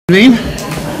Name?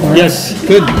 Yes.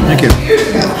 Good, thank you.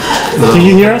 Can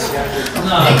you hear us?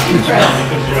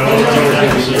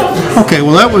 Okay,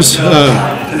 well that was,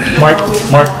 Mark.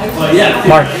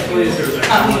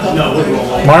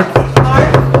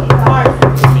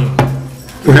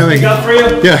 we're having,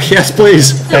 yes,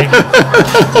 please.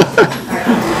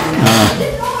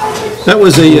 That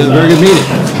was a very good meeting.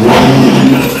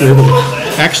 We were able to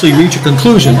actually reach a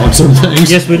conclusion on some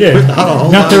things. Yes, we did.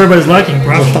 Not to everybody's liking,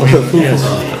 probably. Yes.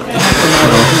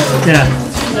 Yeah.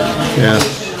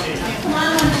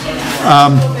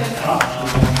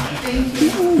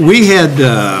 We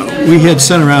had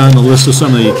sent around a list of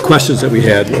some of the questions that we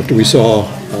had after we saw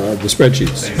the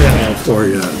spreadsheets for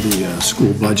the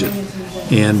school budget,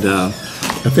 and I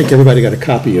think everybody got a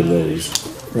copy of those,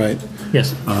 right?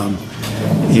 Yes. And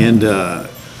the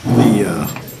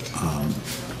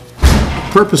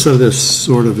purpose of this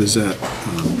sort of is that,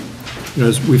 you know,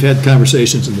 as we've had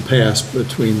conversations in the past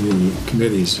between the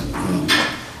committees.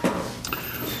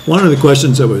 One of the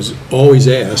questions that was always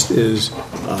asked is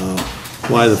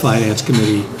why the Finance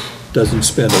Committee doesn't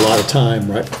spend a lot of time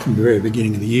right from the very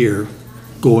beginning of the year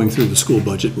going through the school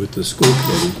budget with the school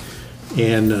committee.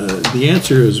 And the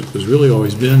answer has really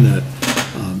always been that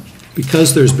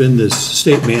because there's been this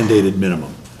state mandated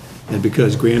minimum, and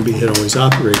because Granby had always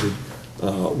operated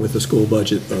with the school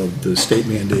budget of the state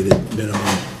mandated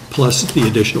minimum, plus the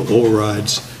additional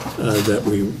overrides that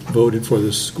we voted for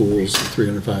the schools,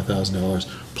 $305,000,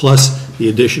 plus the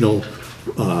additional,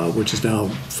 which is now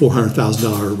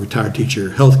 $400,000 retired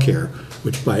teacher health care,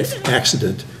 which by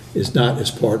accident is not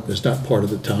part of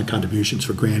the town contributions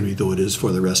for Granby, though it is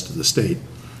for the rest of the state,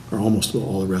 or almost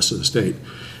all the rest of the state.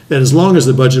 That as long as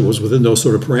the budget was within those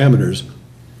sort of parameters,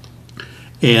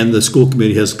 and the school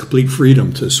committee has complete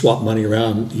freedom to swap money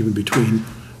around even between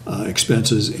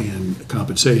expenses and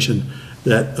compensation,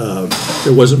 that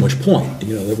there wasn't much point.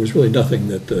 You know, there was really nothing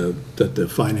that the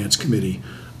finance committee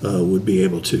would be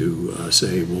able to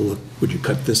say, well, look, would you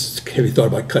cut this? Have you thought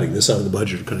about cutting this out of the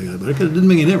budget or cutting it out of the budget? Because it didn't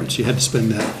make any difference. You had to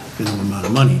spend that minimum amount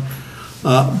of money.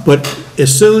 But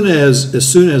as soon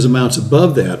as amounts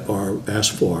above that are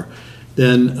asked for,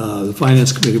 then the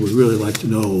Finance Committee would really like to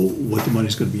know what the money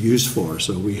is going to be used for,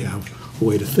 so we have a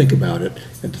way to think about it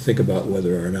and to think about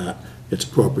whether or not it's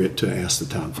appropriate to ask the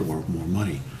town for more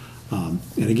money. And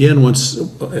again, once,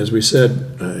 as we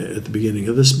said at the beginning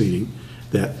of this meeting,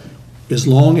 that as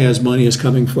long as money is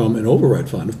coming from an override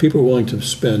fund, if people are willing to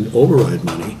spend override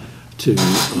money to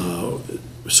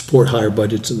support higher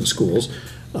budgets in the schools,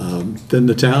 then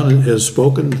the town has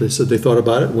spoken. They said they thought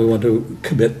about it, and we want to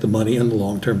commit the money on a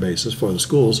long-term basis for the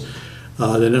schools.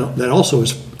 Then that also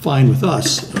is fine with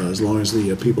us, as long as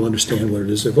the people understand what it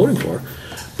is they're voting for.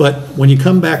 But when you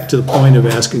come back to the point of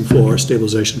asking for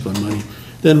stabilization fund money,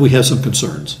 then we have some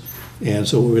concerns. And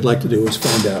so what we'd like to do is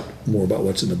find out more about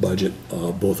what's in the budget,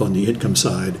 both on the income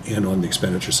side and on the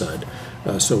expenditure side,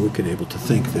 so we can able to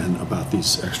think then about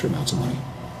these extra amounts of money.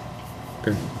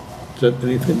 Okay. Is that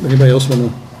anything? Anybody else want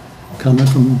to comment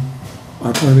from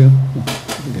our point of view?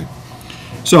 Okay.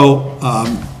 So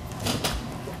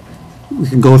we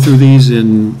can go through these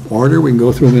in order. We can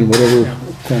go through them in whatever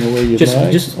kind of way you'd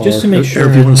like. Just to make sure. Or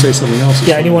if you want to say something else.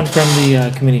 Yeah, anyone from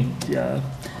the committee,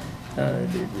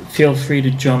 feel free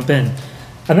to jump in.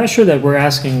 I'm not sure that we're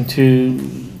asking to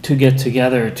get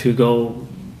together to go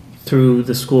through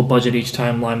the school budget each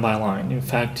time line by line. In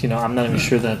fact, you know, I'm not even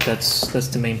sure that that's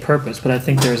the main purpose, but I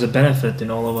think there's a benefit in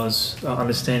all of us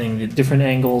understanding the different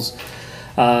angles.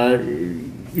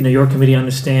 You know, your committee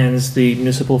understands the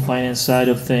municipal finance side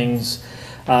of things.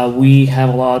 We have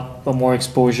a lot more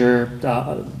exposure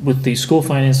with the school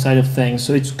finance side of things,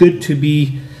 so it's good to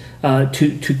be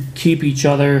to keep each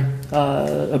other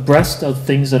abreast of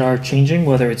things that are changing,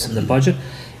 whether it's in the budget.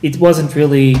 It wasn't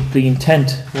really, the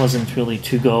intent wasn't really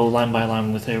to go line by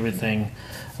line with everything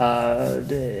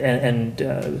and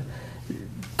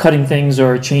cutting things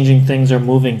or changing things or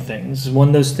moving things.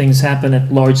 When those things happen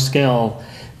at large scale,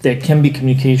 there can be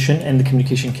communication, and the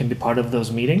communication can be part of those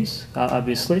meetings,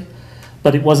 obviously.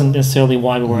 But it wasn't necessarily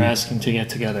why we were asking to get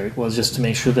together. It was just to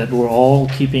make sure that we're all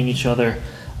keeping each other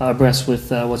abreast with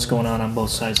what's going on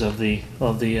both sides of the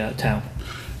town.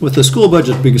 With the school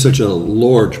budget being such a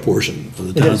large portion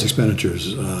of the town's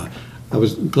expenditures, I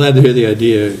was glad to hear the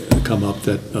idea come up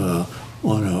that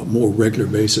on a more regular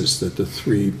basis that the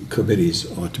three committees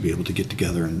ought to be able to get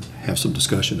together and have some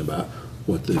discussion about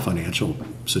what the financial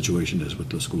situation is with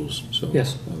the schools. So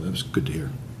yes, that was good to hear.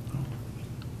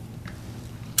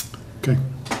 Okay.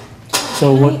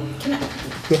 So what?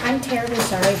 I'm terribly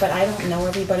sorry, but I don't know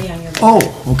everybody on your board.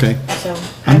 Oh, okay. So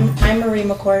I'm Marie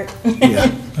McCourt.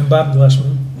 Yeah. I'm Bob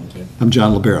Glassman. Thank you. I'm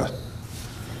John Libera.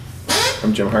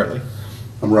 I'm Jim Hartley.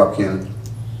 I'm Rob Cannon.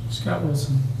 Scott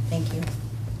Wilson. Thank you.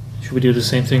 Should we do the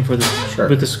same thing for the, Sure.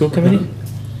 with the school committee?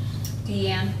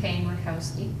 Deanne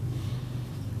Payne-Rakowski.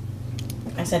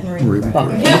 I said Marie. Marie.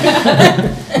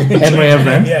 And Ray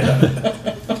Evans.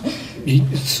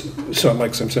 So I'm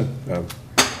Mike Simpson.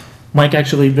 Mike,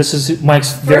 actually, this is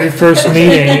Mike's very first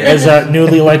meeting as a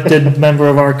newly elected member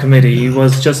of our committee. He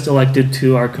was just elected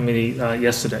to our committee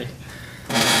yesterday.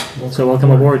 So welcome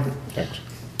aboard. Thanks.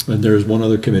 And there's one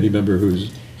other committee member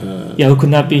who's, Yeah, who could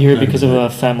not be here because of a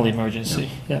family emergency.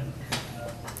 Yeah.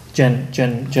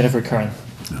 Jennifer Curran.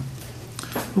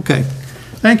 okay.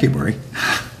 Thank you, Marie.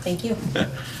 Thank you.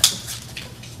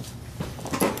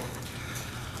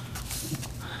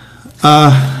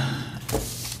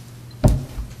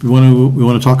 We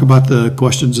want to talk about the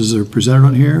questions as they're presented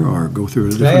on here, or go through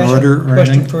a Can I different ask order a or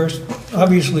question anything? first?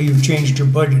 Obviously, you've changed your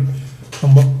budget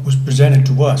from what was presented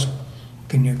to us.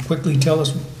 Can you quickly tell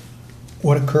us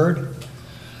what occurred?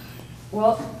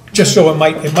 Well, Just so it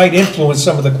might influence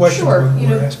some of the questions sure, you we're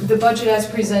know, asking. the budget as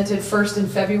presented first in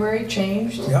February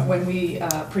changed Yeah. when we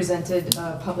presented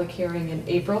a public hearing in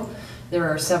April. There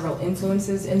are several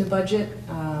influences in the budget.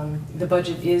 The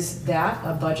budget is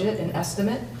a budget, an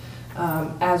estimate.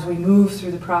 As we move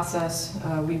through the process,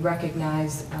 we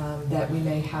recognize that we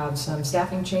may have some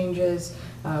staffing changes,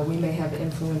 we may have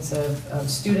influence of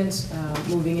students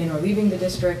moving in or leaving the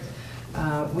district.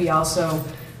 We also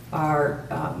are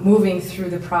moving through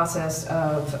the process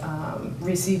of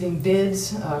receiving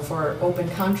bids for open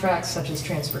contracts such as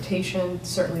transportation.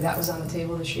 Certainly that was on the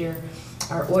table this year.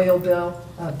 Our oil bill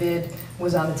bid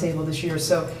was on the table this year.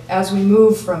 So as we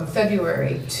move from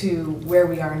February to where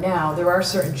we are now, there are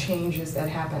certain changes that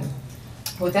happen.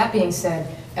 With that being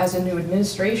said, as a new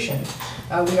administration,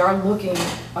 we are looking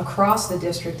across the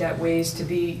district at ways to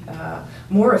be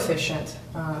more efficient.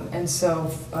 And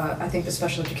so I think the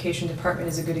special education department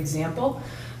is a good example.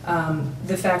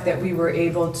 The fact that we were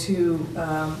able to,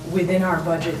 within our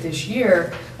budget this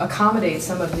year, accommodate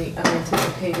some of the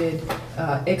unanticipated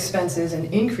expenses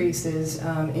and increases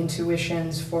in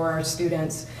tuitions for our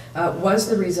students was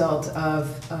the result of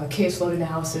caseload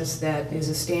analysis that is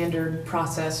a standard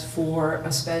process for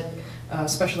a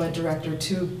special ed director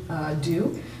to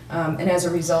do. And as a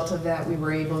result of that, we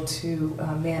were able to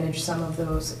manage some of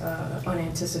those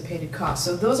unanticipated costs.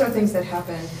 So those are things that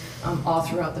happen all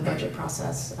throughout the budget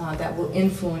process that will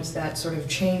influence that sort of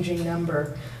changing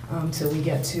number till we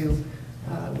get to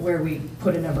where we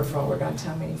put a number forward on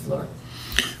town meeting floor.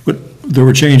 But there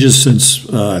were changes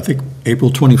since, I think,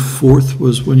 April 24th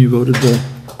was when you voted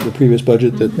the previous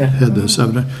budget that had the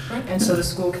 7. Right, and so the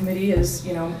school committee is,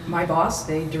 you know, my boss.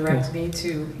 They direct me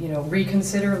to, you know,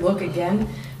 reconsider, look again.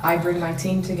 I bring my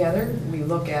team together. We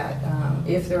look at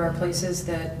if there are places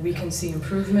that we can see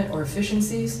improvement or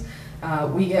efficiencies.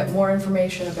 We get more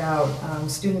information about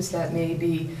students that may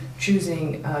be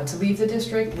choosing to leave the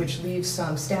district, which leaves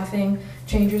some staffing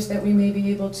changes that we may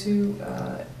be able to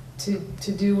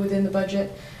do within the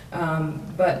budget.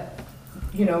 But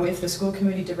you know, if the school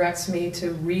committee directs me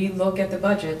to re-look at the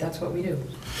budget, that's what we do.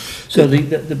 So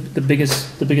the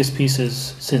biggest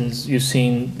pieces, since you've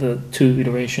seen the 2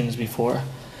 iterations before,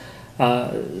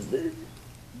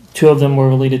 2 of them were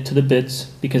related to the bids,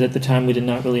 because at the time we did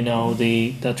not really know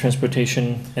the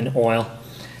transportation and oil.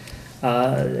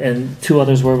 And 2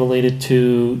 others were related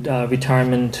to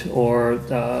retirement or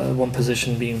one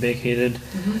position being vacated.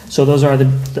 So those are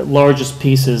the largest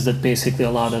pieces that basically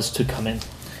allowed us to come down.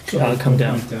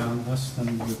 Went down less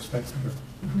than you expected.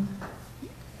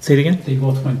 Say it again? They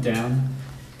both went down,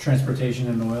 transportation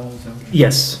and oil, is that what?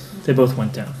 Yes, they both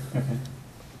went down. Okay.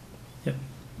 Yep.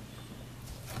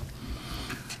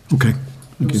 Okay.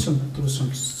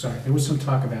 There was some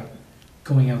talk about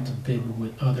going out to bid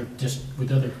with other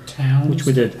towns. Which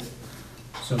we did.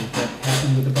 So that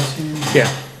happened with the busing? Yeah.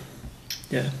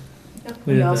 Yeah. Yep.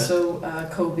 We We did that. also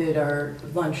co-bid our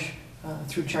lunch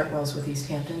through Chartwell's with East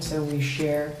Hampton, so we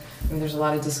share. I mean, there's a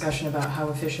lot of discussion about how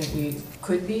efficient we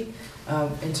could be.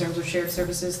 In terms of shared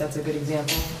services, that's a good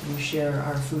example. We share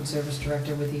our food service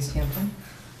director with East Hampton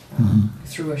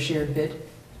through a shared bid,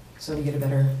 so we get a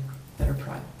better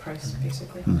price,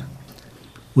 basically.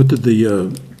 What did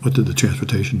the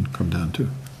transportation come down to?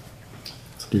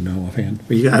 Do you know offhand?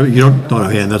 You don't know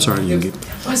offhand, that's all right. You can get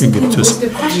to us. The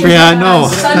question Yeah, I know. on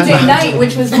Sunday night,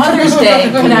 which was Mother's Day,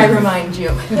 can I remind you?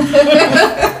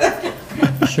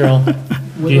 Cheryl,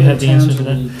 do you have the answer to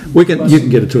that? You can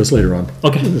get it to us later on.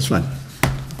 Okay. That's fine.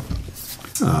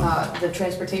 The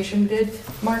transportation bid,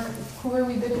 Mark, who are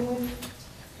we bidding with?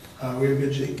 We're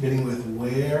bidding with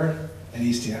Ware and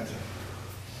East Hampton.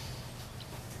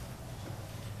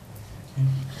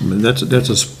 I mean, that's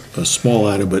a a small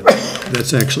item, but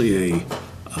that's actually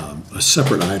a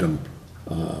separate item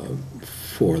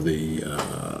for the,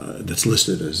 that's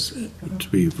listed as to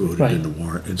be voted in the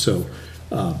warrant. And so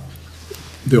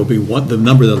there'll be one, the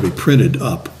number that'll be printed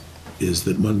up is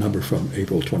that one number from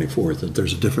April 24th, and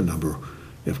there's a different number,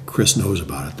 if Chris knows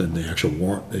about it, then the actual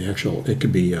warrant, it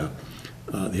could be,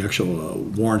 the actual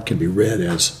warrant can be read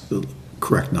as the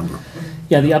correct number.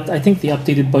 Yeah, I think the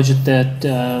updated budget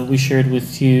that we shared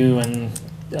with you and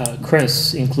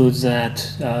Chris includes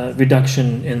that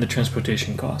reduction in the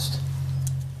transportation cost.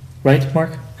 Right,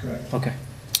 Mark? Correct. Okay.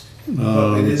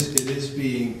 But it is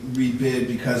being rebid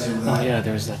because of that. Oh, yeah,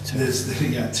 there's that too.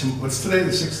 What's today,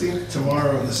 the 16th?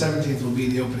 Tomorrow, the 17th will be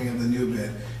the opening of the new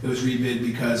bid. It was rebid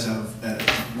because of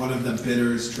one of the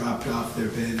bidders dropped off their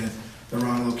bid at the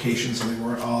wrong location, so they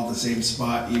weren't all at the same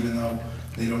spot, even though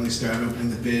they'd only started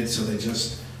opening the bid, so they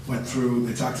just went through,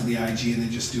 they talked to the IG, and they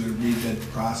just do a rebid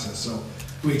process. So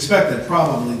we expect that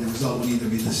probably the result would either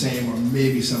be the same or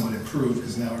maybe somewhat improved,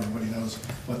 because now everybody knows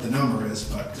what the number is,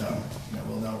 but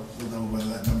we'll know whether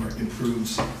that number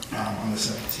improves on the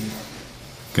 17th.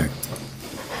 Okay.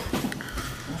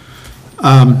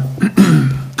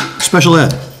 Special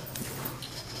ed.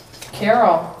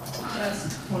 Carol?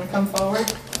 Yes. Want to come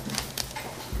forward?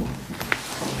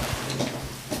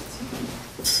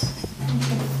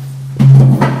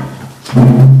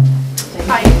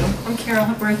 Hi, I'm Carol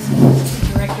Hepworth,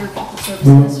 Director of People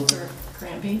Services for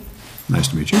Granby. Nice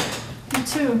to meet you. You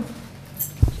too.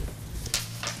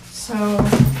 So,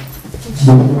 which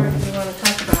part do you want to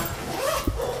talk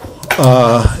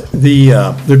about?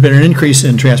 There'd been an increase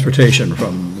in transportation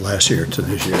from last year to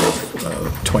this year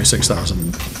of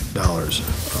 $26,000.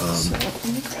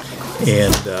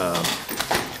 And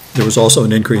there was also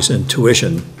an increase in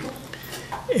tuition,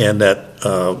 and that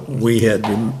we had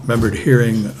remembered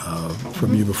hearing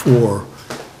from you before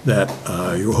that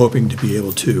you were hoping to be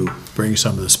able to bring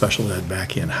some of the special ed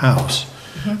back in-house.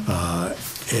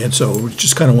 And so we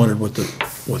just kind of wondered what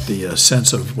the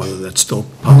sense of whether that's still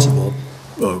possible,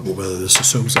 or whether this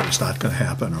assumes that it's not going to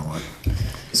happen or what.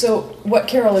 So what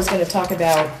Carol is going to talk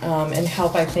about and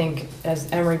help, I think, as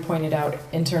Emery pointed out,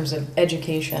 in terms of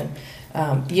education.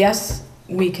 Yes,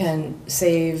 we can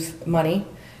save money.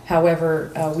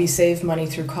 However, we save money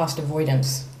through cost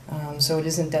avoidance. So it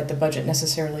isn't that the budget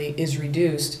necessarily is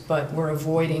reduced, but we're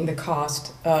avoiding the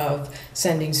cost of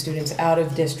sending students out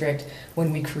of district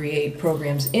when we create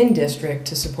programs in district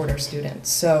to support our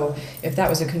students. So if that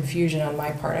was a confusion on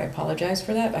my part, I apologize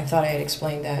for that. I thought I had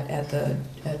explained that at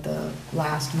the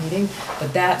last meeting,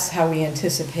 but that's how we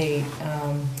anticipate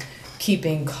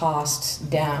keeping costs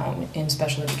down in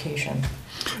special education.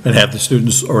 And have the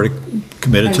students already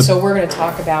committed And to? so we're going to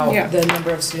talk about the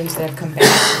number of students that have come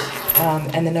back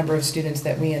and the number of students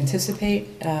that we anticipate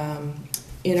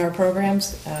in our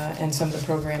programs and some of the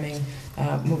programming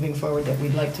moving forward that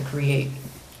we'd like to create.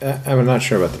 I'm not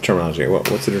sure about the terminology. What's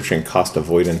the difference between cost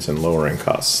avoidance and lowering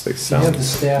costs? They You have the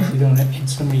staff, you don't have, and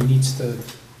somebody needs to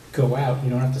go out, you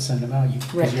don't have to send them out,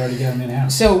 because you already got them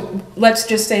in-house. So let's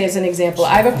just say as an example,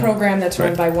 I have a program that's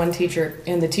run by one teacher,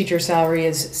 and the teacher's salary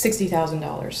is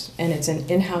 $60,000, and it's an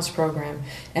in-house program,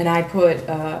 and I put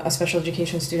a special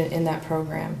education student in that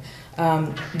program.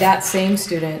 That same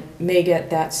student may get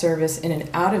that service in an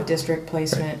out-of-district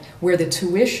placement where the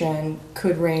tuition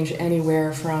could range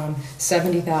anywhere from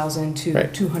 $70,000 to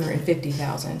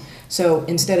 $250,000. So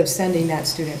instead of sending that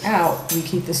student out, we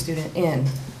keep the student in.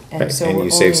 And you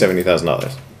save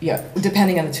 $70,000. Yeah,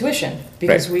 depending on the tuition,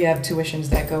 because we have tuitions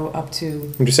that go up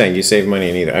to. I'm just saying, you save money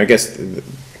in either. I guess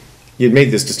you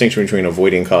made this distinction between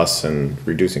avoiding costs and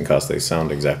reducing costs. They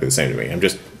sound exactly the same to me. I'm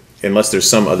just, unless there's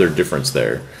some other difference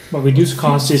there. But reduced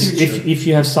cost is if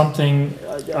you have something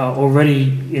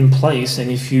already in place,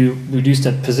 and if you reduce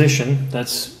that position,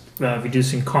 that's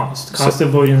reducing cost. Cost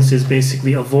avoidance is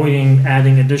basically avoiding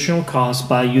adding additional costs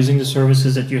by using the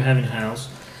services that you have in-house,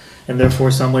 and therefore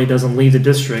somebody doesn't leave the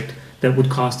district that would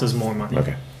cost us more money.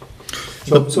 Okay.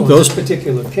 So in this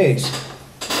particular case,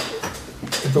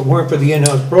 if it weren't for the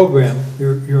in-house program,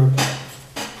 your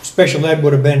special ed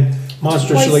would have been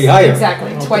monstrously higher.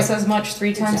 Exactly, twice as much,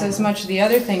 3 times as much. The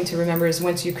other thing to remember is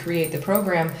once you create the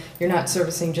program, you're not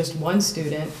servicing just one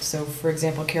student. So for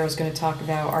example, Carol's going to talk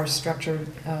about our structured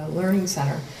learning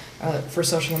center for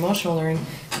social and emotional learning.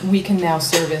 We can now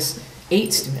service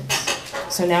 8 students.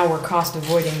 So now we're cost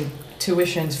avoiding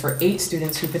tuitions for 8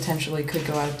 students who potentially could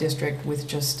go out of district with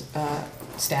just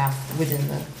staff within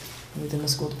the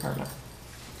school department.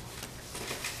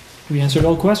 We answered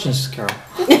all questions, Carol.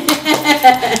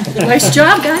 Nice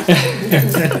job, guys.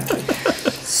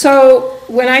 So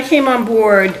when I came on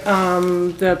board,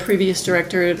 the previous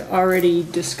director had already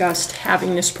discussed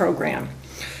having this program.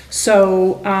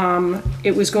 So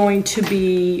it was going to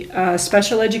be a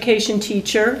special education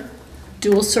teacher,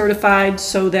 dual certified,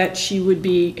 so that she would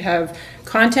have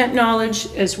content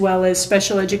knowledge as well as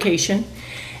special education,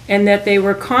 and that they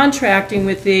were contracting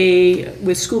with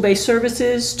school-based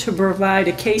services to provide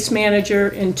a case manager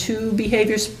and 2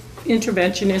 behavior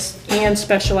interventionists and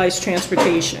specialized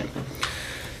transportation.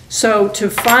 So to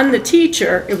fund the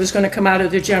teacher, it was going to come out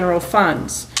of the general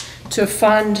funds. To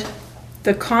fund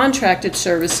the contracted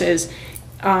services,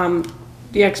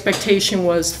 the expectation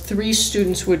was 3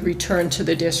 students would return to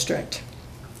the district.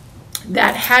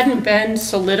 That hadn't been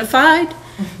solidified,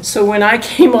 so when I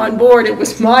came on board, it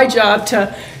was my job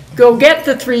to go get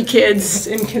the 3 kids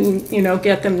and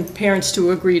get them parents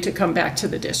to agree to come back to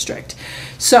the district.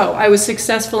 So I was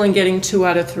successful in getting 2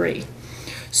 out of 3.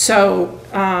 So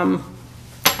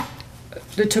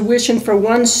the tuition for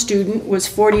one student was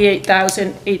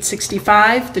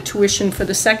 $48,865. The tuition for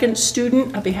the second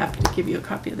student, I'll be happy to give you a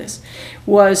copy of this,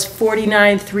 was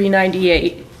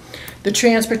 $49,398. The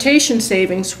transportation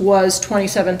savings was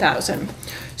 $27,000.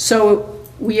 So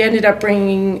we ended up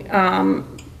bringing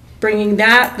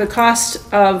that, the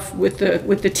cost of, with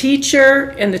the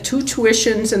teacher and the 2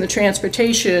 tuitions and the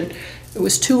transportation, it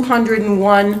was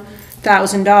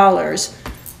 $201,000.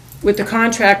 With the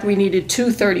contract, we needed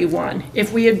 $231,000.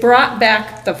 If we had brought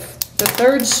back the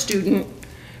 3rd student,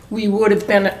 we would have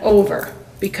been over,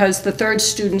 because the 3rd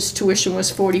student's tuition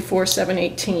was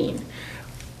 $44,718.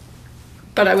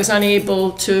 But I was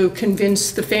unable to convince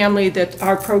the family that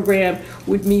our program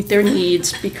would meet their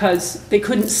needs because they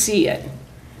couldn't see it.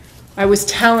 I was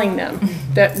telling them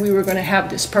that we were going to have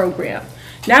this program.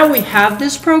 Now we have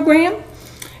this program,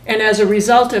 and as a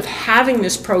result of having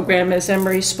this program, as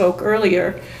Emery spoke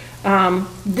earlier,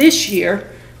 this year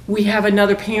we have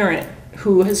another parent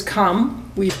who has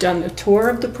come. We've done the tour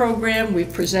of the program,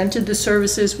 we've presented the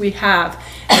services we have,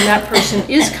 and that person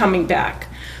is coming back.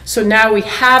 So now we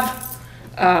have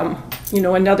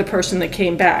another person that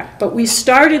came back. But we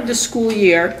started the school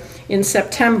year in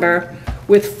September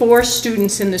with 4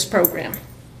 students in this program.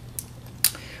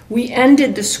 We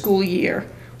ended the school year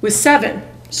with 7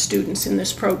 students in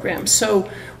this program. So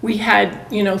we had,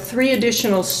 3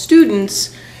 additional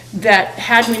students that,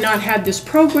 had we not had this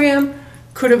program,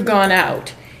 could have gone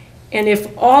out. And if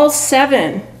all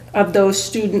 7 of those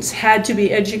students had to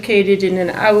be educated in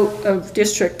an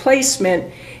out-of-district placement,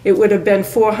 it would have been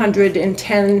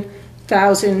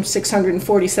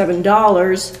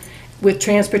 $410,647 with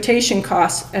transportation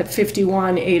costs at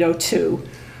 $51,802.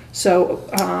 So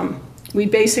we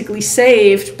basically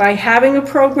saved, by having a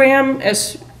program,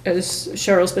 as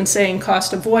Cheryl's been saying,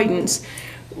 cost avoidance,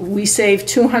 we saved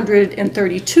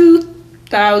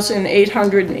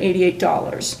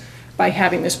 $232,888 by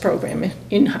having this program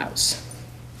in-house.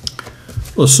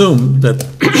 We'll assume that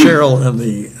Cheryl and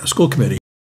the school committee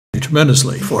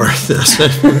tremendously for this. The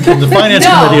finance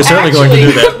committee is certainly going to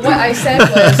do that. What I said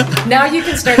was, now you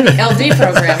can start the LD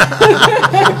program,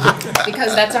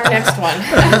 because that's our next one.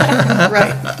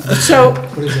 Right. So,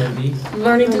 What is LD?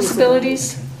 learning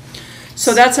disabilities.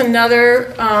 So that's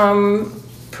another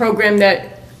program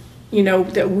that,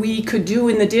 that we could do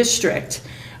in the district,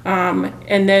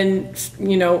 and then,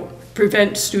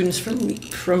 prevent students from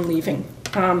leaving.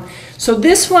 So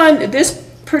this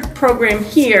program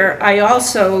here, I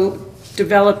also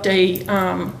developed a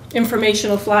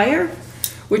informational flyer,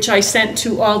 which I sent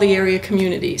to all the area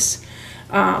communities.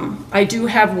 I do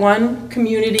have one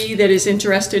community that is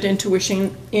interested in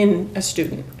tuition in a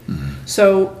student.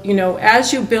 So,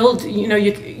 as you build,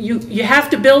 you have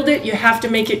to build it, you have to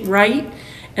make it right,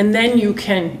 and then you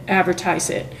can advertise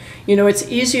it. It's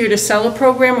easier to sell a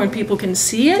program when people can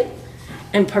see it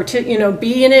and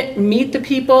be in it, meet the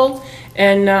people,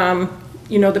 and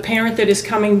the parent that is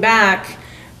coming back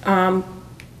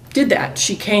did that.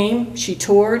 She came, she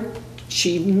toured,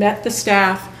 she met the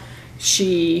staff,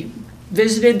 she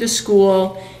visited the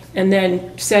school, and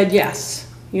then said yes.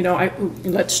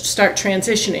 Let's start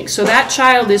transitioning. So that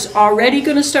child is already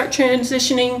going to start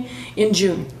transitioning in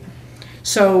June.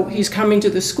 So he's coming to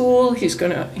the school. He's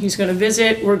gonna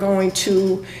visit.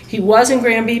 He was in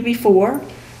Granby before.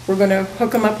 We're going to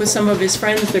hook him up with some of his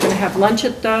friends. They're going to have lunch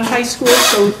at the high school,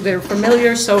 so they're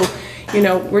familiar. So,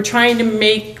 we're trying to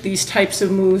make these types of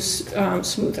moves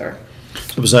smoother.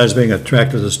 So besides being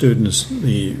attractive to the students,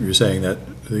 you're saying that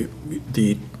the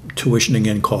tuitioning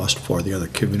in cost for the other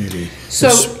community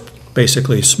is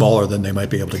basically smaller than they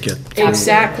might be able to get.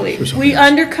 Exactly. We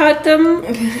undercut them,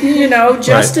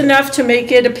 just Right. enough to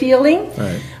make it appealing.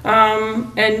 Right.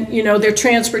 And, their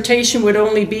transportation would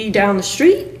only be down the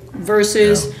street.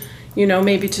 versus, you know,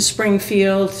 maybe to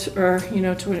Springfield or, you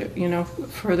know, to, you know,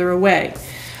 further away.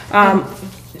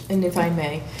 And if I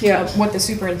may, Yeah. what the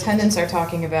superintendents are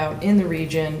talking about in the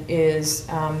region is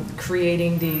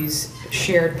creating these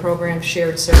shared programs,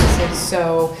 shared services,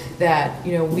 so that,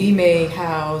 you know, we may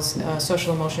house a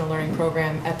social emotional learning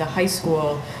program at the high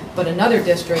school, but another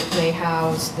district may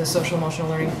house the social emotional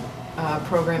learning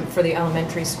program for the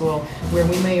elementary school, where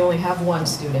we may only have one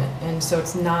student. And so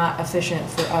it's not efficient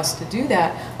for us to do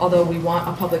that, although we want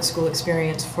a public school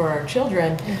experience for our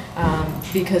children,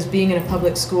 because being in a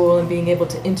public school and being able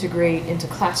to integrate into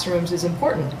classrooms is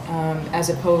important, as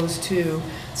opposed to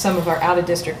some of our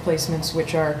out-of-district placements,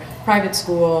 which are private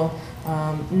school,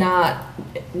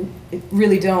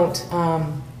 really don't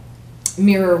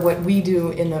mirror what we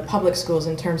do in the public schools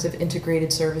in terms of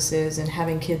integrated services and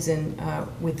having kids in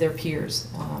with their peers.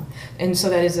 And so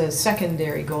that is a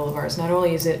secondary goal of ours. Not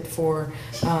only is it for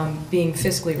being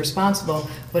fiscally responsible,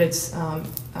 but it's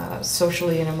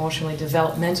socially and emotionally,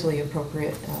 developmentally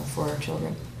appropriate for our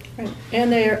children. Right.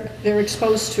 And they're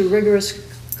exposed to rigorous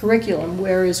curriculum,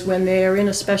 whereas when they are in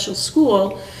a special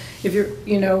school, if you're,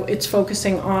 you know, it's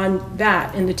focusing on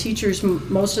that, and the teachers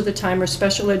most of the time are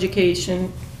special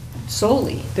education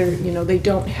solely. They're, you know, they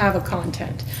don't have a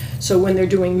content. So when they're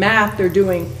doing math, they're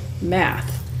doing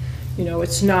math. You know,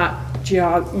 it's not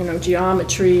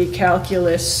geometry,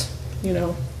 calculus, you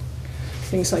know,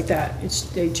 things like that.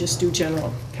 They just do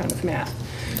general kind of math.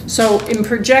 So in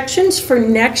projections for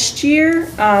next year,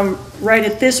 right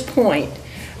at this point,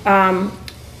 I'm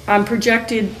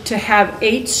projected to have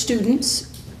 8 students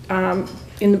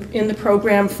in the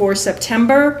program for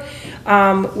September,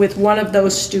 with one of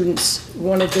those students,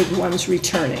 one of the ones,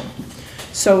 returning.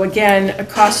 So again, a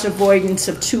cost avoidance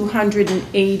of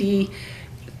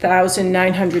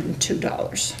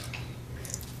 $280,902.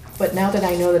 But now that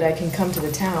I know that I can come to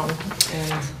the town,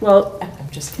 and well, I'm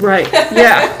just kidding. Right.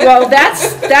 Yeah. Well,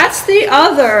 that's the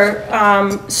other.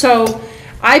 So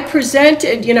I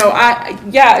presented. You know,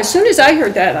 as soon as I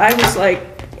heard that, I was like,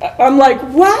 I'm like,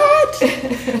 what?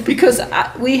 Because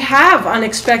we have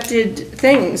unexpected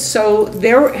things. So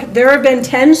there have been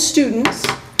 10 students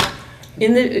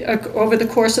over the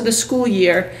course of the school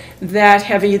year that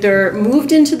have either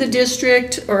moved into the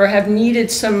district or have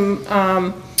needed some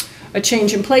a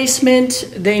change in placement.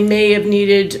 They may have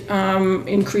needed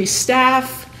increased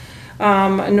staff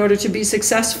in order to be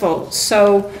successful.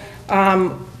 So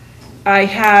I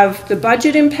have the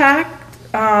budget impact.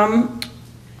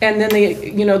 And then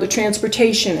the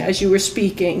transportation, as you were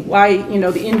speaking, why, you know,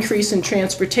 the increase in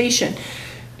transportation.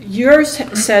 Yours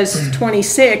says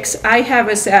 26, I have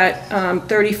us at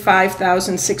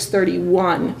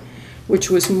 35,631,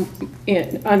 which was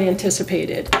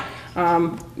unanticipated.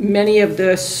 Many of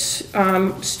the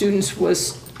students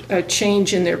was a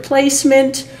change in their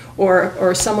placement,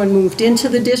 or someone moved into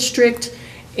the district,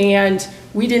 and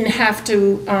we didn't have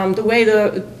to, the way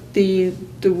the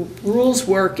rules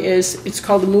work is, it's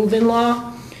called the move-in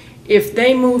law. If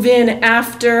they move in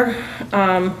after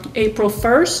April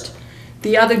 1st,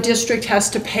 the other district has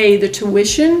to pay the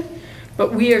tuition,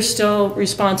 but we are still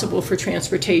responsible for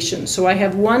transportation. So I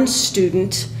have one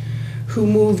student who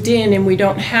moved in, and we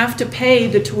don't have to pay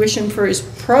the tuition for his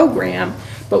program,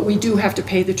 but we do have to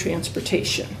pay the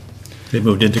transportation. They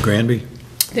moved into Granby?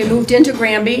 They moved into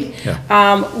Granby.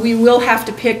 Yeah. We will have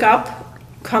to pick up,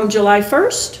 come July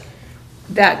 1st,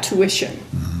 that tuition,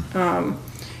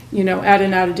 you know, at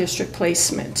an out-of-district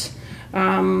placement.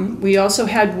 We also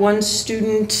had one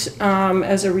student,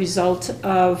 as a result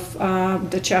of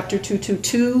the Chapter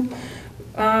 222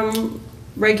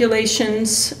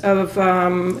 regulations of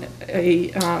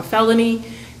a felony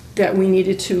that we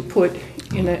needed to put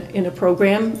in a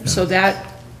program. Yeah. So that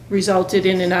resulted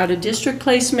in an out-of-district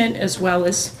placement as well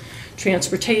as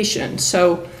transportation.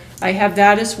 So I have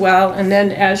that as well. And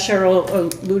then, as Cheryl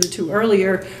alluded to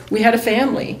earlier, we had a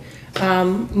family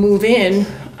move in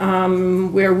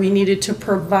where we needed to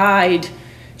provide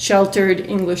sheltered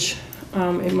English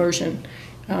immersion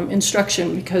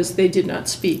instruction because they did not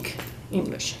speak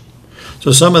English.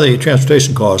 So some of the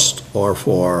transportation costs are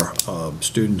for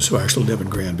students who actually live in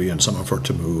Granby, and some are for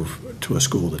to move to a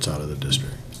school that's out of the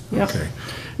district. Yep. Okay.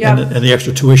 Yep. And the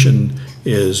extra tuition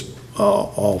is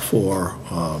all for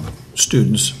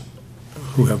students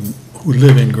who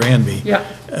live in Granby, Yep.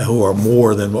 Who are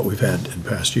more than what we've had in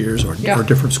past years, or Yep.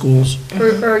 different schools.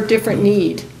 Or a different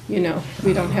need, you know.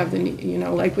 We don't have the need, you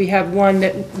know, like we have one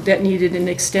that needed an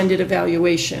extended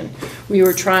evaluation. We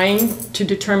were trying to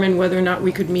determine whether or not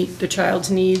we could meet the child's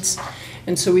needs,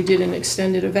 and so we did an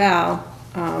extended eval,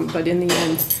 but in the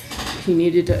end, he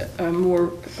needed a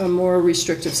more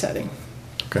restrictive setting.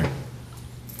 Okay.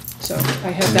 So I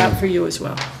have that for you as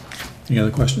well. Any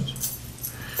other questions?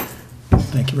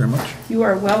 Thank you very much. You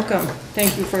are welcome.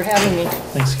 Thank you for having me.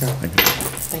 Thanks, Carol.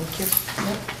 Thank you.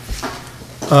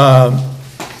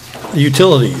 The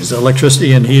utilities,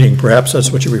 electricity and heating, perhaps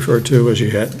that's what you referred to as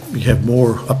you have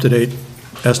more up-to-date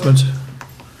estimates?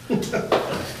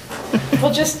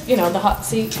 Well, just, the hot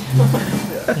seat.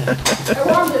 I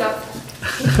warmed it up.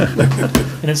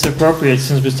 And it's appropriate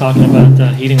since we're talking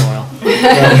about heating oil.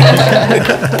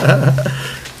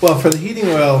 Well, for the heating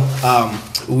oil,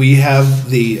 we have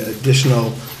the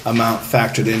additional amount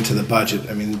factored into the budget.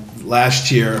 I mean,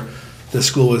 last year, the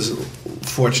school was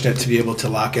fortunate to be able to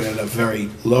lock in at a very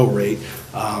low rate.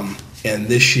 And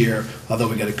this year, although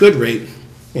we got a good rate,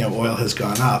 oil has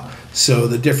gone up. So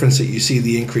the difference that you see,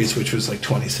 the increase, which was like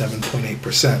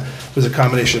 27.8%, was a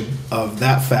combination of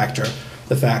that factor,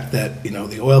 the fact that,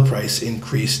 the oil price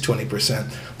increased 20%.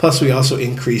 Plus, we also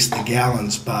increased the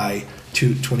gallons by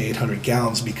 2,800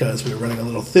 gallons because we were running a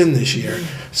little thin this year.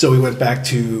 So we went back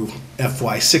to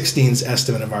FY16's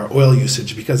estimate of our oil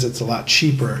usage because it's a lot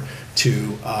cheaper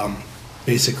to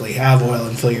basically have oil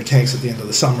and fill your tanks at the end of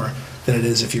the summer than it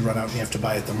is if you run out and you have to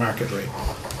buy at the market rate.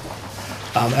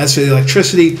 As for the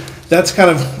electricity, that's kind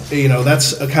of,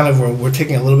 where we're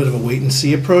taking a little bit of a wait and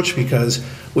see approach because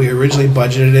we originally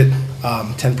budgeted it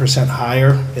 10%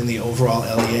 higher in the overall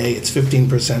LEA. It's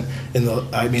 15% in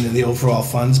the overall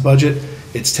funds budget.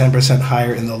 It's 10%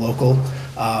 higher in the local.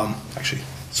 Actually,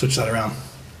 switch that around.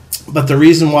 But the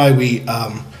reason why we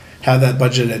have that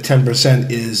budgeted at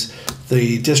 10% is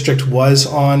the district was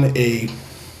on a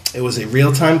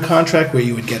real-time contract where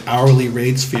you would get hourly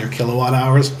rates for your kilowatt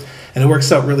hours. And it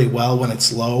works out really well when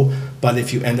it's low, but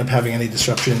if you end up having any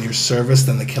disruption in your service,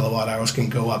 then the kilowatt hours can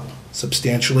go up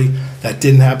substantially. That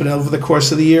didn't happen over the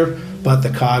course of the year, but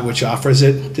the COG, which offers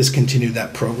it, discontinued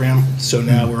that program. So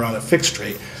now we're on a fixed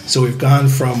rate. So we've gone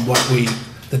from what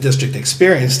the district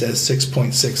experienced as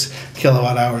 6.6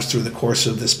 kilowatt hours through the course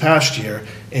of this past year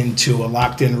into a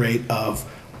locked-in rate of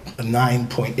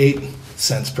 9.8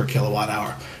 cents per kilowatt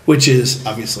hour, which is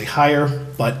obviously higher,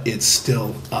 but it's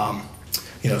still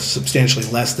substantially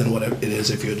less than what it is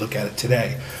if you would look at it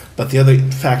today. But the other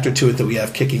factor to it that we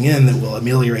have kicking in that will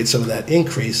ameliorate some of that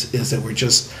increase is that we're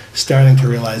just starting to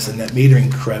realize the net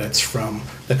metering credits from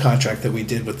the contract that we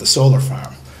did with the solar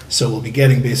farm. So we'll be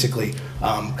getting basically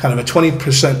kind of a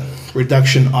 20%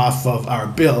 reduction off of our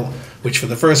bill, which for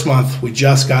the first month we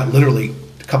just got literally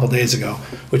a couple days ago,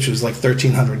 which was like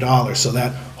 $1,300. So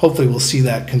that hopefully we'll see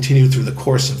that continue through the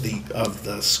course of the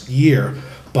year.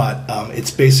 But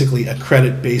it's basically a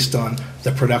credit based on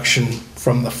the production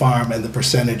from the farm and the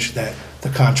percentage that the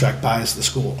contract buys the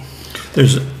school.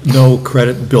 There's no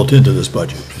credit built into this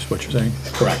budget, is what you're saying?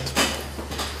 Correct.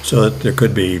 So that there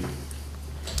could be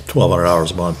 1,200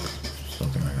 hours a month,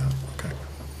 something like that, okay.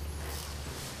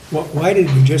 Why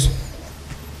did we just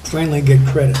finally get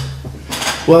credit?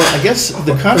 Well, I guess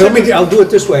the contract... I'll do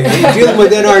it this way. Are you dealing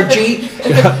with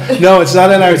NRG? No, it's not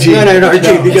NRG. It's not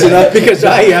NRG No, because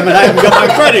I am, and I haven't got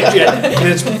my credit yet. And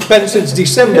it's been since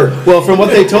December. Well, from what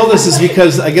they told us is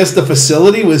because I guess the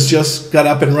facility got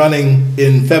up and running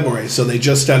in February, so they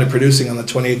just started producing on the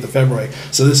 28th of February.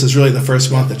 So this is really the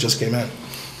first month that just came in.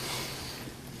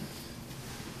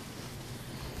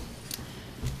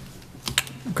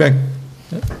 Okay.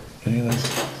 Any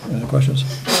other questions?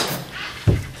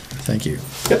 Thank you.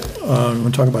 Yep. You want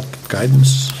to talk about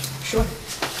guidance? Sure.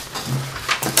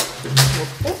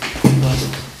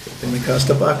 They cost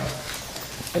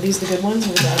 $1. Are these the good ones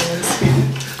or the bad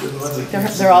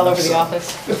ones? They're all over the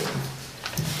office.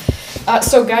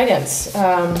 So guidance.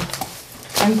 I'm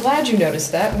glad you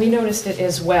noticed that. We noticed it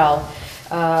as well.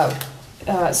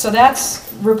 So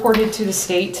that's reported to the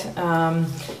state.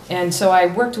 And so I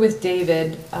worked with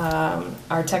David,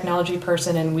 our technology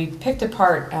person, and we picked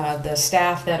apart the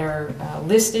staff that are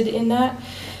listed in that.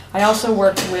 I also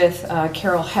worked with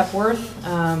Carol Hepworth.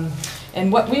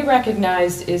 And what we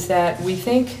recognized is that we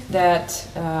think that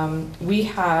we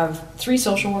have 3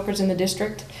 social workers in the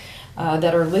district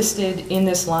that are listed in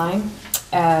this line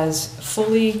as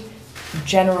fully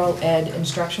general ed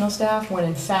instructional staff, when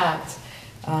in fact,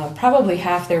 probably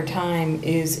half their time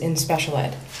is in special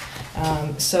ed.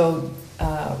 So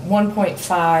 1.5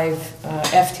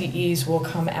 FTEs will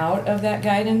come out of that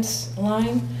guidance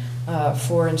line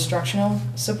for instructional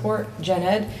support, gen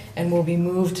ed, and will be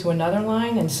moved to another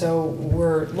line. And so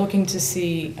we're looking to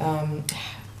see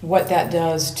what that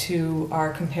does to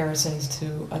our comparisons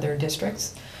to other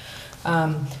districts.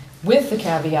 With the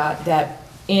caveat that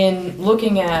in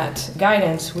looking at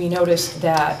guidance, we noticed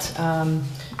that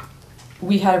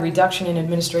we had a reduction in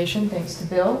administration thanks to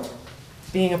Bill.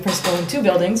 being a principal in 2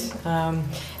 buildings,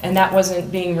 and that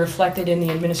wasn't being reflected in the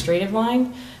administrative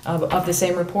line of the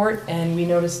same report, and we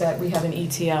noticed that we have an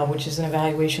ETL, which is an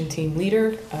evaluation team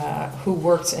leader, who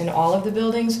works in all of the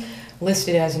buildings,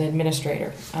 listed as an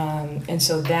administrator. And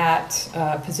so that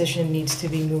position needs to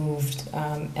be moved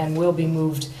and will be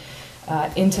moved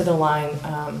into the line,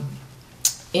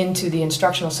 into the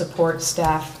instructional support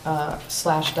staff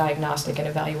 / diagnostic and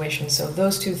evaluation. So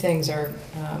those 2 things are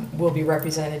will be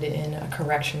represented in a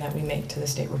correction that we make to the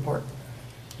state report.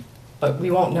 But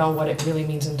we won't know what it really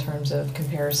means in terms of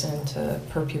comparison to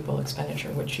per pupil expenditure,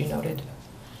 which you noted.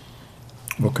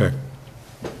 Okay.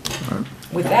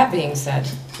 With that being said,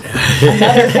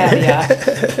 another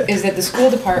caveat is that the school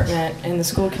department and the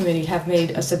school committee have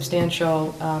made a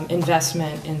substantial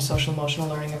investment in social emotional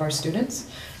learning of our students.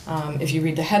 If you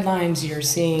read the headlines, you're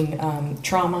seeing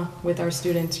trauma with our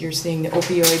students, you're seeing the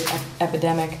opioid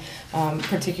epidemic,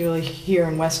 particularly here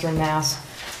in Western Mass.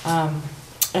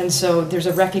 And so there's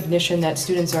a recognition that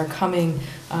students are coming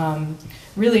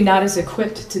really not as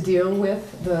equipped to deal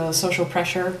with the social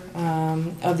pressure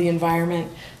of the environment,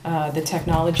 the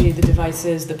technology, the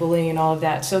devices, the bullying, and all of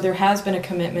that. So there has been a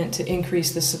commitment to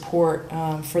increase the support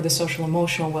for the social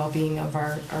emotional well-being of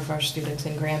our students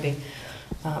in Granby.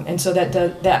 And so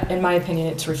that, in my opinion,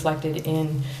 it's reflected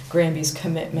in Granby's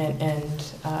commitment and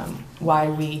why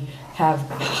we have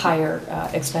higher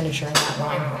expenditure in that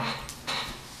line.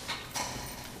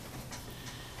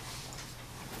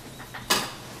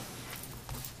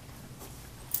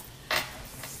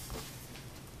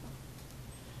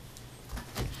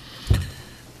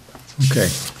 Okay.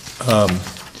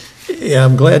 Yeah,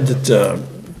 I'm glad that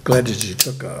you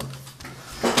took a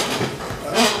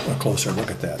closer look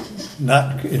at that.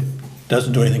 It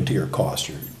doesn't do anything to your cost,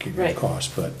 your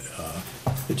cost, but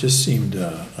it just seemed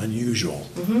unusual,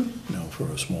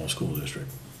 for a small school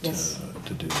district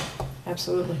to do that.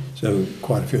 Absolutely. So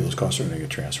quite a few of those costs are going to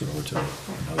get transferred over to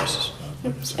others.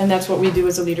 And that's what we do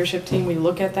as a leadership team. We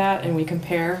look at that and we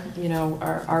compare,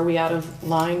 are we out of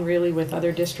line really with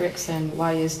other districts, and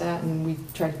why is that? And we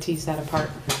try to tease that apart.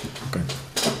 Okay.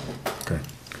 Okay.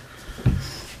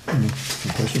 Any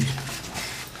questions?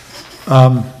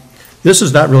 This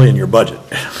is not really in your budget,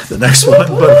 the next one,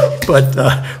 but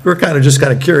we're just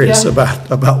kind of curious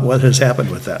about what has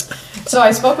happened with that. So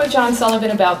I spoke with John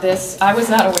Sullivan about this. I was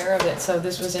not aware of it, so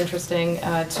this was interesting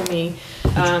to me.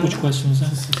 Which question is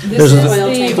that? This is the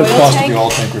oil tank. The cost of the oil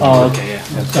tank removal. Oh, okay,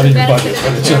 yeah. It's not in your budget,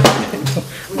 but it's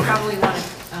We probably want to,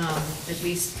 at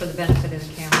least for the benefit of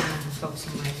the camera and folks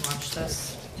who might watch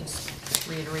this, just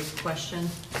reiterate the question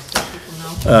so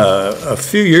people know. A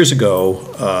few years ago,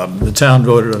 the town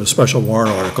voted on a special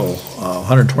warrant article,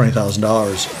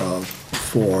 $120,000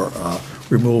 for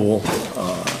removal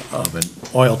of an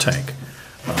oil tank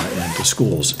into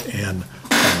schools. And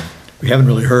we haven't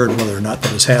really heard whether or not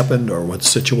that has happened or what the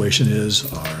situation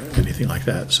is or anything like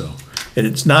that. So and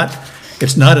it's not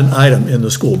an item in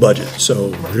the school budget. So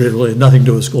really nothing to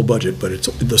do with the school budget, but it's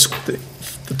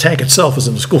the tank itself is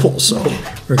in the school. So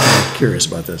we're kind of curious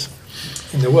about this.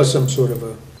 And there was some sort of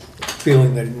a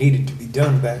feeling that it needed to be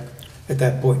done back at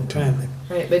that point in time.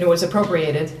 Right, but it was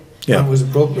appropriated. It was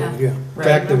appropriate, yeah. In Right.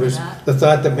 fact, there was the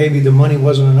thought that maybe the money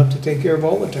wasn't enough to take care of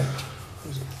all the tanks. It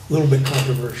was a little bit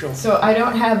controversial. So I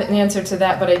don't have an answer to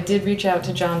that, but I did reach out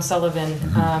to John Sullivan.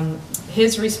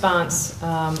 His response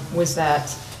was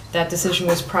that decision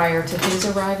was prior to his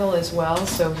arrival as well.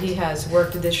 So he has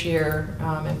worked this year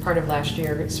and part of last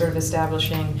year sort of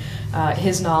establishing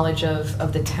his knowledge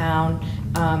of the town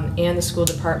and the school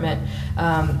department.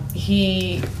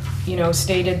 He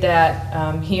stated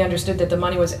that he understood that the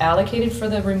money was allocated for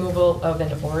the removal of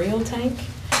an oil tank.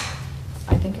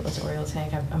 I think it was oil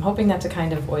tank. I'm hoping that's a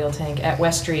kind of oil tank at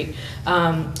West Street.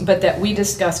 But that we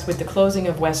discussed with the closing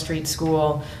of West Street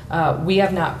School, we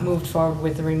have not moved forward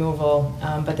with the removal,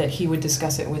 but that he would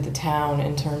discuss it with the town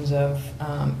in terms of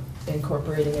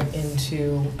incorporating it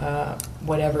into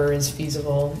whatever is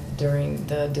feasible during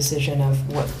the decision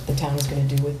of what the town is going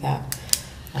to do with that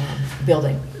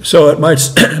building. So it might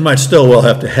still well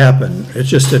have to happen. It's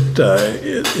just that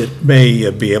it may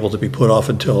be able to be put off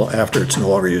until after it's no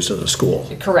longer used as a school.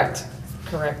 Correct.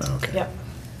 Okay. Yep.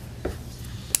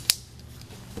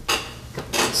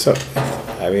 So,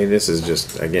 this is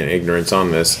just, again, ignorance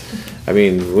on this.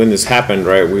 When this happened,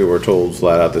 right, we were told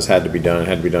flat out this had to be done, it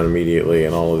had to be done immediately,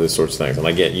 and all of this sorts of things. And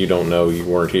I get you don't know, you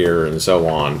weren't here, and so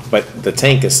on. But the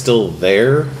tank is still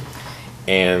there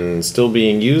and still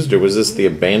being used, or was this the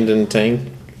abandoned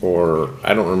tank? Or,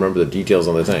 I don't remember the details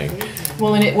on the tank.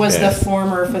 Well, and it was the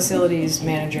former facilities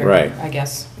manager, Right. I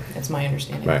guess. That's my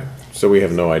understanding. Right. So we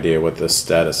have no idea what the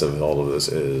status of all of this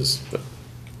is, but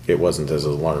it wasn't as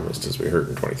alarmist as we heard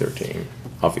in 2013,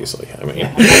 obviously. I mean.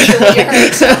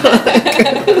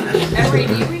 Emery,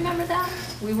 do you remember that?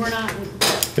 We were not.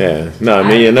 Yeah, no, I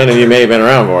mean, none of you may have been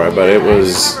around for it, but it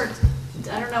was.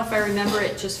 I don't know if I remember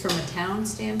it just from a town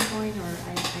standpoint, or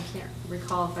I can't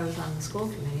recall if I was on the school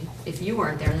committee. If you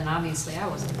weren't there, then obviously I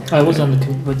wasn't there. I was on the,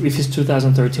 but if it's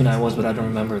 2013, I was, but I don't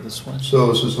remember this one.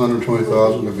 So this is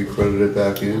 120,000 to be credited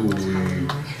back in when we...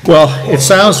 Well, it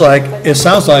sounds like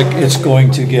it's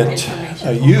going to get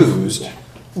used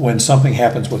when something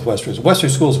happens with Westridge.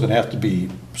 Westridge School is going to have to be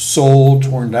sold,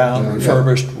 torn down,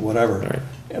 refurbished, whatever.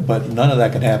 But none of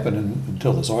that can happen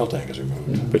until the soil tank is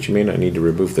removed. But you may not need to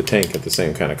remove the tank at the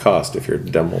same kind of cost if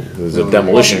there's a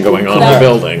demolition going on in the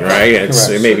building, right?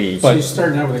 It may be. So you're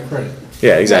starting out with a credit.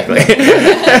 Yeah, exactly.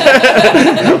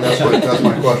 That's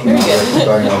my question. Are you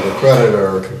starting out with a credit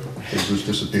or has this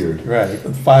disappeared? Right,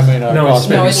 $5 million cost,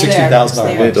 maybe it's there.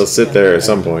 $60,000. It'll sit there at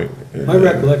some point. My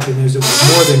recollection is it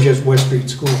was more than just West Street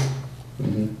School,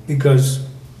 because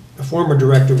the former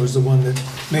director was the one that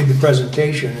made the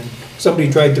presentation, and somebody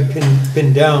tried to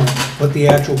pin down what the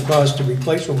actual cost to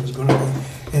replace them was gonna be,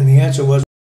 and the answer was,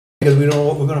 because we don't know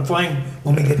what we're gonna find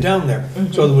when we get down there.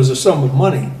 So there was a sum of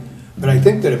money, but I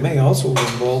think that it may also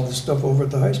involve the stuff over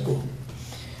at the high school.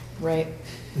 Right.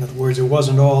 In other words, it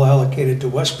wasn't all allocated to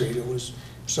West Street, it was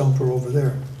some for over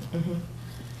there.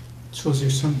 So is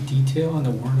there some detail on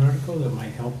the warrant article that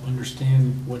might help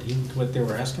understand what they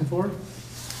were asking for?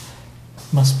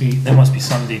 There must be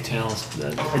some details,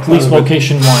 that, at least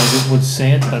location-wise, it would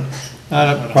say it, but.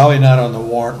 Probably not on the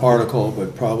warrant article,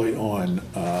 but probably on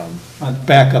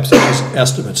backups, such as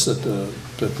estimates that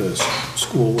the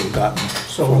school would have gotten.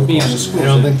 So it would be on the school. I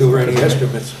don't think there were any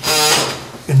estimates.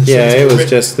 Yeah, it was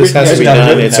just, this has to be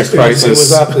done, it's a crisis. It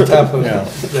was off the top of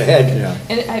the head. Yeah.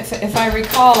 And if I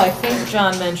recall, I think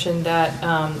John mentioned that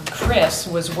Chris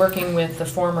was working with the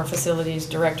former facilities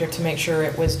director to make sure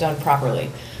it was done properly.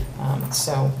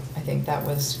 So I think that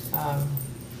was,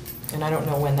 and I don't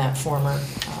know when that former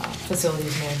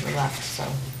facilities manager left, so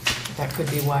that could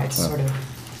be why it's sort of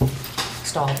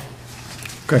stalled.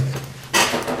 Okay,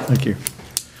 thank you.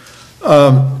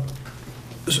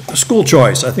 School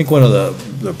choice, I think one of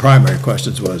the primary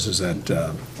questions is that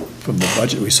from the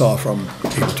budget we saw from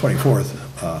April 24th,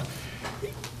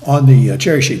 on the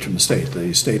cherry sheet from the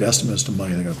state estimates the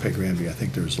money they're going to pay Granby, I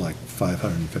think there's like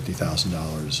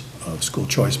 $550,000 of school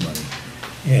choice money.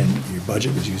 And your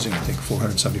budget was using, I think,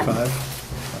 475.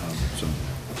 So.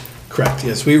 Correct,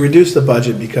 yes. We reduced the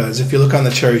budget because if you look on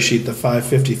the cherry sheet, the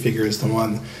 550 figure is the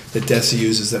one that DESI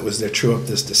uses that was their true-up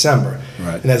this December.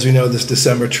 Right. And as we know, this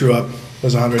December true-up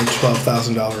was a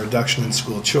 $112,000 reduction in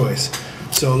school choice.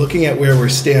 So looking at where we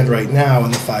stand right now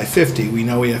in the 550, we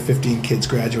know we have 15 kids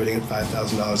graduating at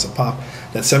 $5,000 a pop.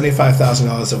 That's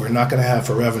 $75,000 that we're not going to have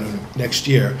for revenue next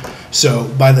year. So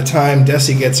by the time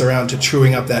DESI gets around to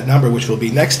truing up that number, which will be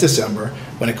next December,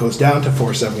 when it goes down to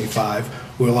 475,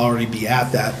 we'll already be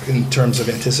at that in terms of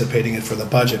anticipating it for the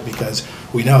budget, because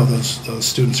we know those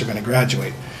students are going to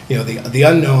graduate. You know, the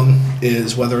unknown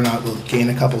is whether or not we'll gain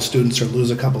a couple students or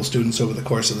lose a couple students over the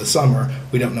course of the summer.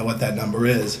 We don't know what that number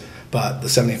is, but the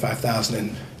 $75,000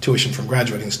 in tuition from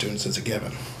graduating students is a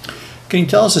given. Can you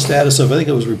tell us the status of, I think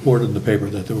it was reported in the paper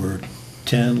that there were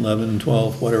 10, 11,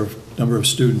 12, whatever number of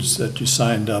students that you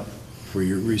signed up for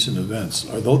your recent events.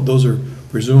 Those are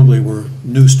presumably were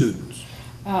new students?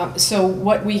 So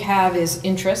what we have is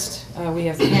interest. We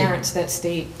have parents that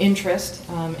state interest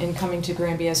in coming to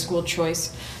Granby as school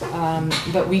choice,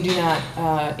 but we do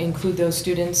not include those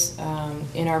students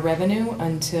in our revenue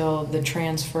until the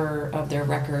transfer of their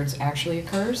records actually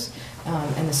occurs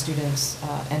and the students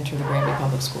enter the Granby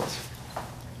Public Schools.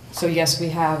 So yes, we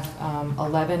have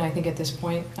 11, I think, at this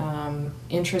point.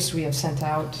 Interest, we have sent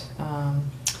out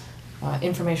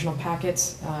informational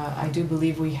packets. I do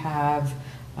believe we have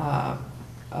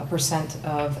a percent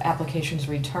of applications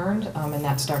returned, and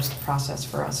that starts the process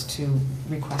for us to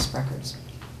request records.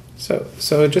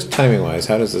 So just timing-wise,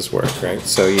 how does this work, right?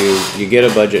 So you get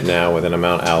a budget now with an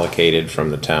amount allocated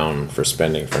from the town for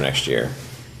spending for next year,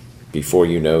 before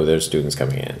you know there's students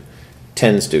coming in.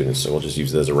 10 students, so we'll just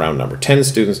use it as a round number. 10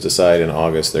 students decide in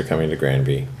August they're coming to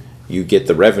Granby. You get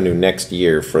the revenue next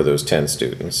year for those 10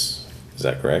 students. Is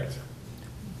that correct?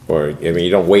 Or, I mean, you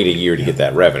don't wait a year to get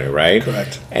that revenue, right?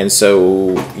 Correct. And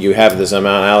so you have this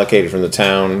amount allocated from the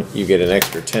town, you get an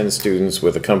extra 10 students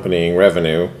with accompanying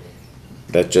revenue.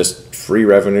 That just free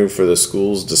revenue for the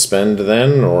schools to spend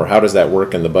then? Or how does that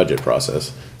work in the budget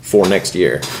process? for next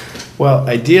year. Well,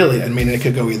 ideally, I mean, it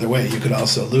could go either way. You could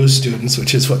also lose students,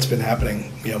 which is what's been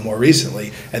happening, more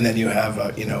recently, and then you have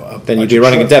a Then you'd be budget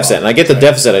running a shortfall. deficit, and I get the Right.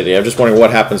 deficit idea, I'm just wondering what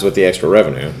happens with the extra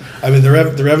revenue. I mean, the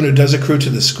revenue does accrue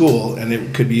to the school, and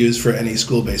it could be used for any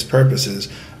school-based purposes.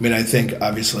 I mean, I think,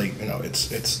 obviously,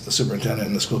 it's the superintendent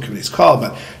and the school committee's call,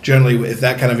 but generally, if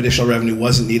that kind of additional revenue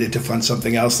wasn't needed to fund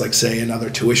something else, like, say, another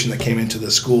tuition that came into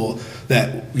the school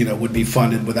that, would be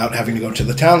funded without having to go to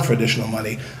the town for additional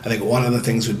money, I think one of the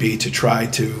things would be to try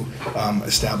to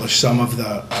establish some of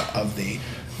the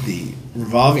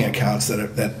revolving accounts that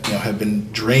have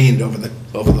been drained over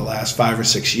the last 5 or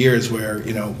 6 years, where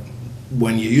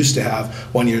when you used to have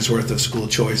 1 year's worth of school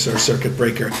choice or circuit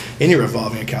breaker in your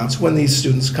revolving accounts, when these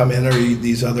students come in or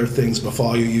these other things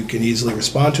befall you, you can easily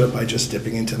respond to it by just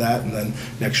dipping into that, and then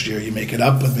next year you make it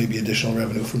up with maybe additional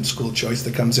revenue from school choice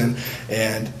that comes in,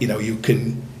 and you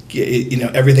can.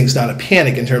 Everything's not a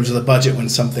panic in terms of the budget when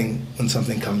something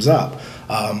comes up.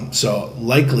 So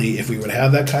likely, if we would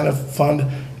have that kind of fund,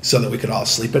 so that we could all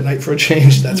sleep at night for a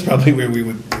change, that's probably where we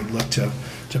would look to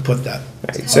put that.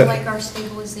 It's kind of like our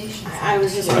stabilization. I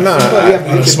was just. No, Well,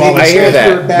 yeah, on a you smaller could I hear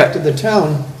transfer that, it back but- to the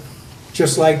town,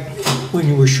 just like when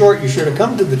you were short, you should have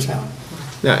come to the town.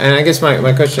 No, and I guess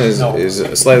my question is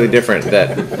slightly different,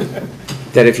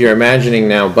 that if you're imagining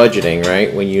now budgeting,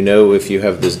 right, when if you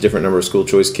have this different number of school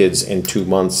choice kids in 2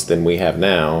 months than we have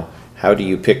now, how do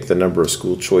you pick the number of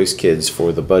school choice kids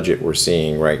for the budget we're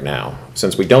seeing right now?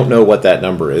 Since we don't know what that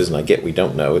number is, and I get we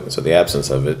don't know it, so the absence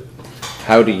of it,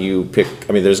 how do you pick,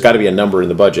 there's got to be a number in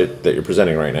the budget that you're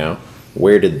presenting right now.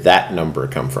 Where did that number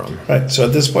come from? Right, so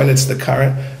at this point, it's the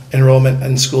current enrollment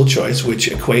in school choice, which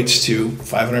equates to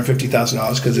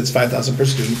 $550,000, because it's $5,000 per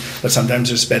student, but sometimes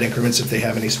there's sped increments if they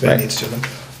have any sped Right. needs to them.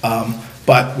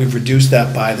 But we've reduced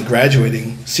that by the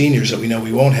graduating seniors that we know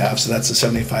we won't have, so that's the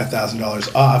 $75,000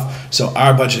 off. So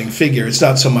our budgeting figure, it's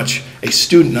not so much a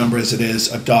student number as it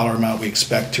is a dollar amount we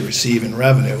expect to receive in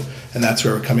revenue, and that's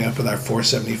where we're coming up with our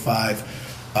 $475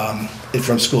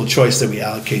 from school choice that we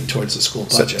allocate towards the school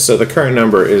budget. So the current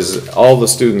number is all the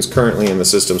students currently in the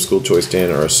system school choice 10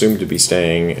 are assumed to be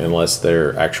staying unless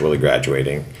they're actually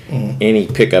graduating. Any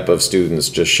pickup of students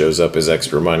just shows up as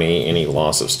extra money. Any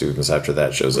loss of students after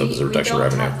that shows up as a reduction of We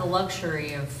don't revenue. have the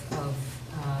luxury of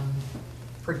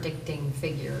predicting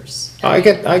figures. I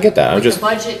get that. I'm With just the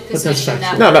budget position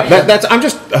that no, we're in. that's I'm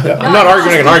not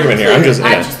arguing an argument here. I'm just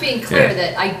I'm just being clear Yeah.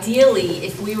 that ideally,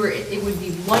 if we were, it would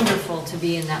be wonderful to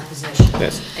be in that position.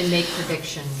 Yes. And make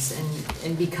predictions,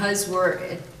 and because we're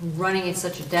running at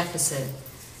such a deficit,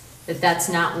 that's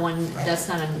not a line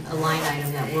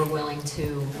item that we're willing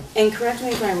to. And correct me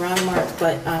if I'm wrong, Mark,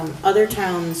 but other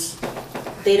towns,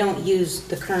 they don't use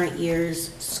the current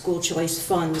year's school choice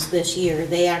funds this year.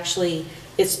 They actually,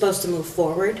 it's supposed to move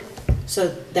forward.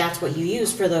 So that's what you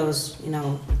use for those,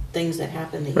 things that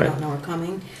happen that you Right. don't know are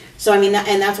coming. So and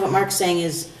that's what Mark's saying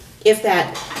is, if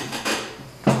that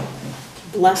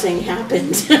blessing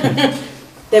happened,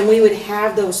 then we would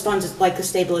have those funds, like the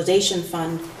stabilization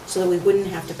fund, so that we wouldn't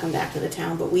have to come back to the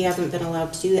town, but we haven't been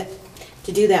allowed to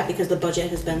do that because the budget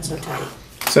has been so tight.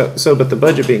 but the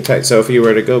budget being tight, so if you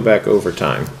were to go back over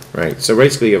time, right? So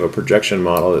basically you have a projection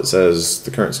model that says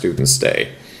the current students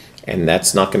stay, and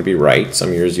that's not gonna be right.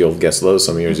 Some years you'll guess low,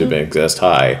 some years you'll guess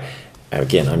high.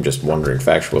 Again, I'm just wondering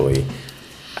factually,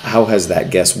 how has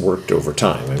that guess worked over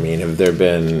time? Have there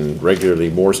been regularly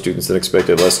more students than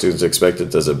expected, less students than expected?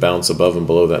 Does it bounce above and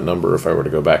below that number if I were to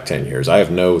go back 10 years? I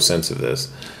have no sense of this.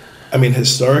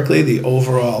 Historically, the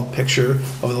overall picture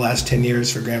over the last 10 years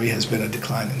for Granby has been a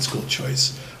decline in school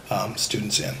choice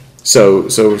students in. So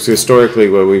historically,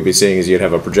 what we'd be seeing is you'd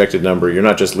have a projected number. You're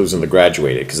not just losing the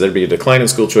graduated, because there'd be a decline in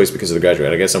school choice because of the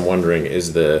graduated. I guess I'm wondering,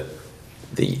 is the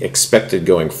expected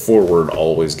going forward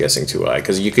always guessing too high?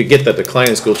 Because you could get that decline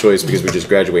in school choice because we just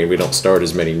graduated and we don't start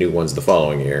as many new ones the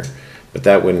following year. But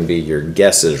that wouldn't be your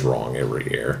guess is wrong every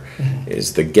year.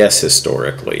 Is the guess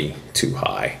historically too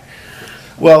high?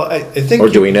 Well, I think. Or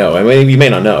do we know? You may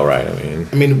not know, right?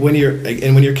 When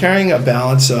you're carrying a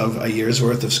balance of a year's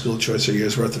worth of school choice or a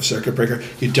year's worth of circuit breaker,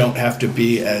 you don't have to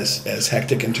be as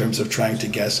hectic in terms of trying to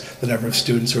guess the number of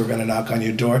students who are going to knock on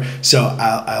your door. So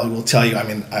I will tell you,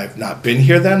 I've not been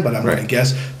here then, but I'm going to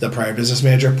guess the prior business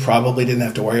manager probably didn't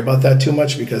have to worry about that too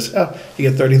much because, you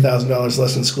get $30,000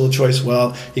 less in school choice.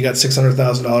 Well, you got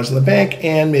 $600,000 in the bank,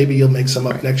 and maybe you'll make some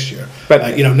up next year.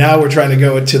 But now we're trying to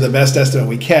go to the best estimate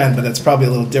we can, but that's probably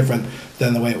a little different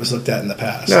than the way it was looked at in the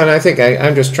past. No, and I think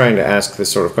I'm just trying to ask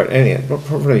this sort of question, and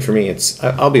probably for me,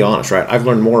 I'll be honest, right? I've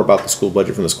learned more about the school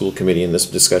budget from the school committee in this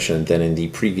discussion than in the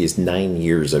previous 9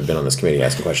 years I've been on this committee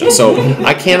asking questions. So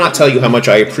I cannot tell you how much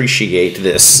I appreciate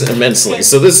this immensely.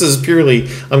 So this is purely,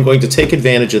 I'm going to take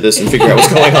advantage of this and figure out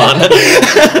what's going on.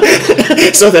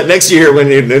 So that next year when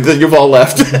you've all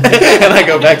left and I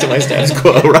go back to my status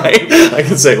quo, right? I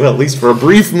can say, well, at least for a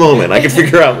brief moment, I can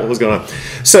figure out what was going on.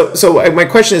 So my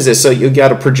question is this, so you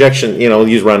got a projection,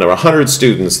 use around 100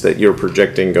 students that you're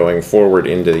projecting going forward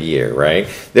into the year, right?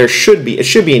 It should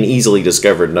be an easily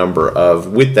discovered number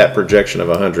of, with that projection of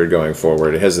 100 going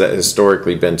forward, has that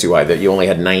historically been too high, that you only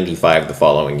had 95 the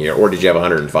following year, or did you have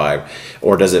 105,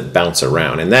 or does it bounce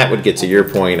around? And that would get to your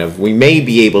point of, we may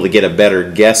be able to get a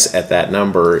better guess at that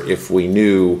number if we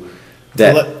knew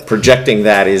that projecting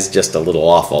that is just a little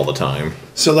off all the time.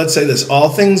 So let's say this, all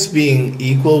things being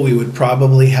equal, we would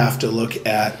probably have to look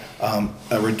at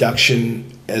a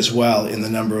reduction as well in the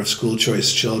number of school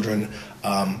choice children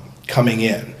coming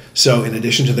in. So in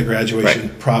addition to the graduation,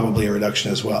 right, probably a reduction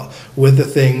as well. With the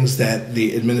things that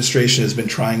the administration has been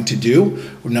trying to do,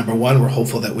 number one, we're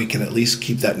hopeful that we can at least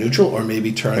keep that neutral or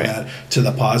maybe turn right, that to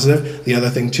the positive. The other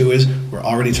thing too is we're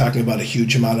already talking about a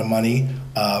huge amount of money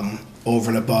over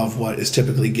and above what is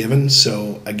typically given.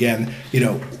 So again,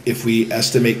 if we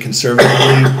estimate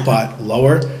conservatively but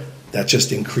lower, that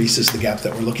just increases the gap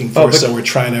that we're looking for. So we're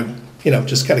trying to,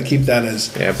 just kind of keep that as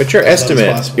but your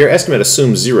estimate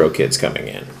assumes 0 kids coming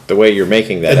in. The way you're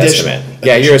making that Additional.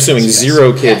 estimate, you're assuming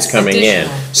 0 kids coming in.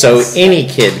 So any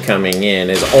kid coming in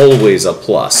is always a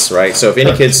plus, right? So if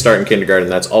any kids start in kindergarten,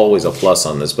 that's always a plus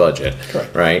on this budget,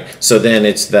 correct, right? So then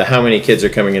it's the how many kids are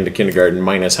coming into kindergarten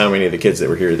minus how many of the kids that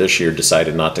were here this year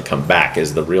decided not to come back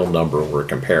is the real number we're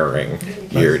comparing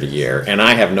year to year. And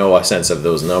I have no sense of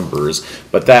those numbers,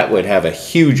 but that would have a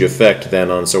huge effect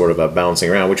then on sort of a bouncing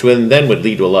around, which then would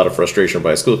lead to a lot of frustration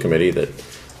by a school committee that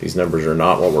these numbers are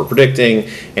not what we're predicting,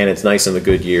 and it's nice in the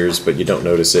good years, but you don't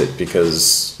notice it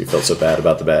because you felt so bad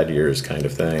about the bad years, kind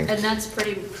of thing. And that's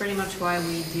pretty much why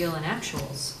we deal in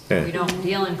actuals. Yeah. We don't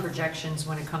deal in projections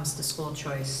when it comes to school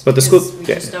choice. But the because we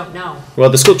just don't know. Well,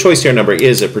 the school choice tier number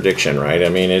is a prediction, right? I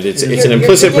mean, it's an You're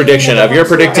implicit prediction of you're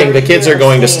predicting the kids are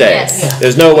going to stay. Yes.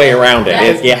 There's no way around it.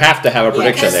 Yes. You have to have a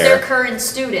prediction Because they're there. current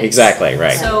students. Exactly,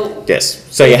 right. So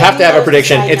Yes. So you have to have a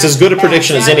prediction. It's as good a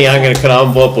prediction as any I'm going to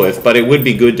come up with, but it would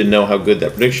be good to know how good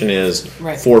that prediction is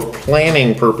Right. for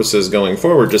planning purposes going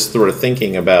forward, just sort of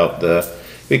thinking about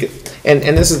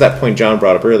and this is that point John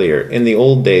brought up earlier. In the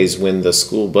old days when the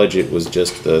school budget was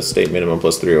just the state minimum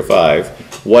plus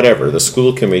 305, whatever, the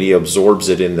school committee absorbs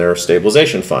it in their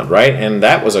stabilization fund, right? And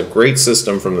that was a great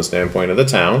system from the standpoint of the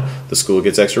town. The school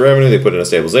gets extra revenue, they put it in a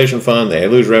stabilization fund, they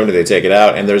lose revenue, they take it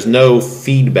out, and there's no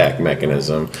feedback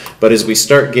mechanism. But as we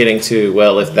start getting to,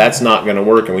 well, if that's not going to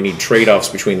work and we need trade-offs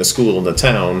between the school and the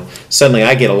town, suddenly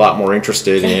I get a lot more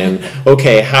interested in,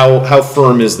 okay, how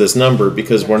firm is this number?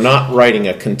 Because we're not writing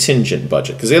a contingent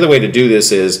budget. Because the other way to do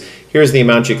this is, here's the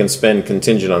amount you can spend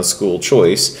contingent on school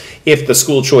choice. If the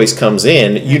school choice comes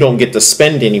in, you don't get to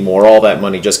spend anymore. All that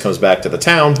money just comes back to the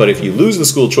town. But if you lose the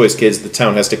school choice kids, the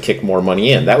town has to kick more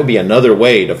money in. That would be another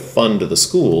way to fund the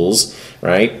schools,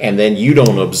 right? And then you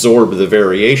don't absorb the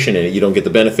variation in it. You don't get the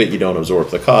benefit, you don't absorb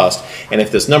the cost. And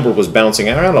if this number was bouncing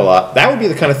around a lot, that would be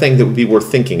the kind of thing that would be worth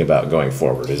thinking about going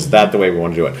forward. Is that the way we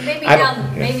want to do it?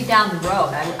 Maybe down the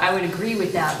road, I would agree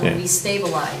with that when we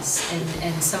stabilize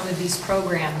and some of these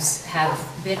programs have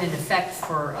been in effect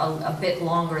for a bit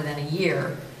longer than a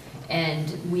year,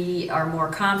 and we are more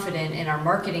confident in our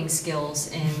marketing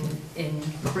skills in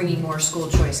bringing more school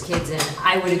choice kids in.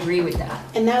 I would agree with that.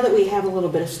 And now that we have a little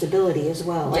bit of stability as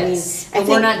well. Yes, I mean,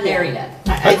 but we're not there yet.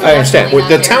 I understand.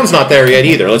 The town's not there yet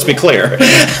either, let's be clear.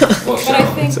 But I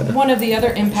think one of the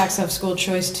other impacts of school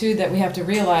choice too that we have to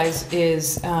realize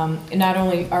is not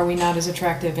only are we not as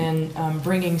attractive in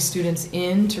bringing students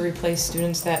in to replace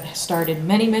students that started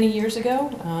many, many years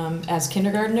ago as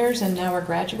kindergartners and now are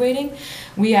graduating,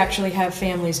 we actually have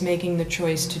families making the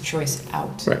choice to choice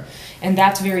out. Right. And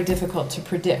that's very difficult to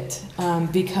predict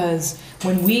because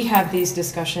when we have these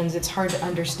discussions, it's hard to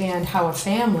understand how a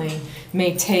family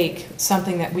may take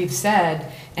something that we've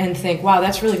said and think, wow,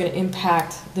 that's really going to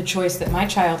impact the choice that my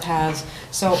child has,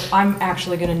 so I'm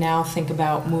actually going to now think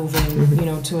about moving,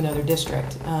 to another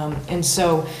district. And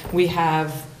so we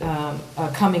have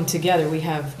coming together, we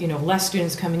have, less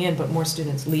students coming in, but more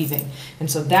students leaving.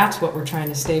 And so that's what we're trying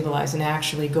to stabilize and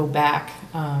actually go back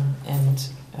and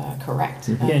correct.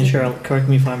 Yeah, and Cheryl, correct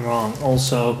me if I'm wrong.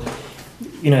 Also,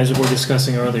 as we were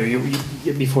discussing earlier,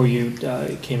 before you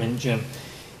came in, Jim,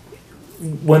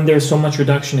 when there's so much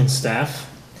reduction in staff,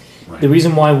 The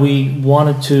reason why we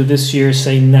wanted to this year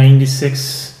say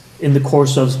 96 in the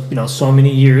course of, so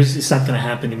many years, it's not going to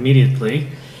happen immediately.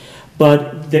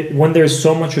 But that when there's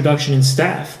so much reduction in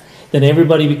staff, then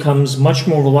everybody becomes much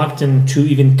more reluctant to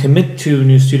even commit to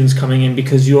new students coming in,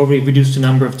 because you already reduced the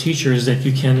number of teachers that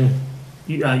you can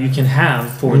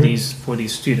have for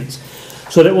these students.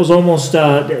 So that was almost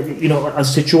a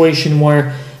situation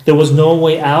where there was no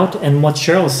way out, and what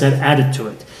Cheryl said added to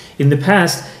it. In the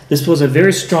past, this was a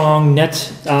very strong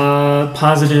net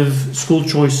positive school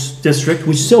choice district,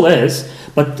 which still is,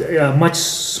 but much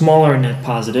smaller net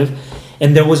positive.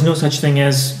 And there was no such thing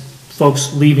as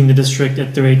folks leaving the district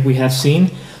at the rate we have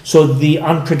seen. So the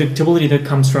unpredictability that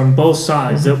comes from both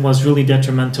sides, that was really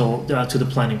detrimental to the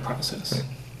planning process.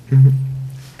 Right.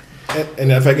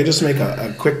 And if I could just make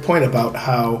a quick point about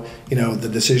how, the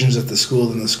decisions at the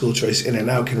school and the school choice in and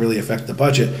out can really affect the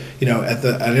budget. The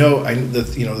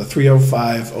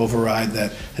 305 override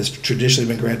that has traditionally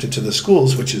been granted to the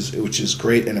schools, which is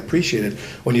great and appreciated.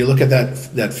 When you look at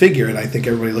that figure, and I think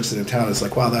everybody looks at it in town, it's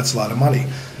like, wow, that's a lot of money.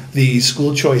 The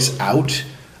school choice out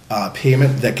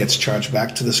payment that gets charged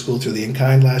back to the school through the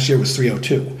in-kind last year was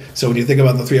 302. So when you think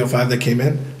about the 305 that came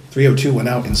in, 302 went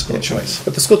out in school choice.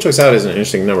 But the school choice out is an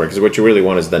interesting number, because what you really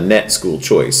want is the net school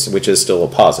choice, which is still a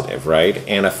positive, right?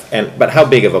 But how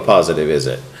big of a positive is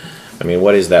it? I mean,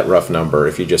 what is that rough number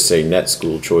if you just say net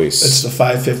school choice? It's the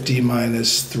 550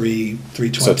 minus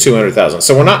 320. So 200,000.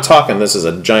 So we're not talking this is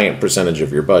a giant percentage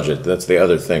of your budget. That's the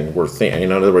other thing we're thinking.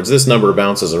 In other words, this number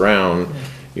bounces around.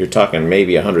 You're talking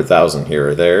maybe 100,000 here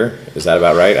or there. Is that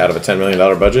about right? Out of a $10 million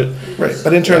budget? Right,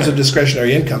 but in terms of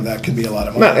discretionary income, that can be a lot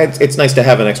of money. No, it's nice to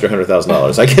have an extra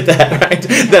 $100,000. I get that, right?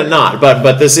 Then not,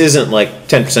 but this isn't like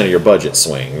 10% of your budget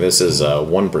swing. This is a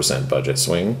 1% budget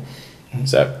swing.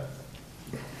 Is that?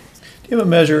 Do you have a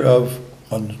measure of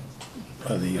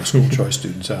the school choice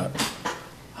students out?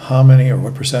 How many or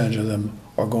what percentage of them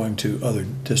are going to other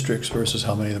districts versus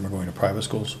how many of them are going to private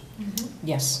schools?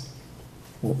 Yes.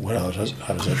 How does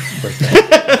that break down?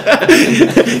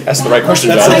 That's the right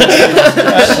question, John.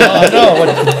 I know.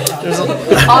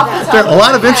 There are a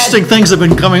lot of interesting things have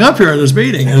been coming up here at this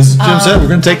meeting. As Jim said, we're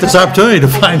going to take this opportunity to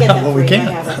find out what we can.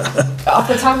 Off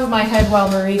the top of my head, while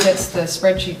Marie gets the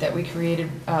spreadsheet that we created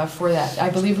for that,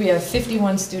 I believe we have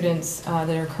 51 students that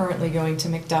are currently going to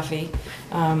McDuffie.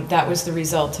 That was the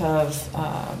result of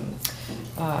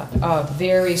a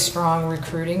very strong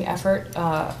recruiting effort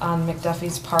on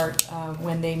McDuffie's part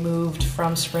when they moved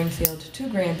from Springfield to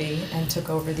Granby and took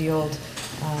over the old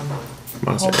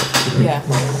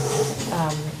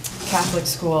Catholic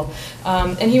school.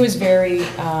 And he was very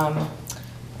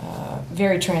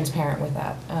transparent with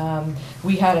that.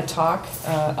 We had a talk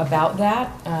about that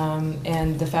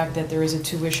and the fact that there is a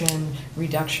tuition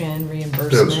reduction,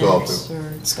 reimbursements,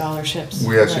 or scholarships.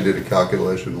 We actually did a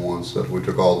calculation once that we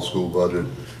took all the school budget,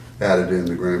 added in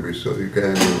the Granby, so you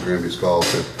can do the Granby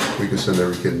scholarship. We can send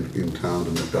every kid in town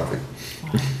to McDuffie.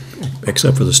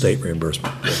 Except for the state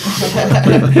reimbursement.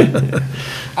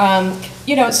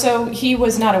 So he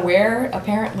was not aware,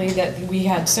 apparently, that we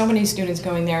had so many students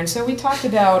going there. And so we talked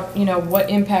about, what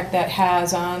impact that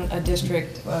has on a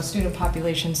district student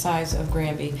population size of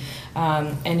Granby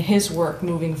and his work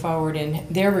moving forward in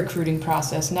their recruiting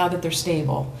process now that they're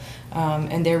stable.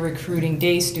 And they're recruiting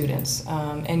day students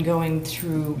and going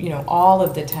through, all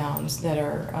of the towns that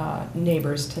are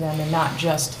neighbors to them and not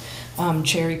just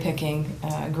cherry picking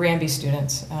Granby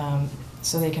students.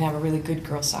 So they can have a really good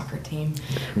girls soccer team.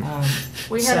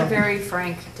 We had a very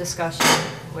frank discussion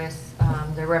with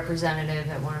the representative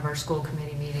at one of our school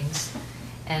committee meetings,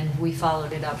 and we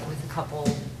followed it up with a couple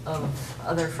of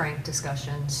other frank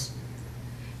discussions.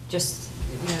 Just,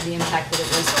 the impact that it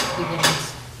was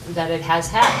beginning, that it has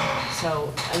had.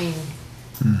 So,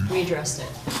 we addressed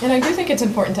it. And I do think it's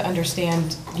important to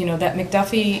understand, that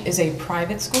McDuffie is a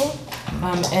private school,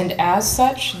 and as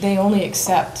such, they only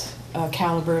accept a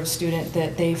caliber of student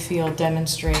that they feel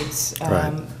demonstrates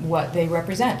what they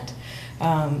represent.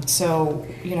 So,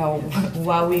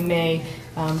 while we may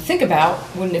think about,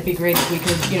 wouldn't it be great if we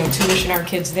could, tuition our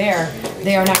kids there,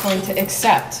 they are not going to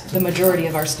accept the majority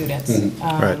of our students.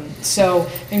 So I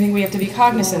think we have to be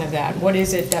cognizant of that. What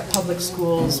is it that public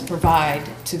schools provide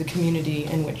to the community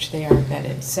in which they are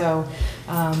embedded? So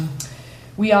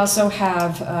we also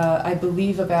have, I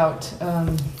believe, about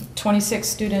 26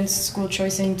 students school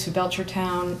choicing to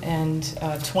Belchertown and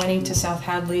 20 to South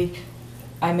Hadley.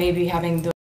 I may be having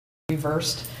those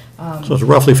reversed. So it's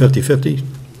roughly 50-50?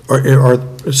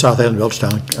 or South End,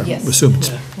 Belchtown, I Yes. assume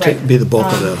it's Right. be the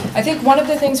bulk of the. I think one of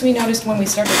the things we noticed when we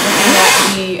started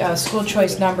looking at the school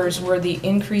choice numbers were the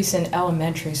increase in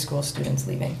elementary school students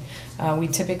leaving. We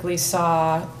typically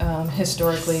saw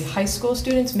historically high school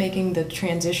students making the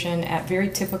transition at very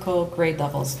typical grade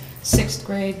levels. 6th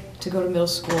grade to go to middle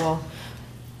school,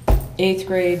 8th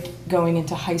grade going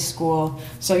into high school.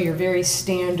 So your very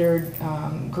standard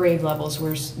grade levels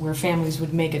where families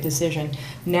would make a decision.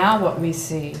 Now what we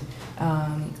see,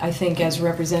 I think as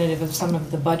representative of some of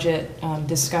the budget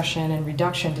discussion and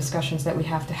reduction discussions that we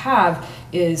have to have,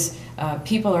 is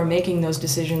people are making those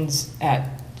decisions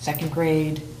at 2nd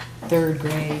grade, 3rd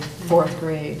grade, 4th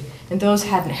grade, and those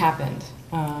hadn't happened.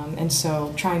 And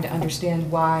so trying to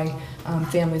understand why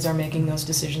families are making those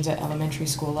decisions at elementary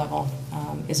school level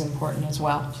is important as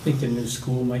well. I think the new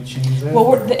school might change that.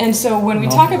 Well, and so when we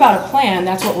talk about a plan,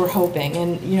 that's what we're hoping.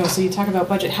 And, you know, so you talk about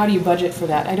budget, how do you budget for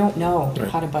that? I don't know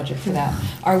how to budget for that.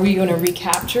 Are we going to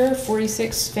recapture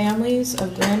 46 families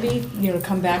of Granby, you know,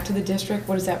 come back to the district?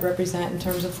 What does that represent in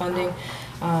terms of funding?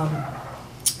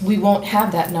 We won't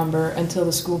have that number until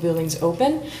the school buildings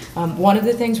open. One of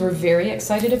the things we're very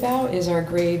excited about is our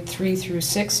grade 3 through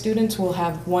 6 students will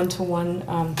have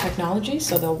one-to-one technology,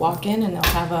 so they'll walk in and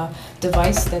they'll have a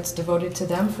device that's devoted to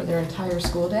them for their entire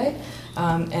school day.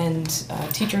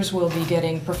 Teachers will be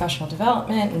getting professional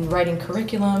development and writing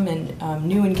curriculum and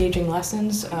new engaging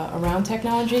lessons around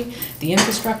technology. The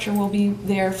infrastructure will be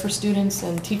there for students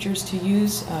and teachers to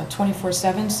use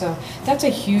 24/7, so that's a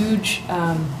huge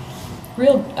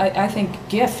real, I think,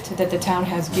 gift that the town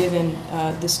has given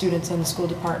the students and the school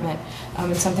department,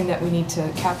 and something that we need to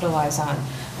capitalize on.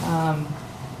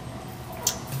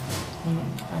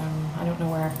 I don't know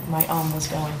where my was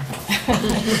going.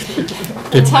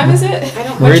 What time is it?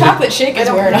 My chocolate shake is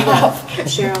wearing off.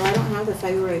 Cheryl, I don't have the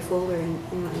February folder in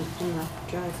the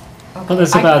drive. Well,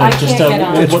 that's about it. Just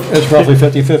It's roughly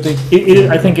 50/50?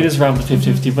 I think it is around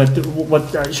 50/50, but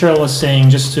what Cheryl was saying,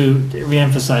 just to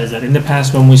reemphasize that, in the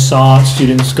past when we saw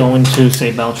students going to,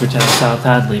 say, Belchertown, South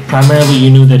Hadley, primarily you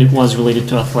knew that it was related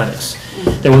to athletics.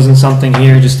 There wasn't something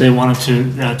here, just they wanted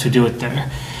to do it there.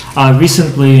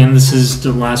 Recently, and this is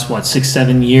the last, 6,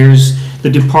 7 years, the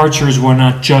departures were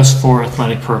not just for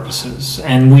athletic purposes.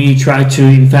 And we tried to,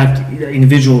 in fact,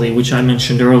 individually, which I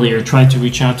mentioned earlier, tried to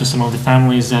reach out to some of the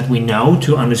families that we know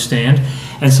to understand.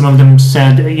 And some of them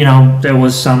said, you know, there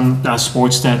was some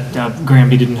sports that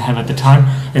Granby didn't have at the time.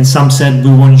 And some said we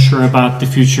weren't sure about the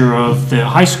future of the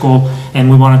high school and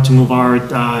we wanted to move our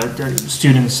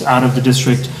students out of the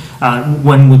district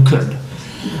when we could.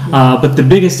 But the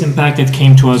biggest impact that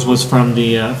came to us was from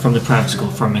the private school,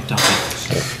 from McDonald.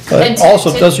 And to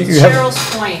Cheryl's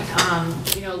point,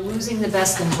 you know, losing the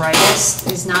best and brightest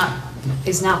is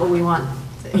not what we want.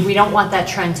 We don't want that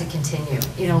trend to continue.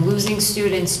 You know, losing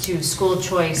students to school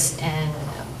choice and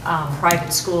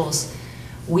private schools.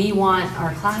 We want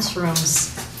our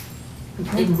classrooms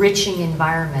enriching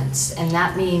environments, and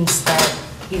that means that,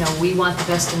 you know, we want the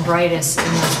best and brightest in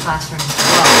those classrooms as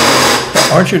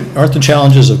well. Aren't the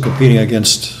challenges of competing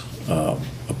against a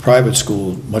private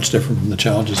school much different from the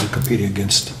challenges of competing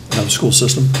against another school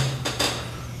system?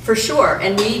 For sure,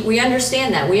 and we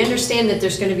understand that. We understand that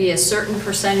there's going to be a certain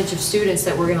percentage of students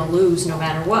that we're going to lose no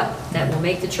matter what, that will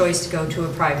make the choice to go to a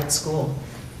private school.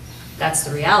 That's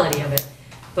the reality of it.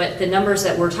 But the numbers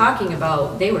that we're talking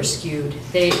about, they were skewed.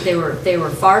 They were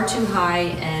far too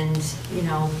high, and, you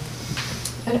know.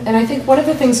 And I think one of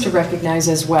the things to recognize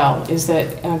as well is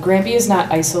that Granby is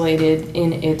not isolated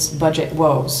in its budget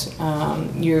woes.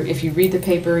 If you read the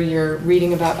paper, you're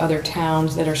reading about other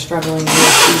towns that are struggling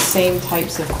with these same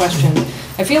types of questions.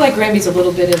 I feel like Granby's a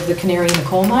little bit of the canary in the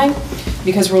coal mine,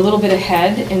 because we're a little bit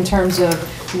ahead in terms of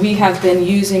we have been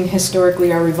using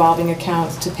historically our revolving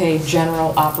accounts to pay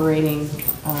general operating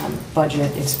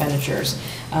budget expenditures,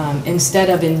 instead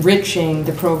of enriching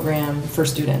the program for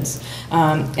students.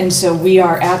 And so we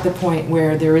are at the point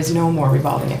where there is no more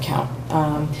revolving account.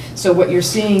 So what you're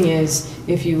seeing is,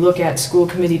 if you look at school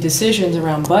committee decisions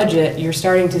around budget, you're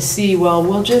starting to see, well,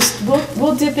 we'll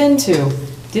dip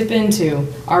into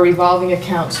our revolving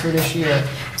accounts for this year.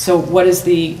 So what is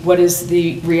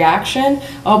the reaction?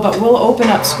 Oh, but we'll open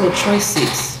up school choice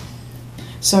seats.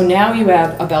 So now you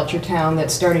have a Belchertown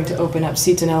that's starting to open up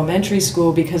seats in elementary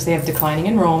school because they have declining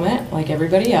enrollment, like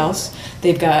everybody else.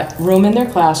 They've got room in their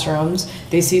classrooms.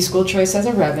 They see school choice as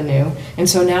a revenue. And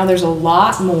so now there's a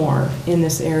lot more in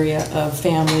this area of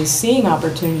families seeing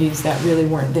opportunities that really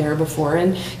weren't there before.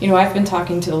 And, you know, I've been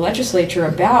talking to the legislature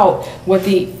about what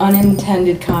the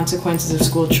unintended consequences of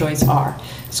school choice are.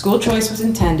 School choice was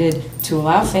intended to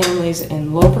allow families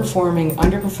in low-performing,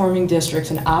 underperforming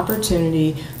districts an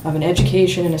opportunity of an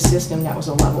education in a system that was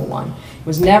a level 1. It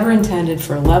was never intended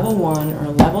for a level 1 or a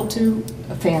level 2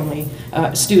 family,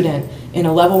 student in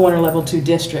a level 1 or level 2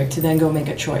 district to then go make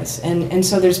a choice. And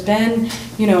so there's been,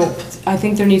 you know, I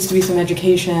think there needs to be some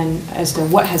education as to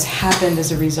what has happened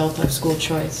as a result of school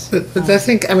choice. But I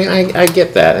think, I mean, I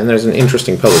get that, and there's an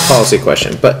interesting public policy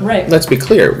question, but Right. let's be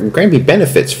clear, Granby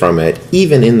benefits from it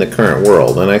even in the current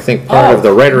world, and I think part of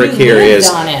the rhetoric we here lived is,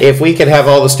 on it. if we could have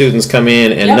all the students come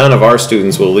in and Yep. none of our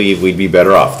students will leave, we'd be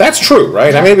better off. That's true,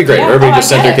 right? I mean, it'd be great, Yeah, everybody oh,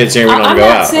 just I send their get it. kids here and we don't go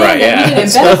out, right, yeah. I'm not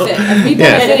saying that we didn't benefit, and we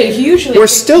benefited hugely. We're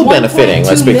still 1.2 benefiting,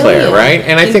 let's be clear, million. right?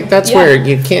 And I think that's Yeah. where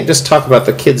you can't just talk about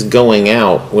the kids going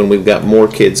out when we've got more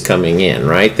kids coming in,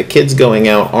 right? The kids going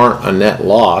out aren't a net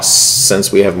loss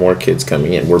since we have more kids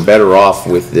coming in. We're better off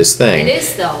with this thing. It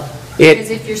is though, It-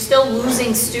 because if you're still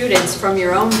losing students from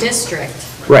your own district,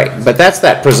 Right, but that's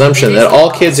that presumption It that is all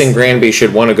loss. kids in Granby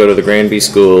should want to go to the Granby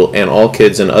school and all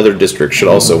kids in other districts should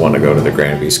also want to go to the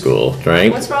Granby school,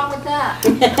 right? what's wrong with that?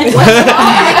 What's wrong with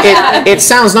that? It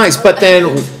sounds nice, but then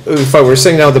if I were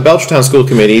sitting down with the Belchertown School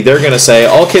Committee, they're going to say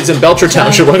all kids in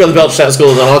Belchertown should want to go to the Belchertown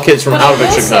schools and all kids from But out I of it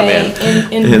will should come say,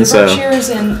 in. in the And so- Berkshires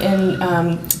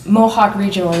and Mohawk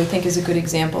Regional, I think is a good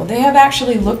example. They have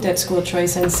actually looked at school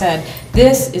choice and said,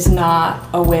 this is not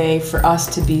a way for us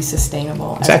to be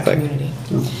sustainable as Exactly. a community.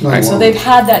 Right. So they've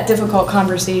had that difficult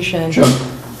conversation. John,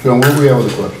 where we at with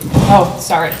the question? Oh,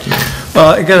 sorry.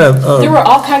 I got There were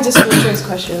all kinds of school choice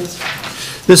questions.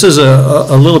 this is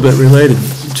a little bit related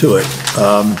to it.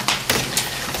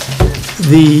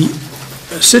 The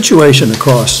situation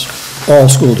across all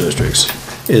school districts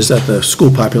is that the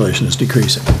school population is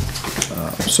decreasing,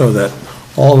 so that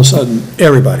all of a sudden,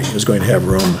 everybody is going to have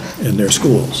room in their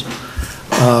schools.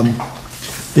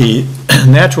 The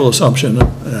natural assumption,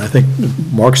 and I think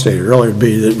Mark stated earlier, would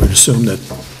be that we'd assume that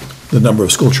the number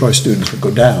of school choice students would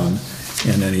go down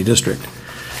in any district.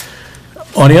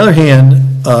 On the other hand,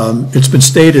 it's been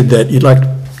stated that you'd like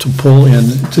to pull in,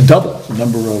 to double the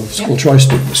number of school choice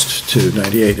students to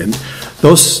 98. And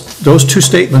those two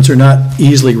statements are not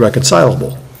easily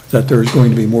reconcilable, that there's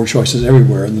going to be more choices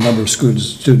everywhere and the number of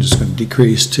students is going to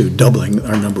decrease to doubling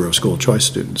our number of school choice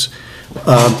students.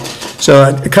 So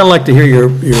I'd kind of like to hear your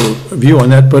view on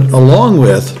that, but along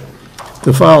with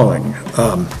the following.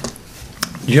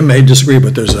 Jim may disagree,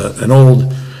 but there's an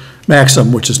old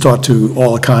maxim which is taught to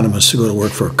all economists who go to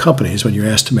work for companies when you're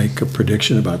asked to make a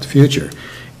prediction about the future.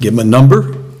 Give them a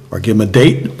number or give them a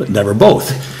date, but never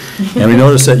both. And we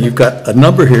notice that you've got a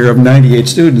number here of 98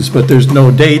 students, but there's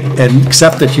no date, and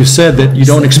except that you said that you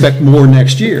don't expect more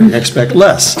next year, you expect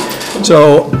less.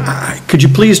 So could you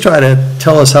please try to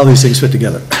tell us how these things fit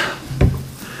together?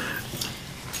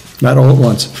 Not all at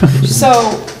once. So,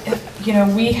 you know,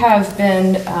 we have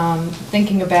been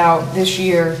thinking about this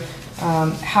year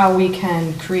how we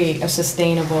can create a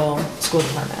sustainable school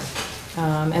department.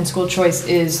 And school choice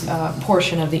is a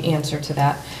portion of the answer to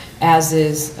that, as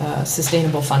is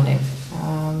sustainable funding.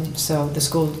 So the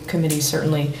school committee is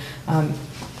certainly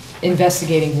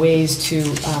investigating ways to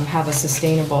have a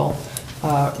sustainable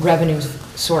revenue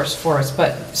source for us.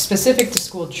 But specific to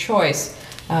school choice,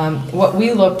 what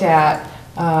we looked at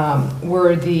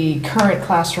were the current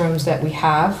classrooms that we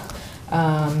have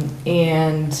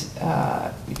and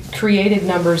created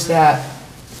numbers that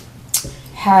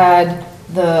had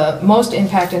the most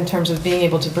impact in terms of being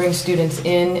able to bring students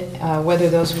in, whether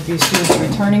those would be students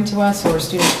returning to us or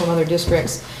students from other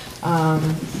districts,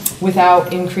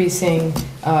 without increasing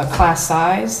class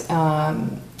size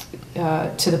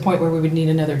to the point where we would need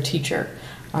another teacher.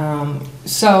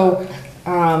 So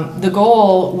the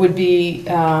goal would be,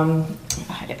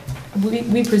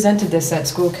 we presented this at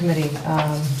school committee.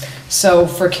 So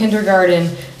for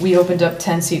kindergarten, we opened up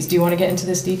 10 seats. Do you want to get into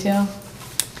this detail?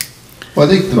 Well,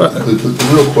 I think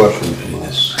the real question from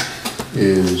us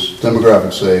is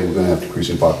demographics say we're going to have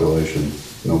decreasing population,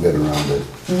 no getting around it.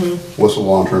 What's the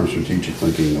long-term strategic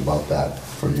thinking about that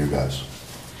for you guys?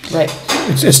 Right.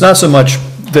 It's not so much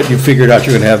that you figured out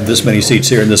you're going to have this many seats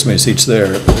here and this many seats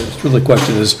there. It's really the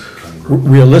question is,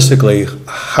 realistically,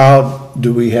 how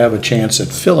do we have a chance at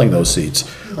filling those seats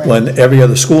when every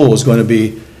other school is going to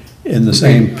be in the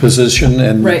same position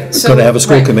and Right. So- going to have a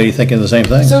school right. committee thinking the same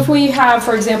thing? So if we have,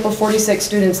 for example, 46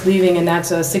 students leaving, and that's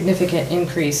a significant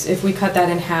increase, if we cut that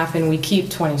in half and we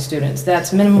keep 20 students,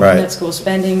 that's minimum Right. net school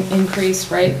spending increase,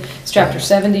 right? It's Chapter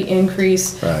 70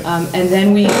 increase. Right. And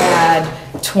then we add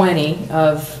 20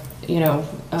 of,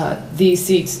 these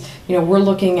seats. We're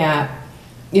looking at,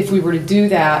 if we were to do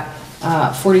that,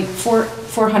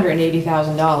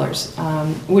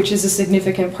 $480,000, which is a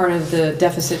significant part of the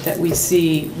deficit that we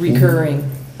see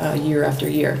recurring year after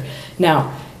year.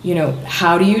 Now, you know,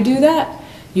 how do you do that?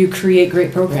 You create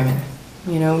great programming.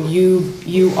 You know,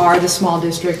 you are the small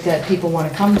district that people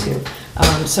want to come to.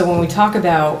 So when we talk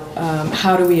about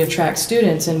how do we attract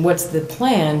students and what's the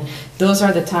plan, those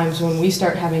are the times when we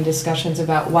start having discussions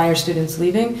about why are students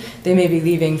leaving. They may be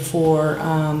leaving for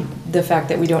the fact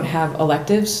that we don't have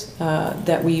electives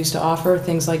that we used to offer,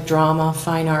 things like drama,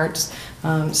 fine arts.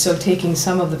 So taking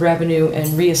some of the revenue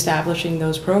and reestablishing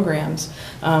those programs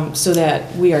so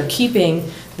that we are keeping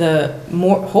the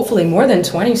hopefully more than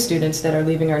 20 students that are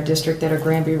leaving our district that are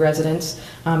Granby residents,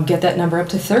 get that number up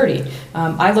to 30.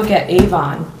 I look at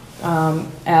Avon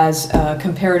as a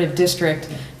comparative district,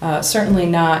 certainly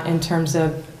not in terms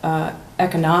of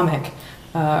economic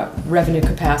revenue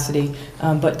capacity,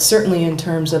 but certainly in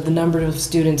terms of the number of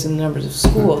students and the numbers of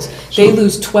schools. They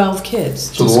lose 12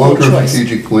 kids So the long-term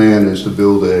strategic plan is to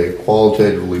build a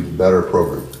qualitatively better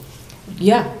program?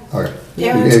 Yeah. All right.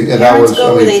 Parents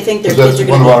go where they think their kids are going to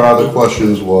be. One of our other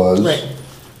questions was, right.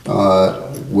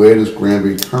 Where does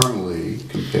Granby currently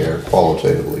compare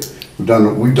qualitatively?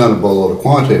 We've done a boatload of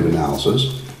quantitative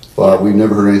analysis, but we've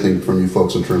never heard anything from you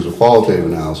folks in terms of qualitative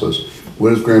analysis.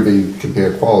 Where does Granby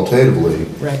compare qualitatively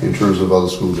in terms of other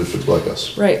school districts like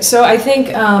us? Right. So I think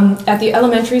at the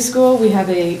elementary school we have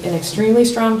an extremely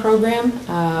strong program.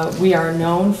 We are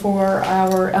known for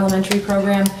our elementary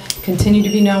program, continue to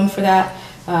be known for that.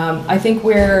 I think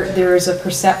where there is a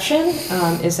perception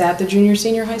is at the junior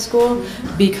senior high school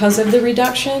because of the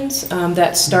reductions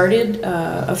that started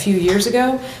a few years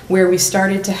ago, where we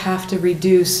started to have to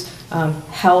reduce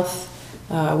health.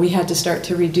 We had to start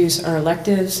to reduce our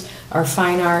electives, our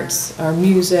fine arts, our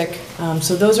music.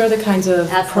 So those are the kinds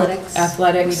of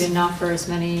athletics. We didn't offer as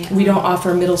many. We don't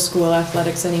offer middle school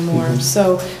athletics anymore.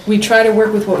 So we try to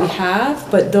work with what we have,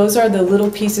 but those are the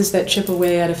little pieces that chip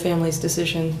away at a family's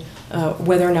decision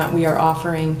whether or not we are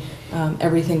offering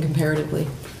everything comparatively.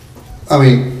 I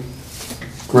mean,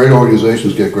 great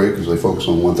organizations get great because they focus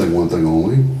on one thing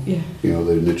only. Yeah. You know,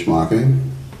 the niche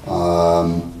marketing.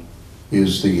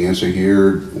 Is the answer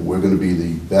here, we're going to be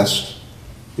the best,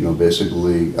 you know,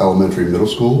 basically elementary, middle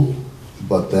school,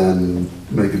 but then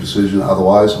make a decision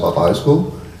otherwise about the high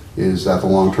school? Is that the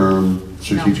long-term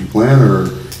strategic plan?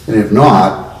 And if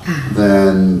not,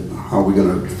 then how are we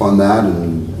going to fund that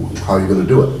and how are you going to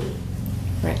do it?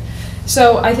 Right.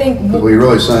 So I think what you're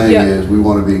really saying is we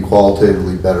want to be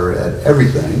qualitatively better at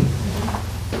everything,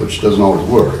 which doesn't always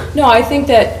work. No, I think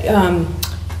that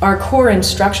our core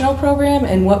instructional program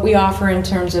and what we offer in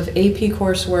terms of AP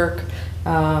coursework,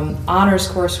 honors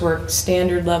coursework,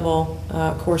 standard level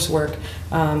coursework,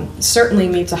 certainly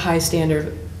meets a high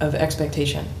standard of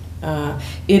expectation.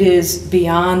 It is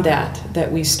beyond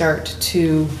that we start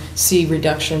to see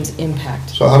reductions impact.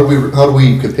 So how do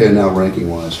we compare now ranking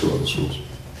wise to other schools?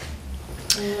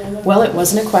 Well, it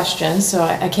wasn't a question, so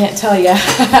I can't tell you.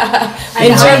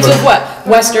 In terms of what?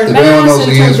 Western Mass,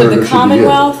 in terms of the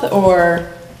Commonwealth, or?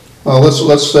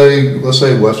 Let's say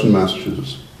Western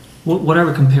Massachusetts. What are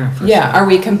we comparing first? Yeah, are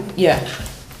we,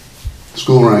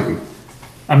 School ranking.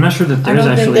 I'm not sure that there's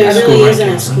actually there a school really ranking. isn't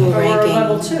a school ranking.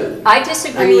 Level 2. I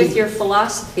disagree with your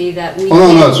philosophy that we.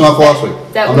 No, it's not philosophy.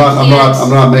 That I'm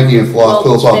not making a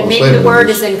philosophical then maybe statement. the word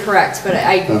is incorrect, but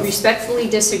I respectfully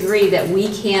disagree that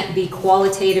we can't be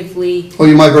qualitatively. Oh,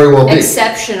 you might very well be.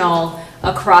 Exceptional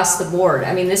across the board.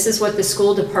 I mean, this is what the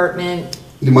school department.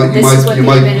 You might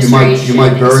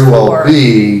very well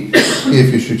be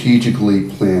if you strategically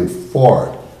plan for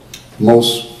it.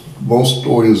 Most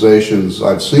organizations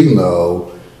I've seen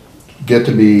though get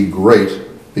to be great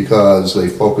because they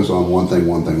focus on one thing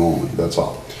only. That's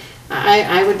all.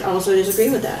 I would also disagree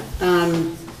with that.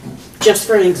 Just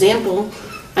for an example,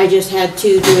 I just had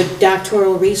to do a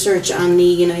doctoral research on the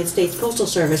United States Postal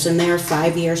Service and their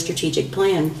 5-year strategic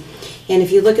plan. And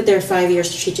if you look at their 5-year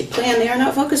strategic plan, they are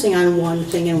not focusing on one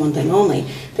thing and one thing only.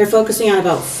 They're focusing on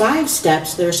about 5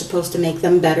 steps that are supposed to make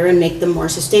them better and make them more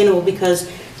sustainable because,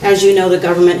 as you know, the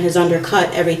government has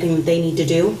undercut everything that they need to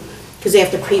do because they have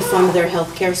to pre-fund their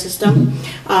healthcare system.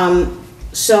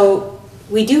 So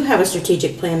we do have a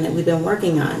strategic plan that we've been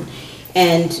working on.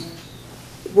 And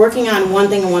working on one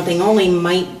thing and one thing only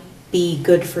might be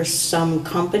good for some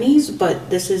companies, but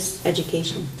this is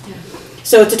education. Yeah.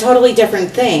 So it's a totally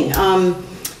different thing.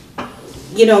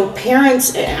 You know,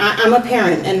 parents, I'm a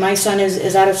parent and my son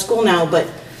is out of school now, but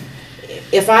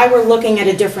if I were looking at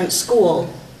a different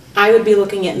school, I would be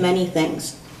looking at many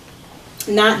things.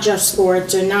 Not just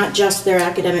sports or not just their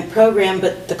academic program,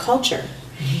 but the culture.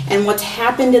 And what's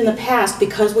happened in the past,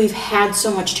 because we've had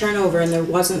so much turnover and there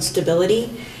wasn't stability,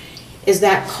 is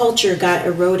that culture got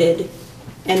eroded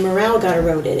and morale got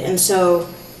eroded. And so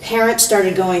parents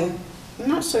started going, I'm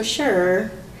not so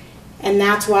sure. And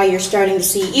that's why you're starting to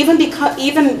see, even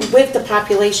with the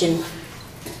population,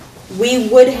 we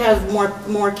would have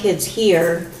more kids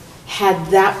here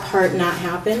had that part not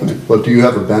happened. But do you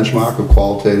have a benchmark of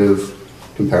qualitative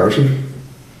comparison?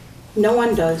 No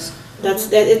one does.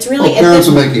 It's really... Well, parents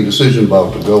are making a decision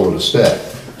about to go or to stay.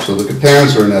 So the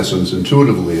parents are in essence,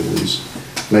 intuitively at least,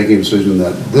 making a decision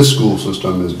that this school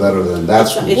system is better than that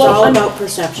school system. It's all about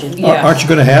perception. Yeah. Aren't you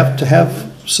going to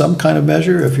have some kind of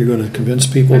measure if you're going to convince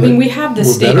people that we have the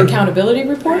we're state better? accountability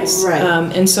reports. Right.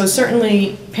 And so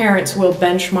certainly parents will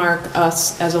benchmark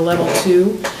us as a level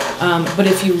 2. But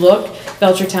if you look,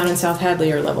 Belchertown and South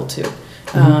Hadley are level 2.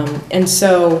 And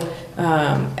so,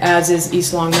 as is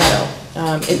East Long Meadow.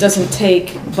 It doesn't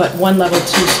take but one level 2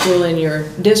 school in your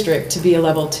district to be a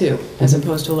level 2 as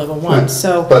opposed to a level 1. Right.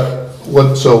 So, but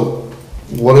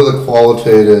what are the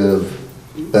qualitative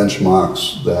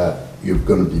benchmarks that you're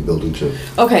going to be building to?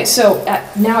 okay, so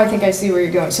now I think I see where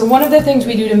you're going. So one of the things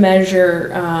we do to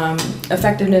measure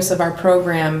effectiveness of our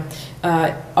program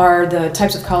are the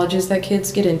types of colleges that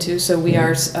kids get into. So we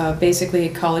are basically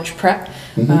a college prep.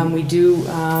 We do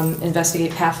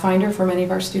investigate Pathfinder for many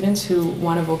of our students who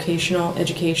want a vocational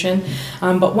education.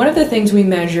 But one of the things we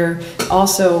measure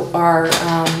also are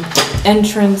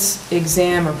entrance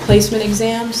exam or placement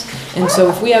exams. And so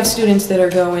if we have students that are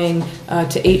going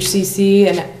to HCC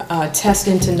and test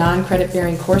into non-credit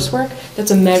bearing coursework,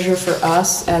 that's a measure for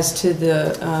us as to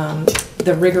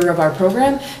the rigor of our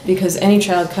program, because any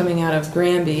child coming out of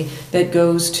Granby that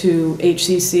goes to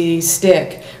HCC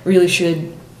STIC really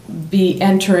should be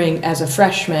entering as a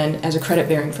freshman, as a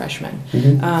credit-bearing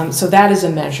freshman. So that is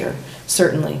a measure,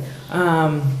 certainly.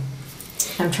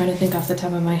 I'm trying to think off the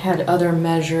top of my head other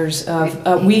measures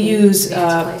of, we use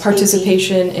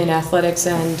participation in athletics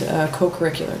and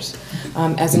co-curriculars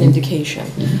as an indication.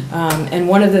 And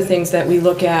one of the things that we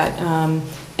look at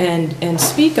and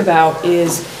speak about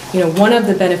is, one of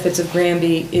the benefits of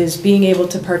Granby is being able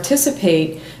to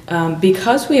participate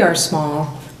because we are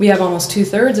small. We have almost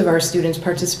 2/3 of our students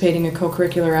participating in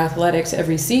co-curricular athletics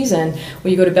every season.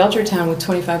 When you go to Belchertown with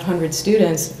 2,500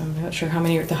 students, I'm not sure how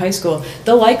many are at the high school,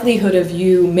 the likelihood of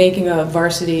you making a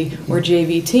varsity or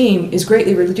JV team is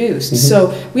greatly reduced.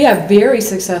 So we have very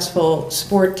successful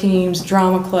sport teams,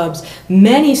 drama clubs,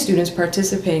 many students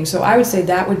participating. So I would say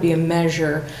that would be a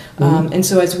measure. And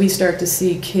so as we start to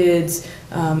see kids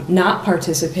not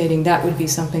participating, that would be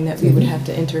something that we would have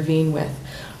to intervene with.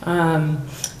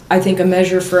 I think a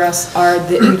measure for us are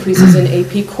the increases in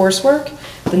AP coursework,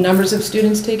 the numbers of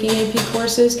students taking AP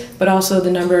courses, but also the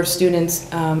number of students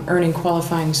earning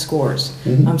qualifying scores.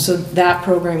 So that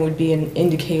program would be an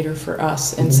indicator for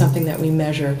us and something that we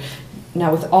measure.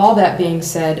 Now, with all that being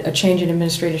said, a change in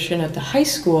administration at the high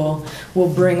school will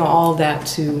bring all that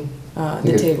to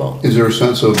the table. Is there a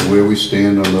sense of where we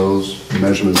stand on those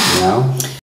measurements now?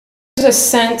 There's a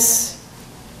sense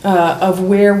of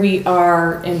where we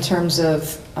are in terms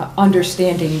of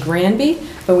understanding Granby,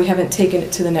 but we haven't taken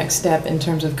it to the next step in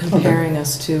terms of comparing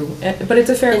us to, but it's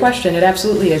a fair question, it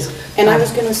absolutely is. And I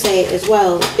was going to say as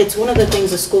well, it's one of the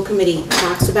things the school committee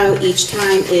talks about each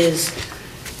time is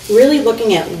really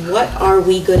looking at what are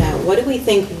we good at, what do we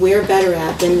think we're better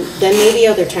at than maybe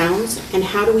other towns, and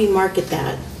how do we market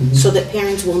that so that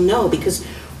parents will know, because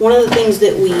one of the things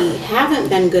that we haven't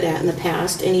been good at in the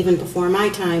past, and even before my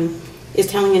time, is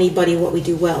telling anybody what we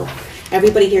do well.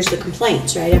 Everybody hears the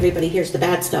complaints, right? Everybody hears the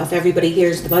bad stuff. Everybody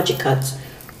hears the budget cuts.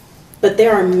 But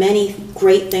there are many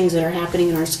great things that are happening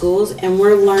in our schools, and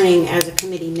we're learning as a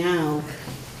committee now,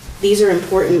 these are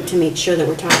important to make sure that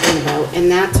we're talking about,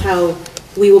 and that's how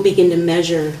we will begin to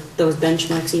measure those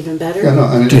benchmarks even better.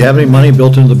 Do you have any money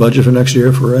built into the budget for next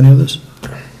year for any of this?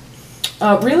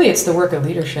 Really, it's the work of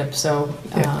leadership, so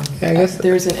I guess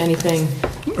there isn't anything.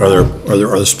 Are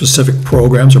there specific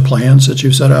programs or plans that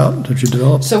you've set out, that you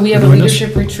developed? So we have a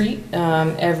leadership retreat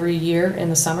every year in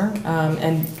the summer,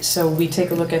 and so we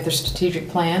take a look at the strategic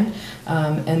plan,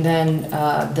 and then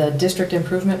the district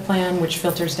improvement plan, which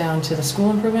filters down to the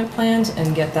school improvement plans,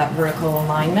 and get that vertical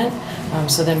alignment.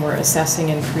 So then we're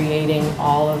assessing and creating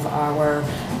all of our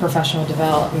professional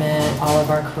development, all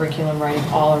of our curriculum writing,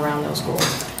 all around those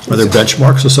goals. Are there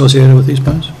benchmarks associated with these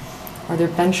plans? Are there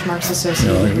benchmarks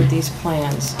associated with these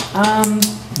plans?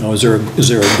 No, is there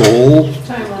a goal?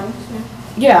 Timeline,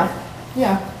 Yeah.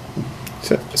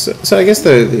 So I guess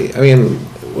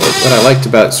what I liked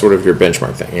about sort of your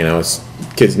benchmark thing, it's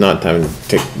kids not having to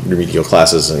take remedial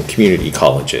classes in community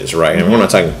colleges, right? And we're not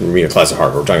talking remedial class at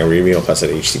Harvard, we're talking remedial class at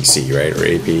HCC, right, or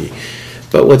AP.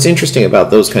 But what's interesting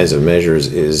about those kinds of measures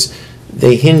is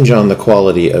they hinge on the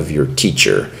quality of your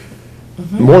teacher.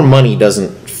 More money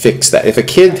doesn't fix that. If a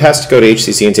kid has to go to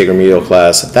HCC and take a remedial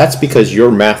class, that's because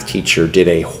your math teacher did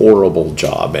a horrible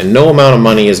job. And no amount of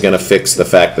money is going to fix the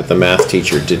fact that the math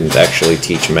teacher didn't actually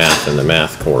teach math in the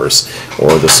math course,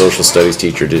 or the social studies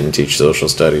teacher didn't teach social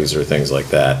studies, or things like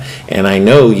that. And I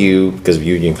know you, because of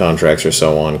union contracts or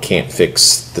so on, can't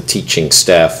fix the teaching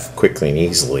staff quickly and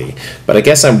easily. But I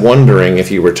guess I'm wondering if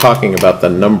you were talking about the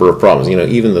number of problems,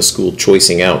 even the school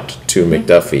choicing out to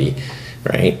McDuffie,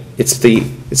 right?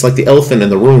 It's like the elephant in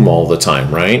the room all the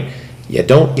time, right? You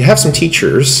have some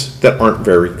teachers that aren't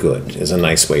very good, is a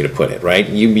nice way to put it, right?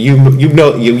 You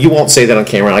won't say that on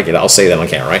camera. I'll say that on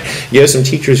camera, right? You have some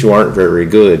teachers who aren't very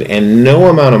good, and no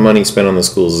amount of money spent on the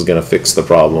schools is going to fix the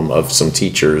problem of some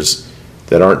teachers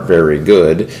that aren't very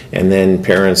good, and then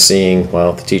parents seeing,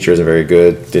 well, the teacher isn't very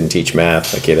good, didn't teach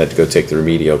math, my kid had to go take the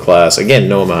remedial class. Again,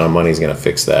 no amount of money is going to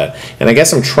fix that. And I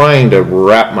guess I'm trying to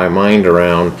wrap my mind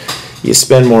around, you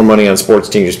spend more money on sports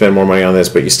teams, you spend more money on this,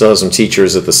 but you still have some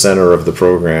teachers at the center of the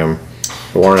program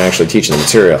who aren't actually teaching the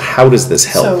material. How does this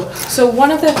help? So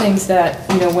one of the things that,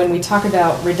 when we talk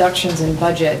about reductions in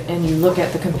budget and you look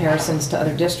at the comparisons to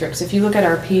other districts, if you look at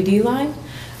our PD line,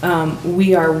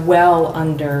 we are well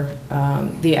under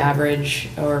the average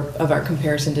of our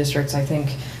comparison districts. I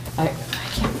think, I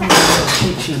can't find the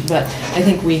cheat sheet, but I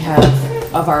think we have,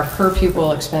 of our per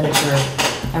pupil expenditure,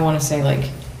 I want to say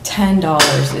like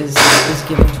 $10 is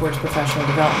given towards professional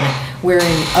development, where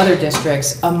in other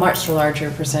districts, a much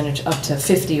larger percentage, up to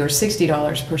 $50 or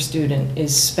 $60 per student,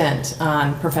 is spent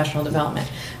on professional development.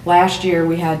 Last year,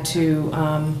 we had to,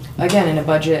 again, in a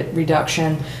budget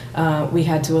reduction, we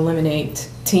had to eliminate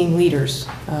team leaders.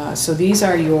 So these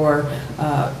are your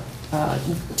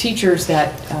teachers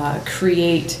that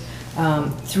create,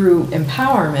 through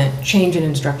empowerment, change in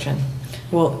instruction.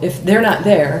 Well, if they're not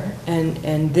there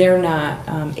and they're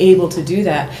not able to do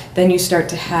that, then you start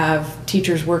to have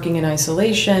teachers working in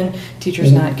isolation,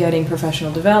 teachers not getting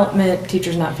professional development,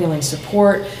 teachers not feeling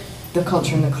support. The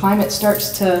culture and the climate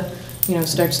starts to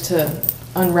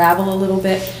unravel a little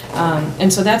bit,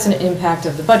 and so that's an impact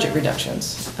of the budget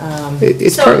reductions.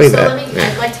 It's partly that.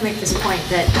 I'd like to make this point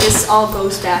that this all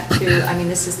goes back to,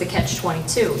 this is the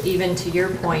catch-22, even to your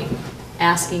point,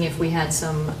 asking if we had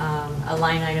a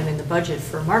line item in the budget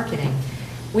for marketing.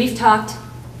 We've talked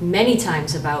many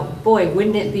times about, boy,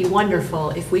 wouldn't it be wonderful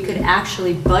if we could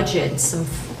actually budget some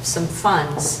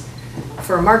funds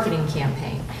for a marketing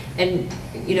campaign. And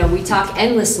we talk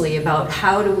endlessly about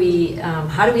how do we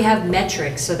have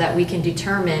metrics so that we can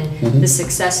determine the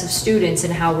success of students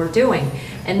and how we're doing.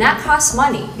 And that costs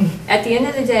money. At the end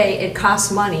of the day, it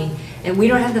costs money, and we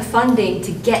don't have the funding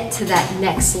to get to that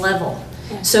next level.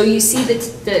 So you see that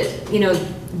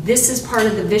this is part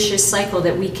of the vicious cycle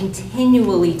that we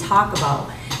continually talk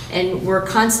about, and we're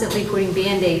constantly putting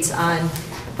Band-Aids on,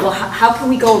 well, how can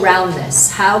we go around this?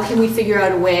 How can we figure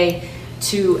out a way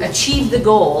to achieve the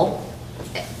goal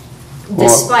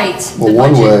despite the budget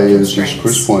one way is, constraints? as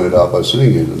Chris pointed out by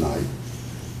sitting here tonight,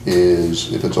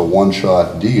 is if it's a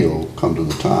one-shot deal, come to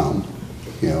the town,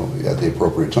 at the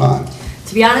appropriate time.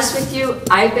 To be honest with you,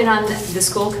 I've been on the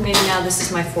school committee now, this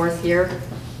is my 4th year.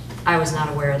 I was not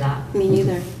aware of that. Me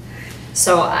neither.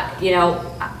 So, I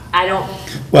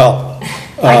don't, Well,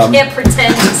 I can't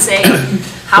pretend to say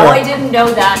how I didn't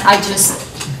know that,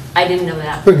 I didn't know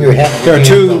that. Bring your hat. there are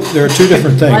two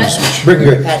different things. What? Bring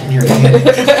your hat in your hand.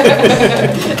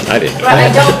 I didn't. But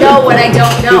I don't know what I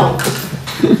don't know.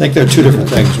 I think there are two different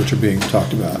things which are being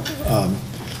talked about.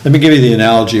 Let me give you the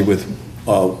analogy with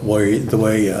the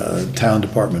way town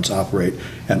departments operate,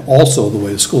 and also the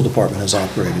way the school department has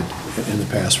operated in the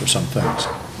past for some things.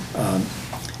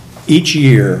 Each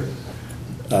year,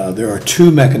 there are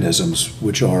two mechanisms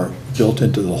which are built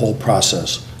into the whole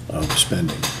process of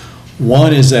spending.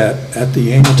 One is that at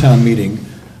the annual town meeting,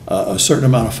 a certain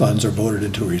amount of funds are voted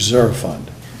into a reserve fund.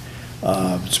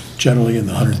 It's generally in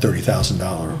the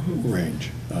 $130,000 range,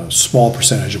 a small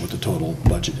percentage of what the total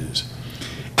budget is.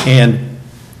 And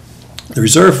the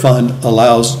reserve fund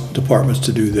allows departments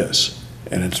to do this,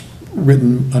 and it's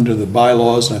written under the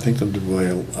bylaws, and I think the way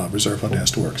a reserve fund has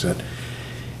to work is that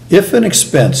if an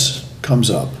expense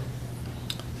comes up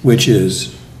which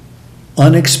is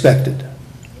unexpected,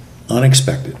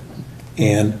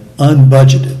 and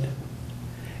unbudgeted,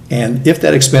 and if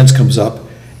that expense comes up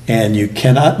and you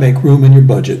cannot make room in your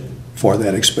budget for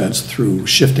that expense through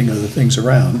shifting other things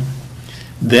around,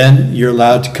 then you're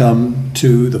allowed to come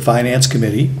to the finance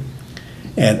committee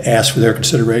and ask for their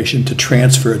consideration to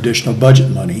transfer additional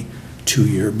budget money to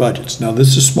your budgets. Now,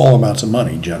 this is small amounts of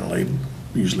money generally,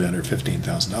 usually under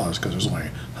 $15,000 because there's only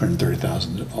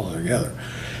 $130,000 altogether.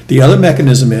 The other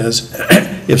mechanism is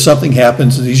if something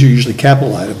happens, and these are usually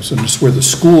capital items, and it's where the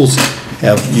schools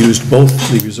have used both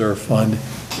the reserve fund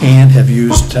and have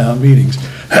used town meetings,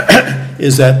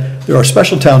 is that there are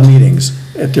special town meetings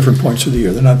at different points of the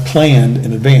year. They're not planned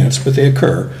in advance, but they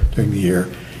occur during the year.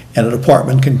 And a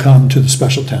department can come to the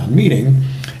special town meeting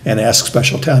and ask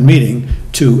special town meeting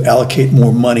to allocate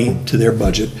more money to their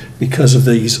budget because of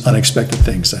these unexpected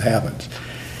things that happen.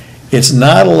 It's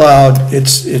not allowed,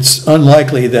 it's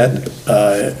unlikely that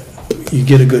you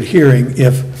get a good hearing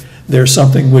if there's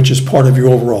something which is part of your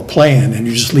overall plan and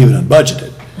you just leave it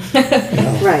unbudgeted. You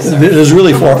know? Right. There's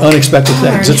really for unexpected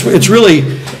things. It's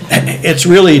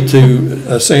really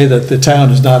to say that the town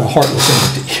is not a heartless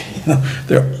entity.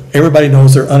 You know, everybody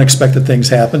knows there are unexpected things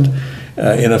happened.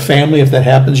 In a family, if that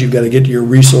happens, you've got to get your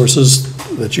resources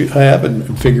that you have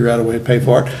and figure out a way to pay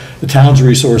for it. The town's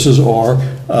resources are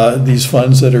these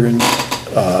funds that are in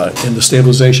the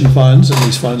stabilization funds and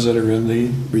these funds that are in the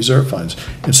reserve funds.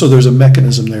 And so there's a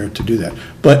mechanism there to do that.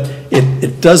 But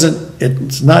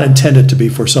it's not intended to be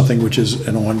for something which is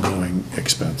an ongoing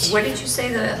expense. What did you say,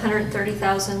 the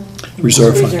 130,000?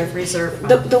 Reserve fund. Reserve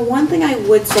fund. The one thing I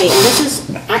would say,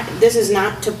 and this is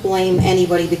not to blame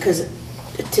anybody because,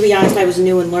 to be honest, I was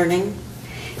new and learning.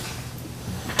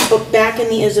 But back in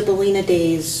the Isabelina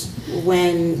days,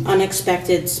 when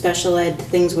unexpected special ed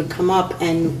things would come up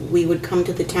and we would come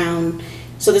to the town.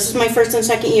 So this is my first and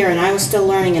second year and I was still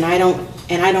learning and I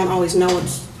don't always know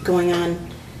what's going on.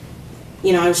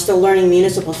 You know, I was still learning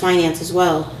municipal finance as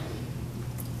well.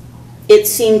 It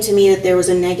seemed to me that there was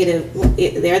a negative,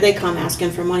 there they come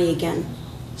asking for money again.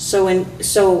 So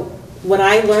what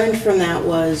I learned from that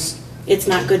was it's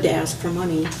not good to ask for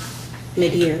money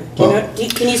mid-year.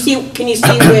 Can you see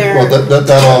where? Well,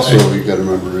 that also, you've got to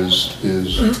remember, is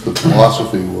the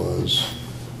philosophy was,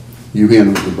 you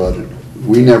handled the budget.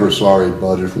 We never saw a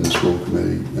budget from the school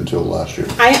committee until last year.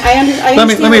 I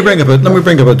understand. Let me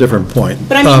bring up a different point.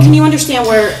 But I mean, can you understand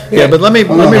where? Yeah, but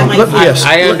yes.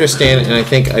 I understand, and I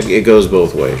think it goes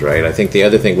both ways, right? I think the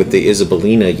other thing with the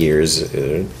Isabelina years,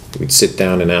 we'd sit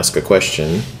down and ask a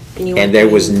question, and there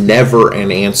was never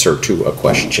an answer to a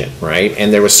question, right?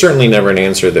 And there was certainly never an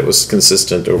answer that was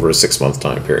consistent over a 6-month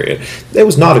time period. That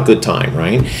was not a good time,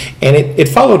 right? And it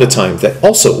followed a time that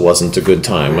also wasn't a good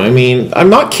time. I mean, I'm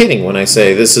not kidding when I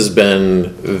say this has been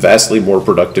a vastly more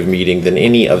productive meeting than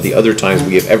any of the other times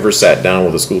we have ever sat down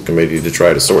with a school committee to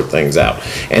try to sort things out.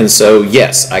 And so,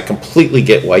 yes, I completely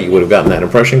get why you would have gotten that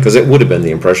impression, because it would have been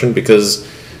the impression, because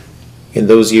in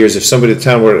those years, if somebody at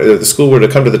the school were to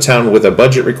come to the town with a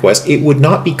budget request, it would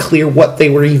not be clear what they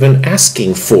were even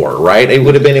asking for, right? It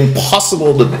would have been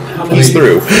impossible to piece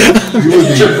through.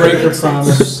 Did you break your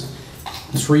promise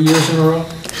 3 years in a row?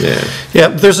 Yeah. Yeah,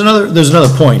 there's another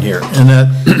point here, and that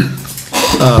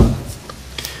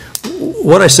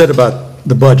what I said about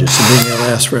the budgets and being able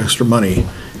to ask for extra money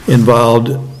involved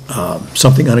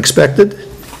something unexpected,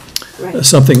 Right.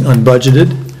 something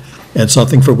unbudgeted, and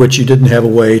something for which you didn't have a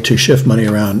way to shift money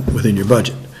around within your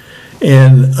budget.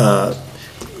 And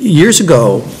years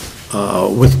ago,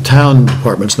 with town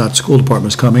departments, not school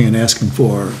departments, coming and asking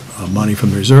for money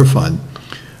from the reserve fund,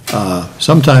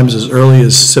 sometimes as early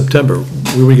as September,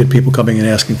 we would get people coming and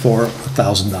asking for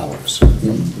 $1,000 from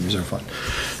the reserve fund.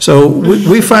 So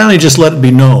we finally just let it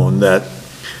be known that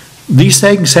these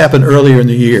things happen earlier in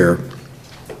the year.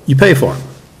 You pay for them.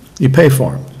 You pay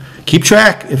for them. Keep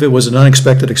track, if it was an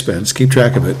unexpected expense, keep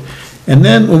track of it. And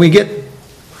then when we get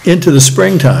into the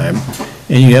springtime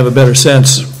and you have a better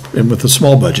sense, and with a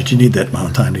small budget, you need that amount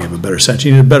of time to have a better sense.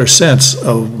 You need a better sense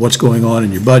of what's going on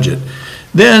in your budget.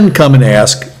 Then come and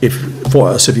ask for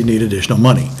us if you need additional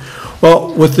money.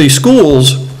 Well, with the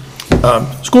schools,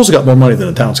 schools have got more money than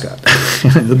the town's got.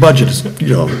 The budget is,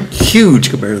 huge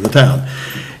compared to the town.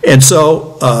 And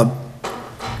so,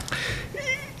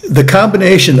 the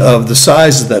combination of the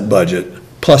size of that budget,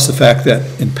 plus the fact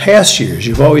that in past years,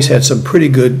 you've always had some pretty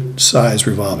good size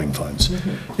revolving funds.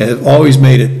 And it always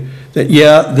made it that,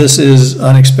 yeah, this is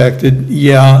unexpected,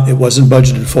 yeah, it wasn't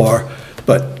budgeted for,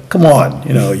 but come on,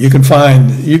 you can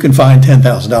find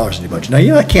 $10,000 in your budget. Now,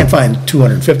 yeah, I can't find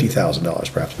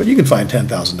 $250,000 perhaps, but you can find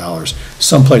 $10,000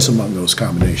 someplace among those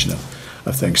combination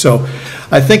of things. So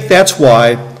I think that's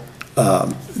why,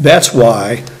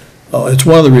 it's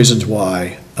one of the reasons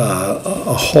why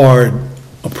a hard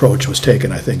approach was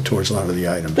taken, I think, towards a lot of the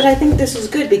items. But I think this is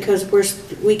good because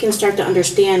we can start to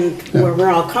understand where we're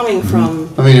all coming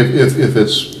from. I mean, if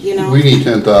it's, we need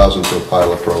 10,000 for a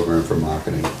pilot program for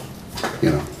marketing,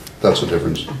 that's a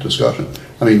different discussion.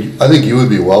 I mean, I think you would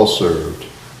be well served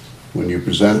when you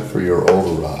present for your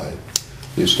override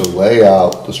is to lay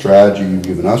out the strategy you've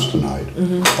given us tonight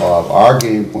of our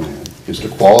game plan is to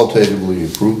qualitatively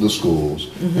improve the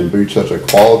schools and reach such a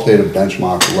qualitative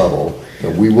benchmark level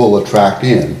that we will attract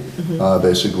in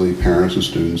basically parents and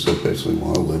students that basically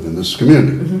want to live in this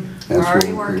community. We're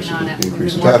already working on it. We've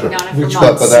been working on it for Which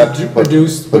months.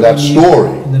 But that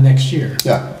story, In the next year.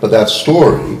 yeah, but that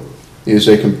story is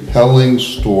a compelling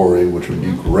story which would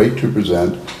be great to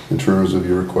present in terms of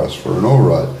your request for an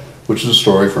override, which is a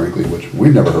story, frankly, which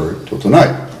we've never heard till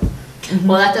tonight.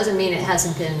 Well, that doesn't mean it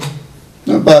hasn't been.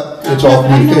 No, but it's all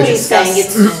I know what he's communication. saying,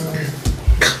 it's,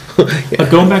 But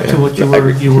going back to what you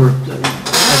were, I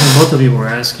think both of you were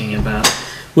asking about,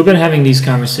 we've been having these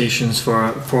conversations for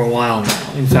a while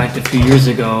now. In fact, a few years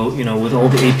ago, you know, with all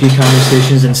the AP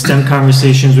conversations and STEM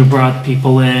conversations, we brought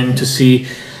people in to see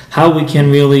how we can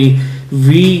really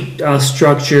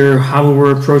restructure how we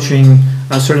were approaching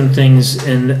certain things,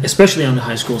 and especially on the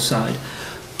high school side,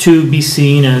 to be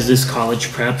seen as this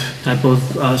college prep type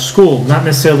of school. Not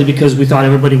necessarily because we thought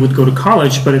everybody would go to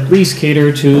college, but at least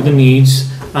cater to the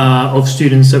needs of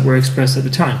students that were expressed at the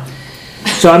time.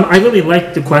 So I really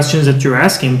like the questions that you're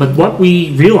asking, but what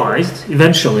we realized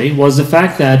eventually was the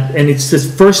fact that, and it's the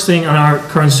first thing on our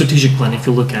current strategic plan, if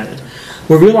you look at it,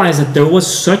 we realized that there was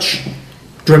such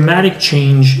dramatic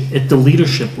change at the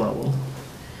leadership level,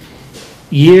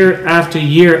 year after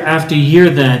year after year,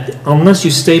 that unless you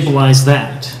stabilize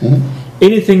that,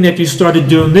 anything that you started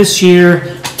doing this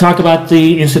year, talk about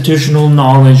the institutional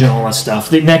knowledge and all that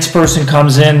stuff. The next person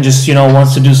comes in, just, you know,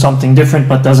 wants to do something different,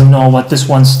 but doesn't know what this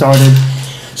one started.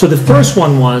 So the first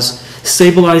one was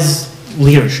stabilize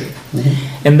leadership.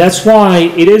 And that's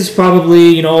why it is probably,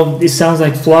 you know, it sounds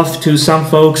like fluff to some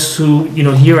folks who, you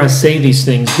know, hear us say these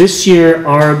things. This year,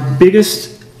 our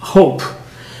biggest hope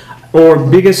or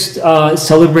biggest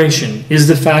celebration is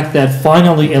the fact that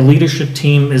finally a leadership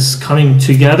team is coming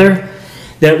together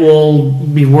that will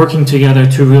be working together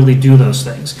to really do those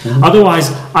things.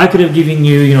 Otherwise, I could have given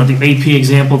you, you know, the AP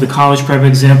example, the college prep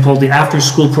example, the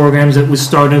after-school programs that we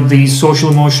started, the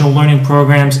social emotional learning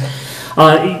programs,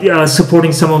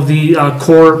 supporting some of the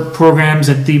core programs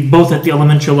at both at the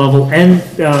elementary level and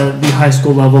the high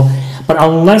school level. But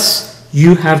unless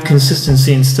you have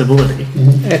consistency and stability,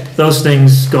 those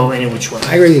things go any which way.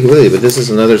 I agree completely, but this is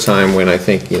another time when I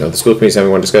think, you know, the school committee's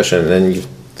having one discussion, and then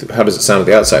how does it sound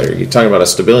to the outsider? You're talking about a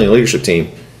stability and leadership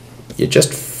team. You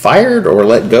just fired or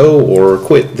let go or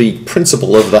quit the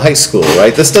principal of the high school,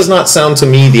 right? This does not sound to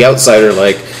me, the outsider,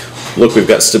 like, look, we've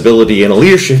got stability in a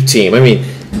leadership team. I mean,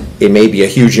 it may be a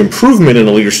huge improvement in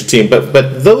a leadership team,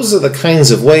 but those are the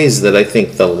kinds of ways that I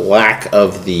think the lack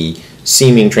of the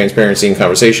seeming transparency and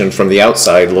conversation from the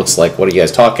outside looks like, what are you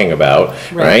guys talking about,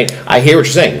 right? I hear what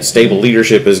you're saying, stable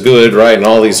leadership is good, right, and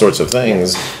all these sorts of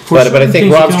things, but I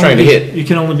think Rob's trying to hit. You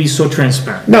can only be so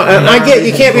transparent. No, I get,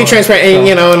 you can't be transparent, and,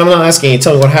 you know, and I'm not asking you,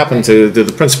 tell me what happened to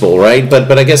the principal, right?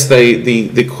 But I guess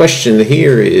the question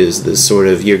here is this sort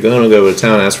of, you're gonna go to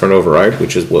town, ask for an override,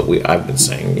 which is what I've been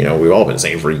saying, you know, we've all been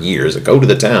saying for years, go to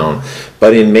the town,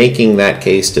 but in making that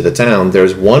case to the town,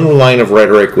 there's one line of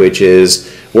rhetoric which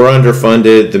is, we're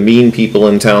underfunded, the mean people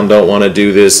in town don't want to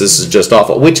do this is just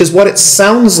awful, which is what it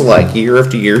sounds like year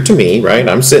after year to me, right?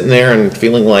 I'm sitting there and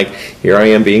feeling like here I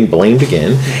am being blamed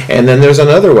again. And then there's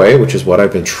another way, which is what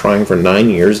I've been trying for 9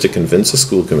 years to convince the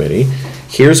school committee.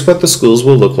 Here's what the schools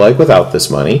will look like without this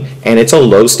money, and it's a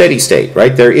low steady state,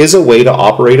 right? There is a way to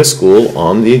operate a school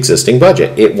on the existing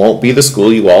budget. It won't be the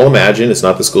school you all imagine, it's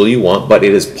not the school you want, but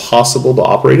it is possible to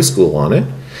operate a school on it.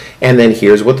 And then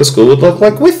here's what the school would look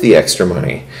like with the extra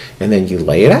money. And then you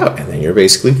lay it out, and then you're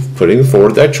basically putting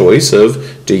forward that choice of,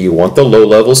 do you want the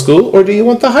low-level school or do you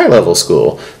want the high-level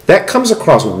school? That comes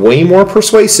across way more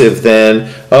persuasive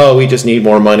than, oh, we just need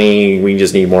more money, we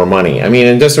just need more money. I mean,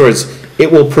 in other words,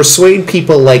 it will persuade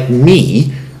people like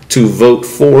me to vote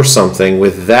for something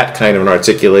with that kind of an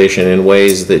articulation in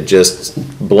ways that just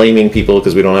blaming people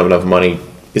because we don't have enough money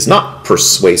is not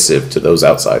persuasive to those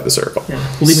outside the circle. Yeah.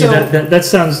 Believe me, that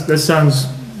sounds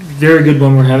very good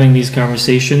when we're having these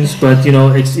conversations, but, you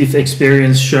know, if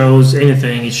experience shows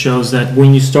anything, it shows that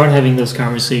when you start having those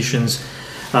conversations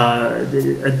at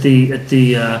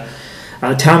the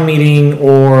town meeting,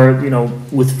 or, you know,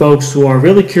 with folks who are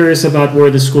really curious about where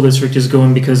the school district is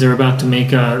going because they're about to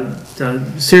make a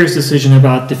serious decision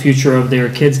about the future of their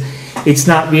kids, it's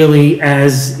not really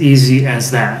as easy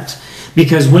as that.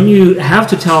 Because when you have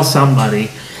to tell somebody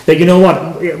that, you know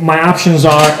what, my options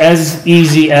are as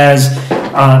easy as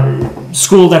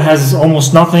school that has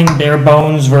almost nothing, bare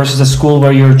bones, versus a school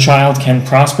where your child can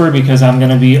prosper because I'm going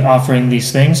to be offering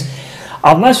these things.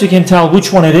 unless you can tell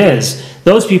which one it is,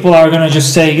 those people are gonna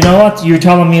just say, you know what, you're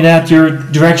telling me that your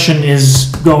direction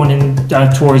is going in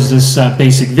towards this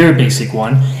very basic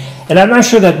one. And I'm not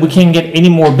sure that we can get any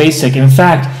more basic. In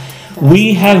fact,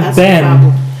 we have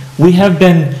been,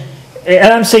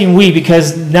 and I'm saying we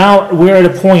because now we're at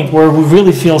a point where we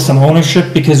really feel some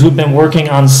ownership because we've been working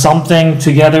on something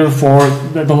together for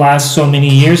the last so many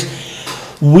years.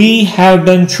 We have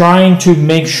been trying to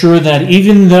make sure that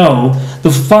even though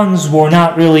the funds were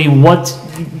not really what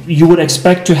you would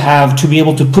expect to have to be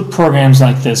able to put programs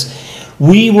like this,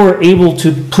 we were able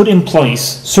to put in place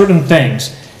certain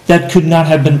things that could not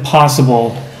have been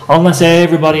possible unless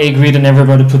everybody agreed and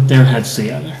everybody put their heads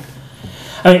together.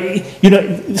 I mean, you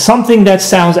know, something that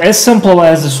sounds as simple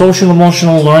as the social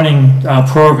emotional learning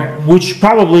program, which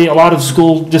probably a lot of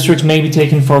school districts may be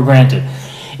taken for granted.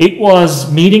 It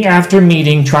was meeting after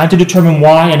meeting, trying to determine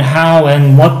why and how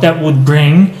and what that would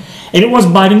bring, and it was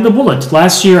biting the bullet.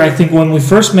 Last year, I think when we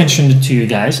first mentioned it to you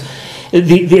guys,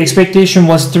 the expectation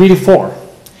was 3 to 4.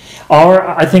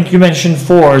 I think you mentioned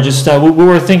 4, just we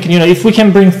were thinking, you know, if we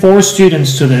can bring 4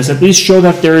 students to this, at least show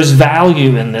that there is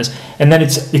value in this, and then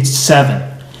it's 7.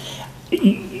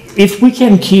 If we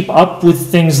can keep up with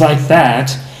things like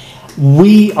that,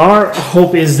 our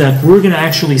hope is that we're going to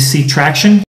actually see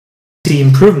traction, see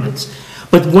improvements.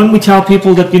 But when we tell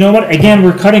people that, you know what, again,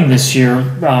 we're cutting this year,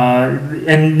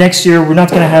 and next year we're not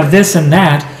going to have this and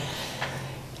that,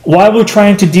 while we're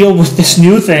trying to deal with this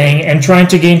new thing and trying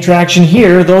to gain traction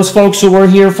here, those folks who were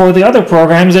here for the other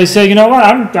programs, they say, you know what,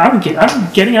 I'm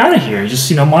getting out of here. Just,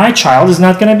 you know, my child is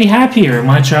not going to be happy here.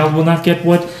 My child will not get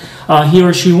what he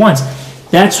or she wants.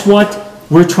 That's what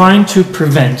we're trying to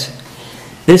prevent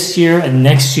this year and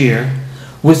next year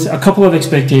with a couple of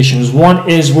expectations. One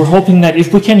is we're hoping that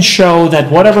if we can show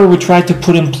that whatever we try to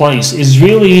put in place is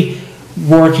really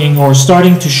working or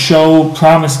starting to show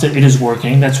promise that it is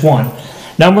working, that's one.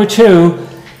 Number 2,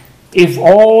 if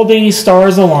all the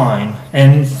stars align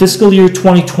and fiscal year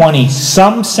 2020,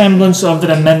 some semblance of that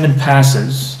amendment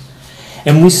passes,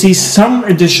 and we see some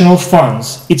additional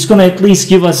funds, it's going to at least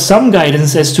give us some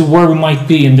guidance as to where we might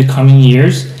be in the coming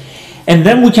years. And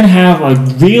then we can have a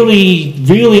really,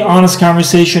 really honest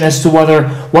conversation as to whether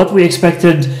what we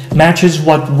expected matches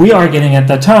what we are getting at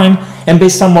that time, and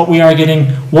based on what we are getting,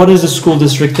 what is a school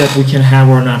district that we can have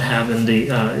or not have in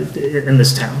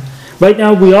this town. Right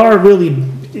now, we are really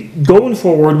going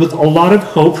forward with a lot of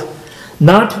hope,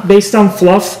 not based on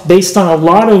fluff, based on a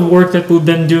lot of work that we've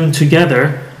been doing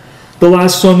together the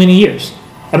last so many years.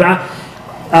 I mean,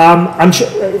 I'm sure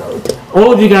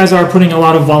all of you guys are putting a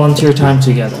lot of volunteer time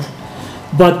together.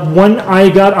 But when I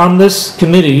got on this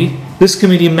committee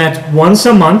met once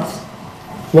a month,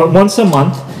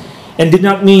 and did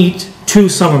not meet 2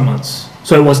 summer months.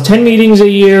 So it was 10 meetings a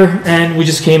year, and we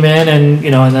just came in and,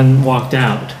 you know, and then walked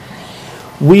out.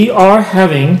 We are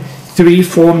having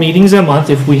 3-4 meetings a month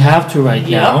if we have to right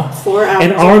now. 4 hours.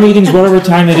 And our meetings, whatever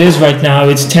time it is right now,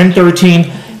 it's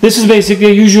 10:13. This is basically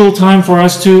a usual time for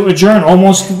us to adjourn,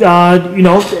 almost, you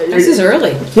know. This is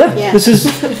early. Yeah. This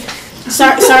is.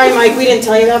 Sorry, Mike, we didn't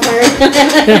tell you that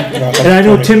part. Yeah. And I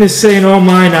know Tim is saying, oh,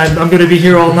 mine, I'm going to be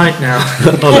here all night now.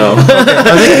 Oh, no.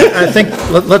 I think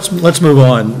let's move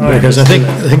on, because I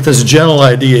think this general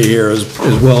idea here is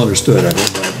well understood. I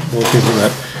think by most people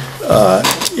that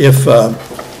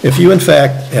if you in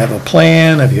fact have a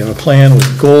plan, if you have a plan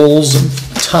with goals and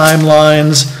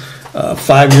timelines, a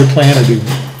 5-year plan would be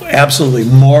absolutely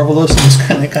marvelous in this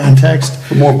kind of context.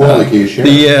 More broadly, can you share?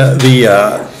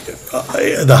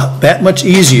 That much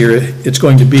easier it's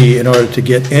going to be in order to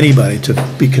get anybody to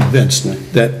be convinced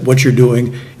that what you're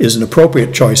doing is an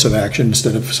appropriate choice of action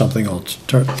instead of something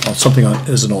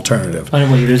as an alternative. By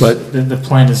the way, the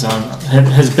plan is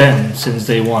has been since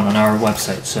day one on our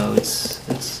website, so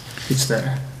it's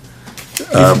there.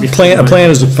 A plan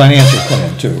is a financial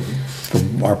plan too,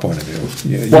 from our point of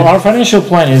view. Well, our financial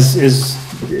plan is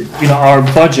you know, our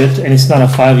budget, and it's not a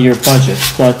 5-year budget,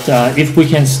 but if we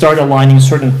can start aligning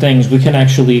certain things, we can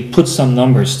actually put some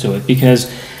numbers to it, because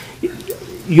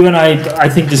you and I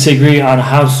think, disagree on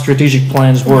how strategic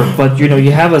plans work, but, you know,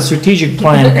 you have a strategic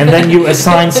plan, and then you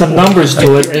assign some numbers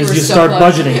to it as you start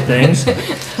budgeting things.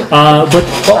 Well,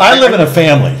 I live in a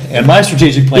family, and my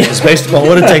strategic plan is based upon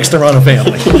what it takes to run a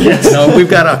family. Yes. You know, we've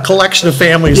got a collection of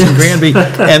families in Granby,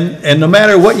 and no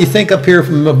matter what you think up here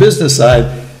from a business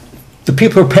side, the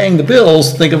people who are paying the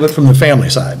bills think of it from the family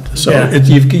side. So Yeah.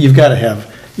 you've got to have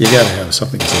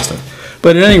something consistent.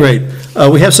 But at any rate,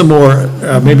 we have some more,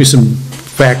 maybe some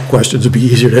fact questions would be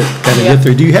easier to kind of get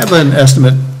through. Do you have an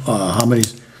estimate how many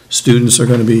students are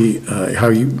going to be,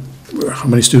 how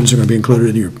many students are going to be included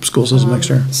in your school system next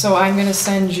year? So I'm going to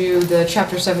send you the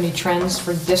Chapter 70 trends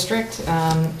for the district,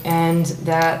 and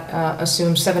that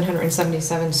assumes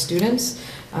 777 students,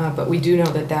 but we do know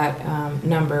that that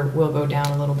number will go down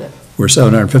a little bit. We're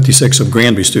 756 of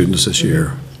Granby students this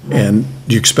year. And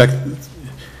do you expect,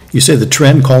 you say the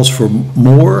trend calls for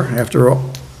more after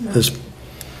all this?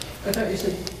 I thought you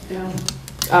said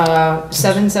down.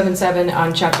 777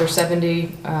 on Chapter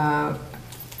 70,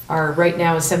 our right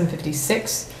now is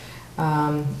 756.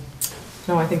 No,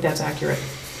 I think that's accurate.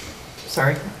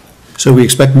 Sorry. So we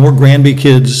expect more Granby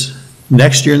kids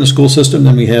next year in the school system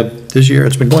than we have this year?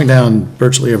 It's been going down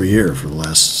virtually every year for the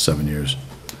last 7 years.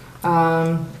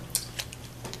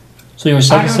 So you were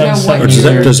I don't know what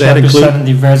 770, does that chapter include-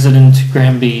 70 resident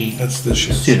Granby That's this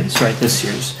year. students, right, this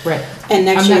year's. Right. And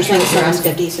next I'm not year's sure like what you're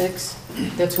asking. 756?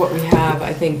 That's what we have,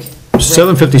 I think.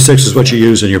 756 is what you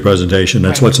use in your presentation.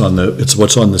 That's Right. it's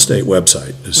what's on the state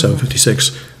website. It's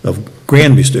 756 of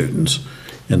Granby students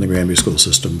in the Granby school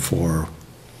system for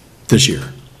this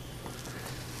year.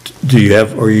 Do you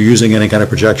have, are you using any kind of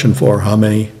projection for how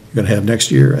many you're going to have next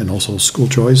year and also school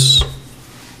choice?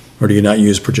 Or do you not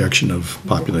use projection of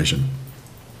population?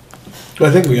 Well,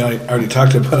 I think we already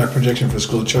talked about our projection for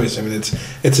school choice. I mean,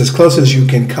 it's as close as you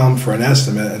can come for an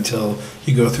estimate until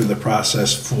you go through the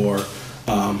process for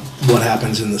what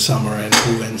happens in the summer and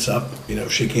who ends up,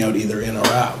 shaking out either in or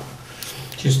out.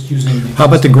 Just using. How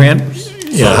about the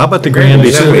how about the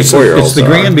Granby? How many four-year-olds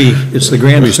It's the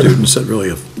Granby students that really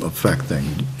affect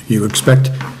things. You expect,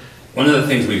 One of the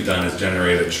things we've done is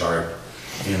generate a chart,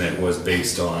 and it was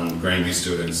based on Granby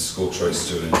students, school choice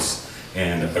students,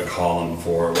 and a column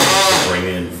for what to bring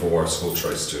in for school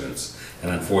choice students.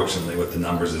 And unfortunately, with the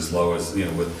numbers as low as,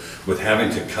 with having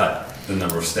to cut the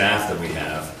number of staff that we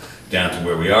have down to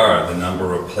where we are, the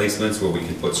number of placements where we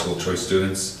can put school choice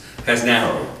students has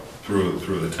narrowed through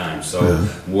the time. So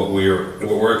what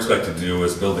we're expected to do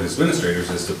as building administrators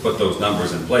is to put those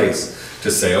numbers in place to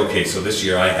say, okay, so this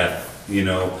year I have,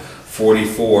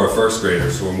 44 first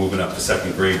graders who are moving up to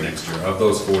second grade next year. Of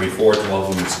those 44, 12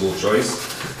 of them in school choice.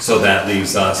 So that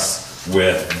leaves us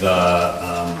with the,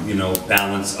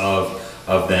 balance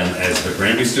of them as the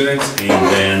Granby students, and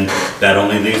then that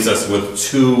only leaves us with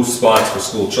 2 spots for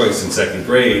school choice in second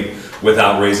grade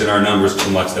without raising our numbers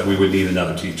too much that we would need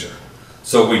another teacher.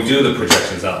 So we do the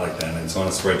projections out like that, and it's on a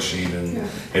spreadsheet, and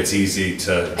it's easy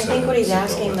to. I think what he's to go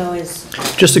asking with. though is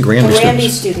just the Granby Granby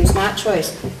students? students, not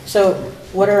choice. So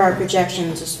what are our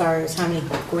projections as far as how many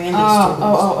Granby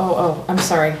students? I'm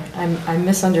sorry, I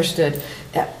misunderstood.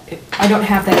 I don't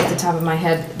have that at the top of my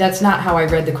head. That's not how I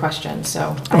read the question,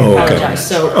 so I apologize.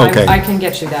 So Okay. I can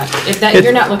get you that. If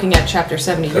you're not looking at Chapter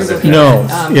 70, you're looking No,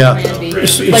 at yeah. Granby.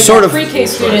 It's Like sort the of- pre-K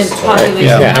student population.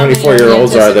 Yeah, how many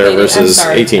four-year-olds are there versus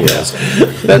anticipated-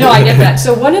 18-year-olds? No, I get that.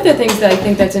 So one of the things that I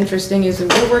think that's interesting is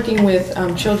that we're working with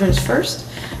Children's First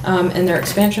and their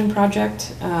expansion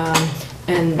project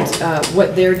and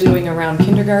what they're doing around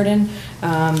kindergarten.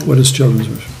 What is children's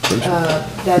first?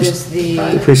 That is the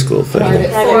Preschool thing. private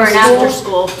For an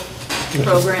school. after-school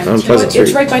program. On too. Pleasant It's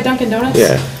Street. right by Dunkin' Donuts?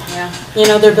 Yeah.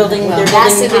 Yeah. They're building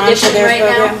Massive onto addition their right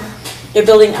now?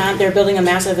 program. They're building a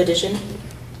massive addition.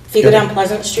 If you go down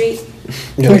Pleasant Street.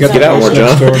 Get out more,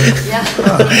 John. Yeah.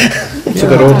 So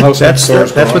that old house That's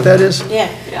what that is?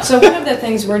 Yeah. So one of the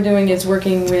things we're doing is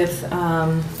working with,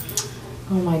 oh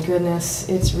my goodness,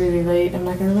 it's really late, I'm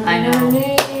not gonna remember I know. her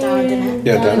name. Donna Dennett.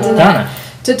 Yeah, Donna. Donna.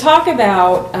 To talk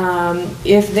about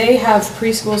if they have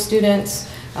preschool students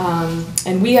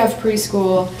and we have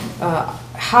preschool,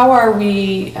 how are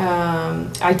we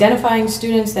identifying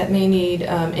students that may need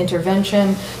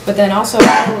intervention, but then also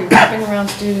how are we wrapping around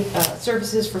student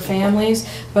services for families,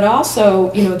 but also,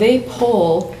 they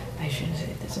pull, I shouldn't say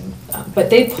this, but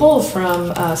they pull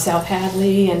from South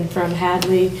Hadley and from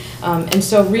Hadley, and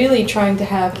so really trying to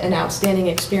have an outstanding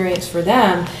experience for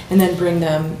them and then bring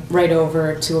them right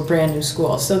over to a brand new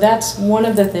school. So that's one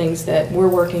of the things that we're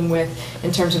working with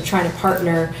in terms of trying to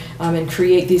partner and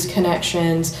create these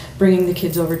connections, bringing the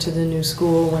kids over to the new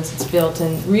school once it's built,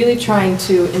 and really trying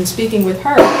to, in speaking with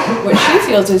her, what she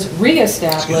feels is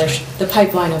reestablish the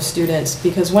pipeline of students,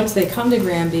 because once they come to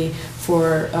Granby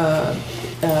for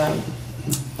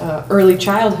early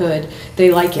childhood, they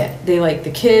like it. They like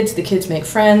the kids make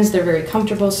friends, they're very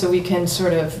comfortable, so we can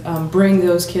sort of bring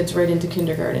those kids right into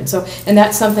kindergarten. So, and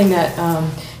that's something that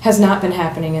has not been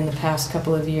happening in the past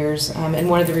couple of years, and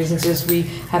one of the reasons is we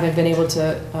haven't been able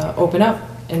to open up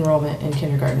enrollment in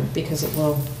kindergarten because it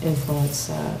will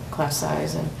influence class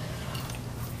size. And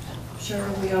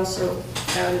Cheryl, we also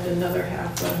added another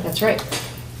half that's right.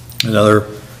 Another,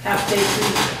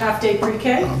 day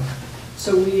pre-K.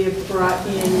 So we have brought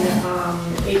in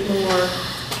 8 more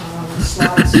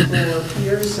slots for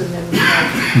peers, and then we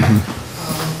have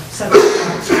 7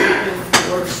 slots open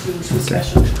for students with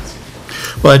special needs.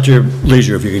 Well, at your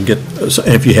leisure, if you can get,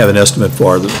 if you have an estimate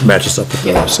for it that matches up with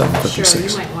the Sure,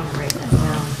 756. you might want to write that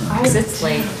down, because it's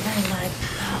late.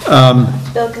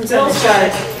 Bill can send the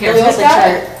chart. Here. Bill has the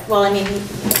chart. Well, I mean,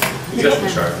 You got the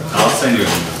chart. I'll send you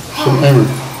an email. So, Aaron,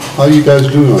 how are you guys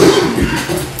doing on the strategic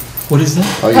plan? What is that?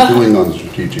 How are you doing on the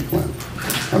strategic plan?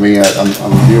 I mean,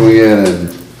 I'm viewing it,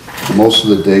 and most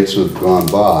of the dates have gone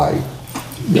by.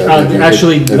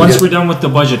 Actually, once we're done with the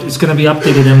budget, it's gonna be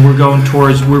updated, and we're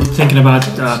thinking about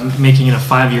making it a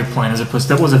 5-year plan as opposed,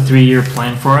 that was a 3-year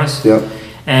plan for us. Yep.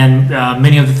 And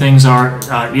many of the things are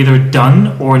either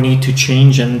done or need to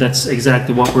change, and that's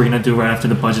exactly what we're gonna do right after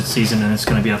the budget season, and it's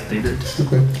gonna be updated.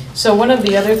 Okay. So one of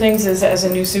the other things is, as a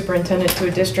new superintendent to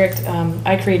a district,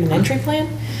 I create an entry plan.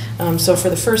 So for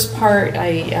the first part,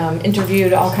 I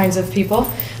interviewed all kinds of people,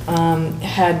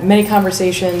 had many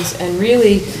conversations, and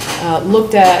really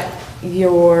looked at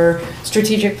your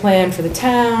strategic plan for the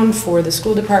town, for the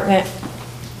school department,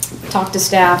 talked to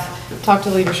staff, talked to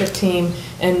the leadership team,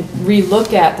 and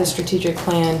re-look at the strategic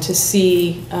plan to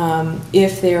see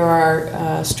if there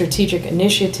are strategic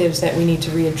initiatives that we need to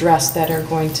readdress that are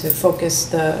going to focus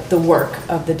the work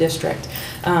of the district.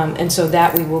 And so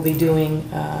that we will be doing,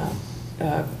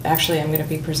 actually I'm going to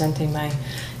be presenting my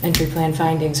entry plan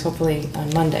findings hopefully on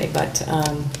Monday, but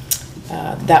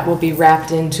that will be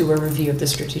wrapped into a review of the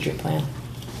strategic plan.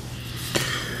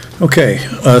 Okay,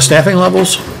 staffing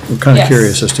levels? I'm kind of Yes.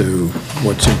 curious as to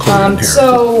what's included in here.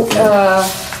 So,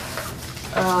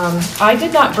 I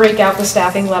did not break out the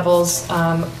staffing levels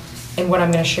in what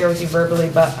I'm going to share with you verbally,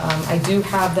 but I do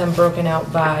have them broken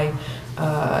out by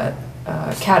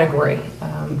category.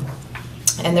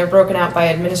 And they're broken out by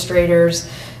administrators,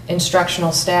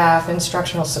 instructional staff,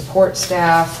 instructional support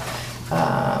staff,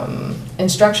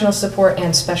 instructional support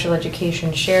and special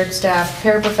education shared staff,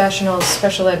 paraprofessionals,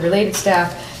 special ed related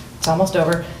staff, it's almost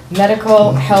over,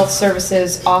 medical, health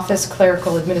services, office,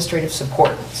 clerical, administrative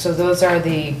support. So those are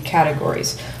the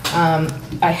categories.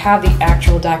 I have the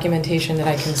actual documentation that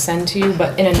I can send to you,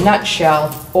 but in a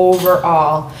nutshell,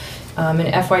 overall, in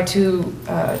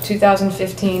FY2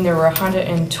 2015, there were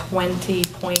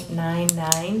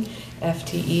 120.99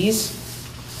 FTEs.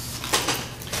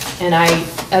 And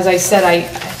as I said,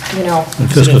 In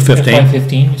fiscal 15?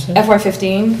 FY15, you said?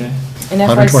 FY15. Okay. In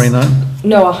 129?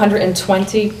 No,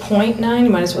 120.9, you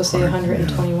might as well say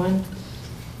 121.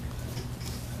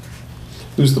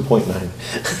 Who's the .9?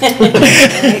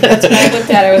 That's when I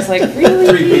looked at it, I was like,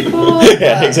 really, people?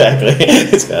 Yeah, exactly.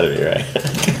 It's gotta be right.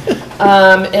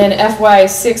 In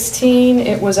FY16,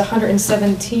 it was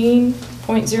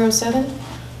 117.07.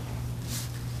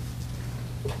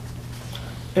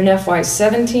 In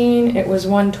FY17, it was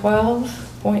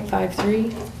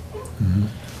 112.53.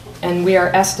 And we are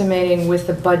estimating with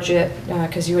the budget,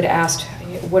 because you had asked,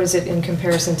 what is it in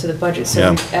comparison to the budget? So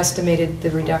Yeah. we've estimated the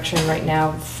reduction right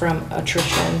now from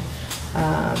attrition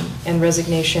and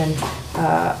resignation,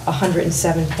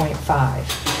 107.5.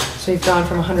 So we've gone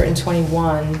from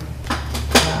 121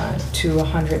 to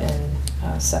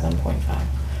 107.5.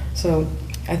 So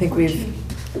I think we've...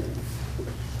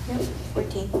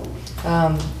 14.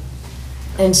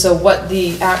 And so what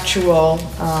the actual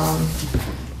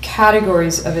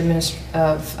categories of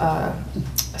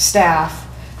staff,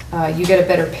 you get a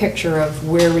better picture of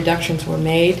where reductions were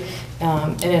made.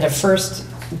 And at a first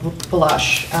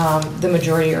blush, the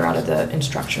majority are out of the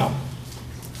instructional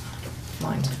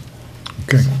lines.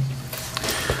 Okay.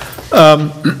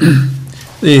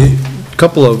 The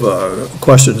couple of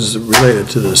questions related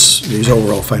to these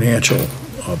overall financial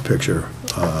picture.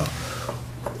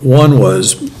 One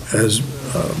was, as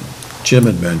Jim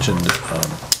had mentioned,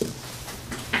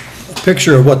 a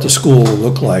picture of what the school will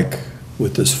look like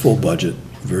with this full budget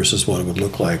versus what it would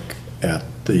look like at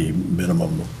the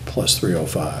minimum plus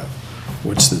 305.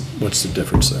 What's the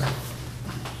difference there?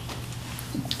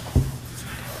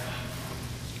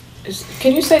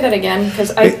 Can you say that again?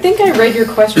 Because I think I read your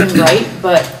question right,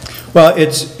 but... Well,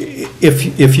 it's,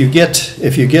 if you get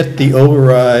the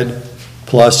override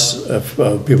plus if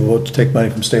people vote to take money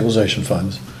from stabilization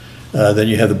funds, then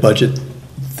you have the budget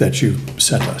that you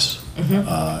sent us.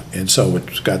 And so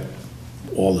it's got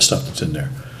all the stuff that's in there.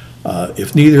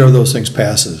 If neither of those things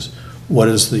passes, what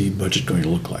is the budget going to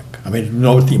look like? I mean, you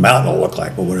know what the amount will look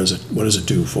like, but what does it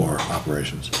do for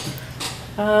operations?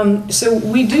 So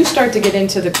we do start to get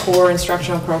into the core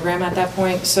instructional program at that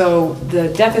point. So the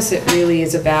deficit really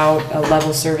is about a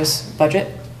level service budget.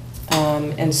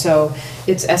 And so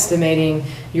it's estimating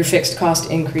your fixed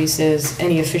cost increases,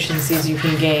 any efficiencies you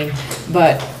can gain.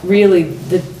 But really,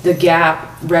 the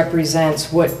gap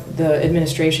represents what the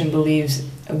administration believes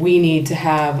we need to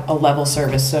have a level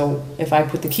service. So if I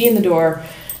put the key in the door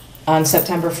on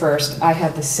September 1st, I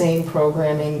have the same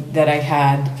programming that I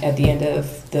had at the end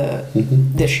of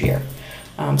this year.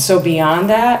 So beyond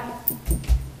that,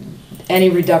 any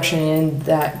reduction in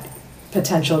that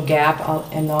potential gap,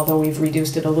 and although we've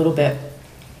reduced it a little bit,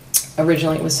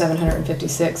 originally it was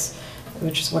 756,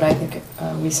 which is what I think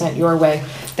we sent your way,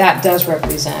 that does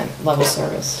represent level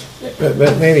service.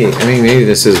 But maybe, I mean, maybe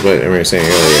this is what I was saying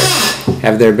earlier.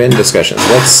 Have there been discussions?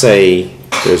 Let's say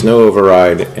there's no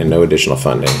override and no additional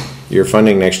funding. Your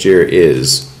funding next year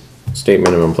is state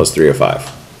minimum plus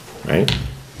 305, right?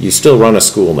 You still run a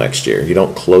school next year. You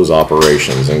don't close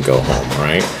operations and go home,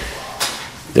 right?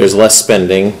 There's less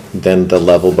spending than the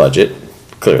level budget,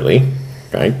 clearly,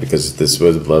 right? Because this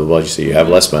was the level budget, so you have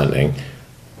less spending.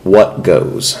 What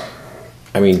goes?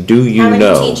 I mean, do you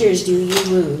know? How many teachers do you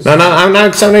lose? No, I'm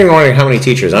not even wondering how many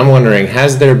teachers. I'm wondering,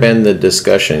 has there been the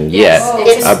discussion yet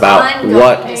about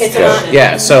what goes?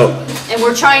 Yeah, so. And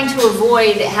we're trying to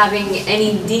avoid having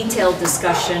any detailed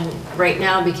discussion right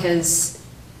now because.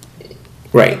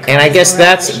 Right, and I guess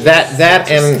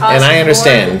and I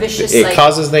understand, it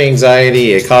causes the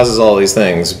anxiety, it causes all these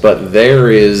things, but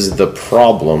there is the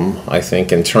problem, I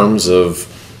think, in terms of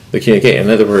the communication. In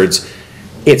other words,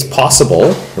 it's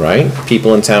possible, right?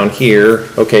 People in town hear,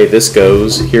 okay, this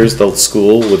goes, here's the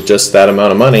school with just that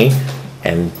amount of money,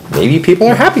 and maybe people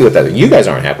are happy with that. You guys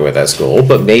aren't happy with that school,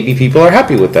 but maybe people are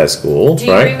happy with that school, right? Do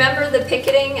you remember the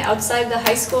picketing outside the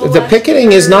high school? The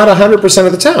picketing is not 100%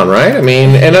 of the town, right? I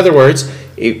mean, in other words,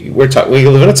 we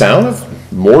live in a town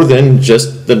of more than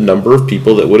just the number of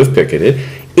people that would have picketed.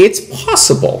 It's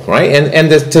possible, right? And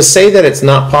to say that it's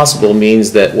not possible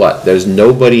means that what? There's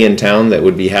nobody in town that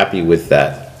would be happy with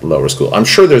that lower school. I'm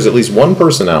sure there's at least one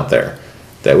person out there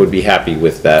that would be happy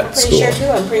with that school.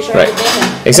 I'm pretty sure right.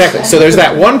 Exactly. So there's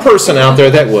that one person out there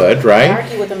that would, right? I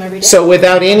argue with them every day. So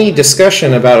without any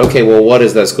discussion about, okay, well, what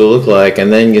does that school look like?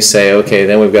 And then you say, okay,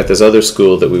 then we've got this other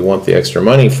school that we want the extra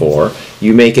money for.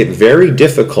 You make it very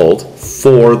difficult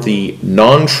for the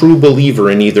non-true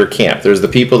believer in either camp. There's the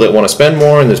people that want to spend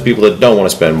more and there's people that don't want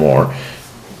to spend more.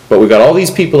 But we've got all these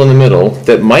people in the middle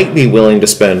that might be willing to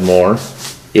spend more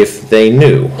if they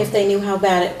knew. If they knew how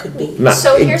bad it could be.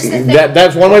 So here's the thing.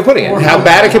 That's one way of putting it. How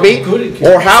bad it could be,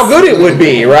 or how good it would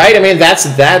be, right? I mean,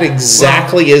 that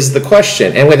exactly is the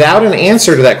question. And without an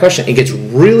answer to that question, it gets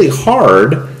really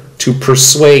hard to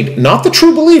persuade, not the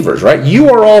true believers, right? You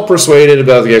are all persuaded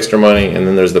about the extra money, and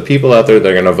then there's the people out there that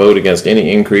are going to vote against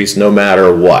any increase no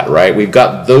matter what, right? We've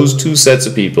got those two sets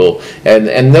of people,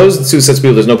 and those two sets of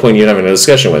people, there's no point in you having a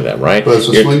discussion with them, right? But it's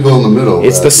the swing vote in the middle.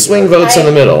 It's the swing votes in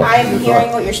the middle. I'm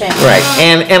hearing what you're saying. Right,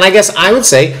 and I guess I would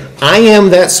say, I am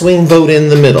that swing vote in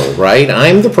the middle, right?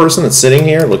 I'm the person that's sitting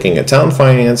here looking at town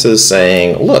finances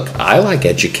saying, look, I like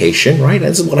education, right?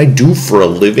 This is what I do for a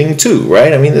living too,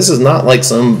 right? I mean, this is not like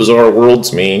some bizarre world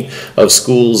to me of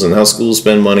schools and how schools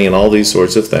spend money and all these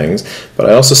sorts of things. But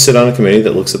I also sit on a committee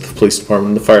that looks at the police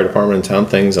department, the fire department, and town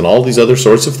things, and all these other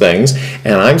sorts of things.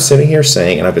 And I'm sitting here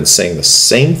saying, and I've been saying the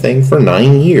same thing for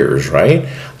 9 years, right?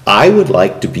 I would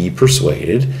like to be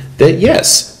persuaded that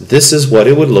yes, this is what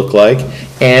it would look like,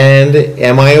 and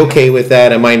am I okay with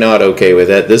that? Am I not okay with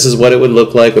that? This is what it would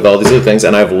look like with all these other things,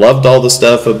 and I've loved all the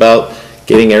stuff about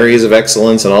getting areas of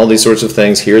excellence and all these sorts of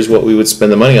things. Here's what we would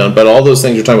spend the money on, but all those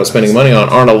things you're talking about spending money on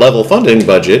aren't a level funding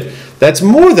budget. That's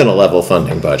more than a level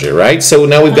funding budget, right? So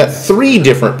now we've got 3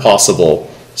 different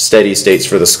possible steady states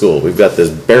for the school. We've got this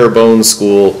bare bones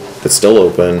school that's still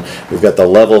open. We've got the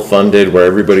level funded where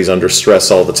everybody's under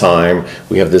stress all the time.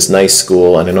 We have this nice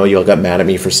school, and I know you all got mad at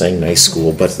me for saying nice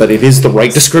school, but it is the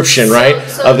right description, right,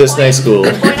 of this nice school.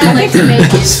 The point I'd like to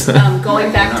make is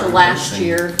going back to last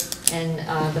year and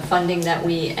the funding that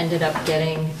we ended up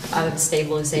getting out of the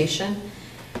stabilization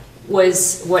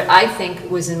was what I think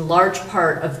was in large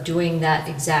part of doing that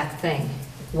exact thing,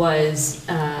 was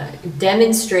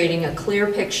demonstrating a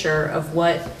clear picture of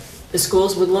what the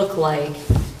schools would look like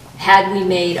had we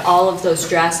made all of those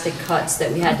drastic cuts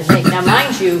that we had to make. Now,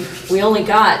 mind you, we only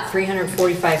got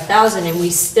 $345,000 and we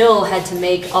still had to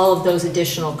make all of those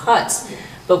additional cuts.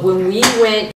 But when we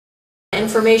went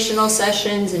informational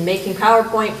sessions and making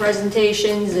PowerPoint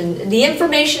presentations, and the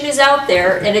information is out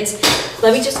there, and it's,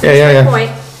 let me just finish my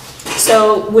point.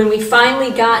 So when we finally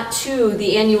got to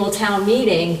the annual town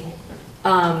meeting,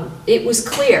 it was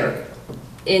clear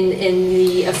in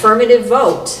the affirmative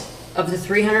vote of the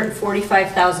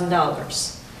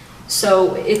 $345,000.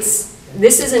 So it's,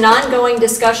 this is an ongoing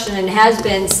discussion and has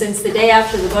been since the day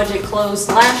after the budget closed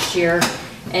last year,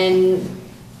 and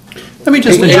Let me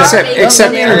just Except-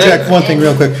 let me interject one thing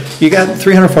real quick. You got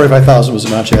 345,000 was the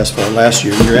amount you asked for last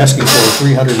year. You're asking for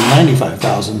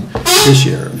 395,000 this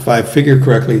year. If I figure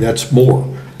correctly, that's more.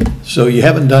 So you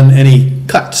haven't done any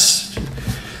cuts.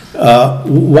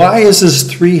 Why is this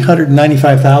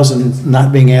 395,000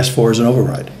 not being asked for as an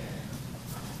override?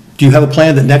 Do you have a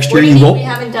plan that next what year do you you mean we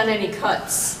won't? haven't done any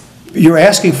cuts? You're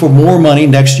asking for more money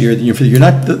next year than you're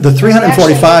not, the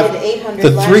 345. We actually needed 800 the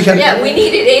last 300 year. Yeah, we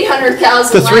needed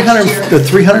 800,000 The 300, last year. the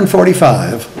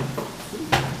 345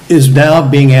 is now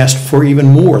being asked for even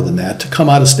more than that to come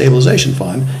out of stabilization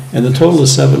fund, and the total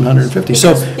is 750.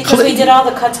 So Because we did all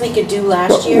the cuts we could do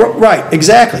last year. Right,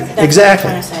 exactly, That's what I'm exactly.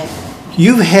 trying to say.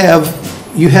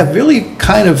 You have really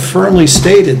kind of firmly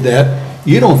stated that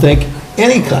you don't think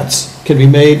any cuts can be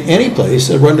made any place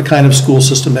that run the kind of school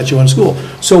system that you want in school.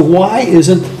 So why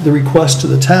isn't the request to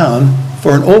the town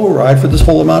for an override for this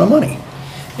whole amount of money?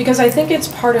 Because I think it's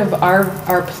part of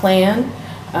our plan,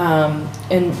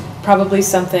 and probably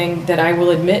something that I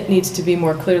will admit needs to be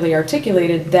more clearly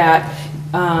articulated, that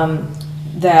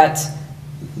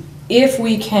if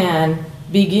we can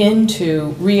begin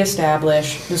to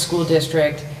reestablish the school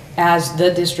district as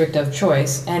the district of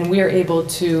choice, and we are able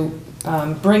to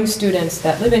bring students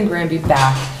that live in Granby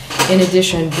back, in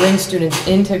addition, bring students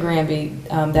into Granby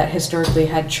that historically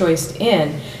had choiced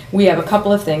in, we have a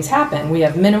couple of things happen. We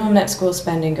have minimum net school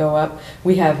spending go up,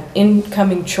 we have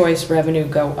incoming choice revenue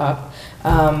go up.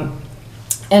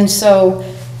 And so,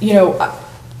 you know,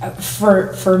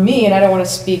 for me, and I don't want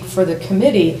to speak for the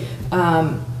committee,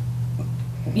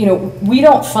 you know, we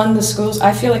don't fund the schools,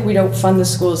 I feel like we don't fund the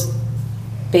schools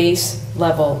base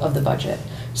level of the budget.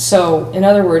 So, in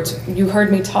other words, you heard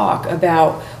me talk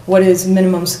about what is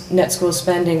minimum net school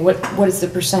spending, what is the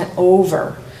percent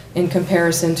over in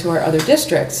comparison to our other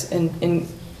districts in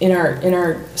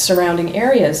our surrounding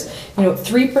areas. You know,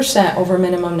 3% over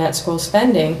minimum net school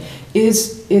spending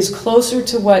is closer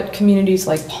to what communities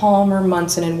like Palmer,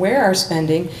 Munson, and Ware are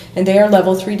spending, and they are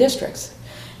level 3 districts.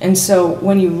 And so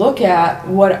when you look at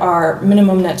what our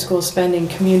minimum net school spending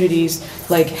communities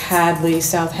like Hadley,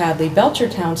 South Hadley,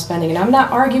 Belchertown spending, and I'm not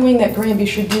arguing that Granby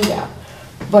should do that,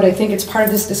 but I think it's part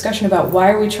of this discussion about why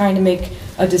are we trying to make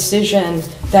a decision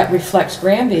that reflects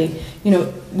Granby. You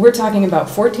know, we're talking about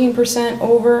 14%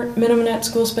 over minimum net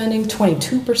school spending,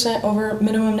 22% over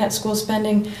minimum net school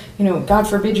spending. You know, God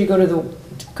forbid you go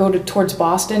towards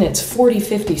Boston, it's 40,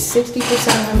 50,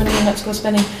 60% over minimum net school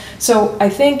spending. So I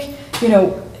think, you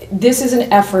know, this is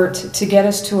an effort to get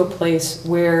us to a place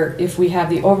where if we have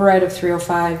the override of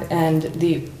 305 and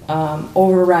the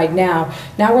override now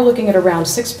we're looking at around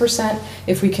 6%.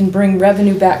 If we can bring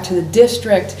revenue back to the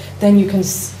district, then you can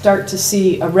start to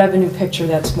see a revenue picture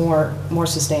that's more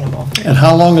sustainable. And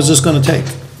how long is this going to take?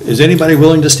 Is anybody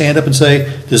willing to stand up and say,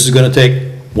 this is going to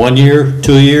take 1 year,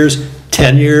 2 years,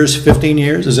 10 years, 15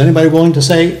 years? Is anybody willing to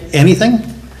say anything?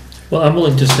 Well, I'm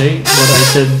willing to say what I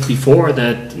said before,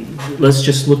 that let's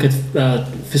just look at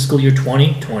fiscal year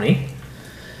 2020,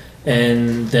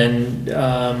 and then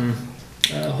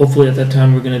hopefully at that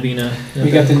time we're going to be in a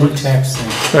We got the new tax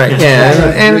thing. Right,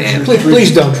 yeah, and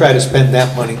Please don't try to spend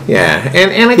that money. yeah,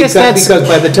 and I guess Because that's,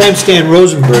 by the time Stan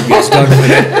Rosenberg gets done with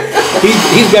it,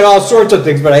 he's got all sorts of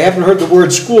things, but I haven't heard the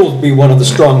word schools be one of the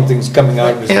strong things coming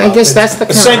out of his mouth. and I guess that's the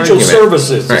kind of Essential argument.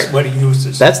 services Right. is what he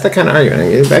uses. That's the kind of argument,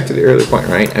 and back to the earlier point,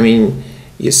 right? I mean,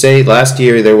 you say last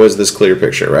year there was this clear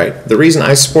picture, right? The reason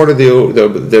I supported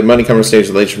the money coming from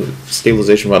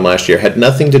stabilization fund last year had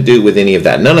nothing to do with any of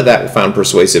that. None of that found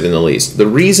persuasive in the least. The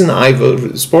reason I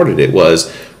supported it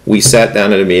was we sat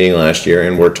down at a meeting last year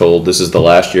and we're told this is the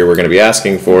last year we're going to be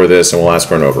asking for this and we'll ask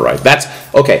for an override. That's,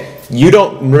 okay, you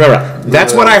don't remember,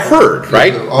 that's what I heard,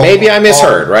 right? Maybe I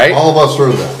misheard, right? All of us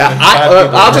heard that.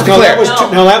 I'll just be clear.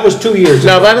 That was 2 years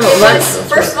ago.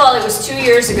 First of all, it was 2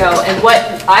 years ago, and what,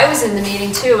 I was in the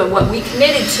meeting too, and what we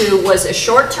committed to was a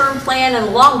short-term plan and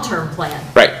a long-term plan.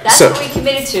 Right, That's so- what we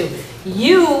committed to.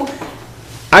 You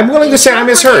I'm willing to say I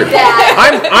misheard.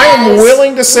 I am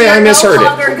willing to say I misheard it.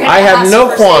 I have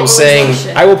no qualms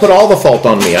saying, I will put all the fault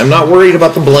on me. I'm not worried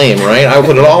about the blame, right? I will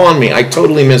put it all on me. I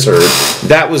totally misheard.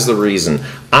 That was the reason.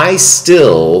 I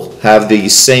still have the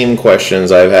same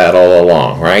questions I've had all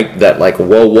along, right? That like,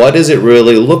 well, what does it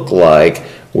really look like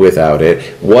without it?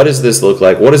 What does this look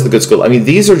like? What is the good school? I mean,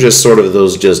 these are just sort of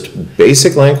those just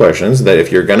basic line questions that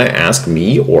if you're going to ask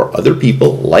me or other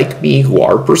people like me who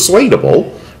are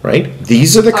persuadable, right?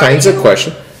 These are the kinds of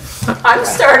questions. I'm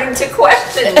starting to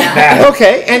question now.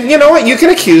 Okay, and you know what? You can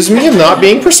accuse me of not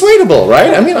being persuadable,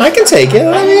 right? I mean, I can take it.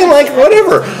 I mean, like,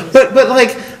 whatever. But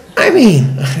like, I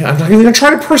mean, I'm not even gonna try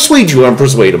to persuade you I'm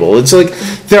persuadable. It's like,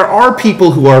 there are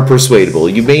people who are persuadable.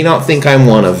 You may not think I'm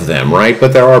one of them, right?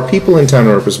 But there are people in town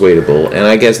who are persuadable, and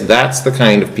I guess that's the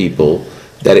kind of people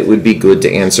that it would be good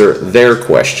to answer their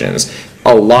questions.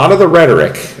 A lot of the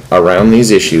rhetoric around these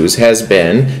issues has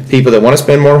been people that want to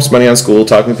spend more money on school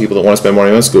talking to people that want to spend more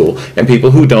money on school, and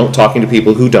people who don't talking to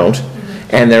people who don't.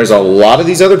 And there's a lot of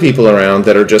these other people around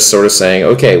that are just sort of saying,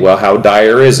 okay, well, how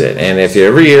dire is it? And if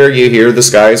every year you hear the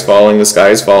sky is falling, the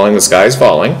sky is falling, the sky is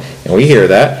falling, and we hear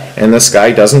that, and the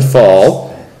sky doesn't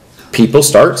fall, people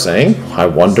start saying, I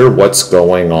wonder what's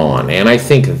going on. And I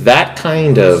think that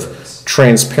kind of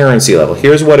transparency level,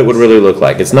 here's what it would really look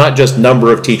like. It's not just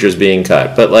number of teachers being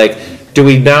cut, but like, do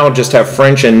we now just have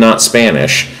French and not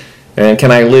Spanish? And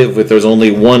can I live with there's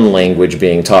only one language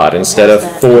being taught instead of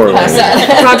four languages?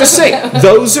 I'm just saying,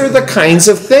 those are the kinds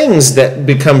of things that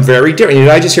become very different. You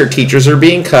know, I just hear teachers are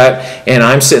being cut, and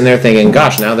I'm sitting there thinking,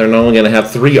 gosh, now they're only going to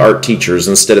have 3 art teachers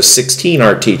instead of 16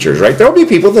 art teachers, right? There'll be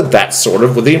people that's sort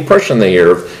of with the impression they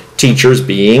hear of teachers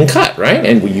being cut, right?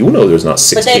 And you know there's not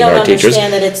 16 art teachers. But they don't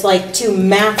understand that it's like 2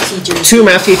 math teachers. 2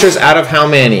 math teachers out of how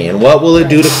many? And what will it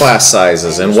do to class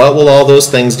sizes? And what will all those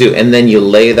things do? And then you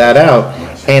lay that out.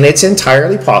 And it's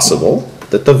entirely possible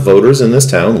that the voters in this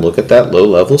town look at that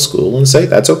low-level school and say,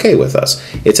 that's okay with us.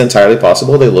 It's entirely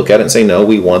possible they look at it and say, no,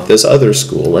 we want this other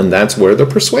school. And that's where the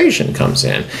persuasion comes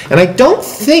in. And I don't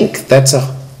think that's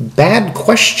a bad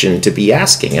question to be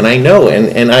asking. And I know,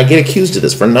 and I get accused of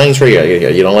this for 9 straight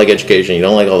years. You don't like education, you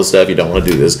don't like all this stuff, you don't want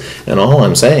to do this. And all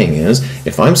I'm saying is,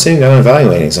 if I'm sitting down and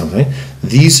evaluating something,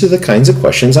 these are the kinds of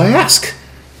questions I ask.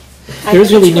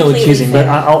 There's really no accusing, but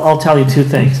I'll tell you 2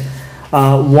 things.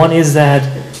 One is that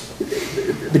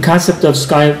the concept of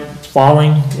sky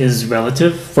falling is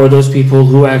relative. For those people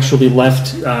who actually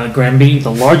left Granby, the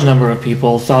large number of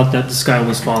people thought that the sky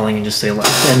was falling and just they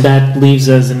left. And that leaves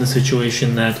us in the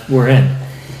situation that we're in.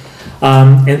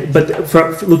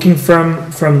 But looking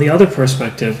from the other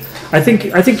perspective, I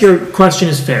think your question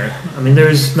is fair. I mean,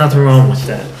 there's nothing wrong with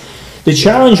that. The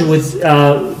challenge with,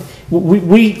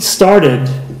 we started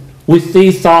with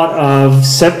the thought of,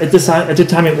 at the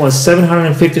time it was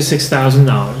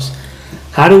 $756,000.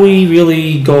 How do we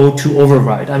really go to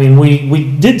override? I mean,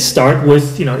 we did start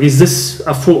with, is this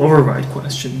a full override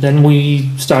question? Then we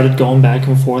started going back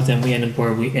and forth and we ended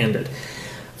where we ended.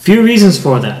 Few reasons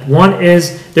for that. One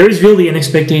is there is really an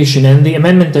expectation, and the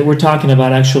amendment that we're talking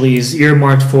about actually is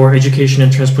earmarked for education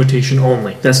and transportation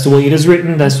only. That's the way it is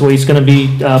written, that's the way it's going to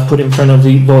be put in front of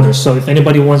the voters. So if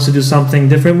anybody wants to do something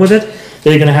different with it,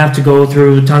 they're going to have to go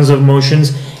through tons of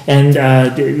motions, and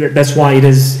that's why it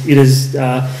is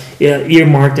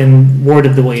earmarked and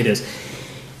worded the way it is.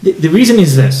 The reason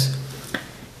is this.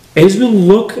 As we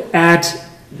look at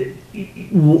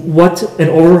what an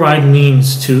override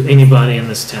means to anybody in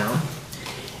this town,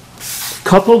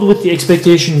 coupled with the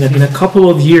expectation that in a couple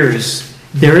of years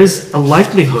there is a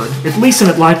likelihood, at least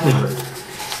a likelihood,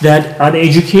 that an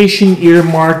education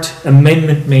earmarked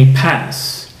amendment may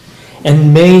pass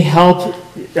and may help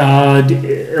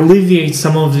alleviate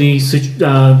some of the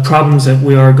problems that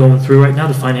we are going through right now,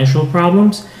 the financial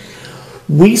problems.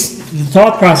 The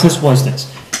thought process was this.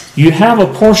 You have a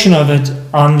portion of it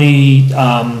on the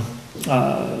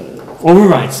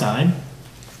override side,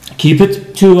 keep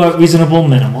it to a reasonable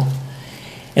minimal,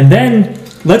 and then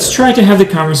let's try to have the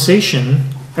conversation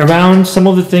around some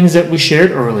of the things that we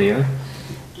shared earlier.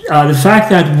 The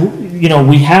fact that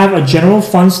we have a general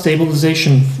fund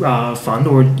stabilization fund,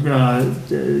 or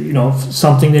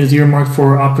something that is earmarked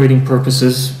for operating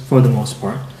purposes for the most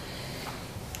part,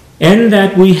 and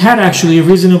that we had actually a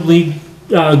reasonably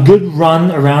good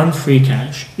run around free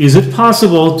cash. Is it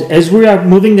possible, as we are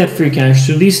moving that free cash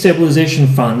to these stabilization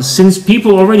funds, since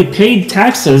people already paid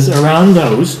taxes around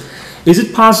those, is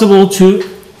it possible to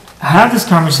have this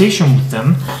conversation with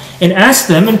them and ask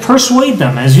them and persuade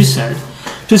them, as you said,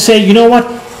 to say, you know what,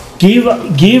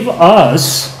 give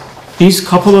us these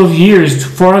couple of years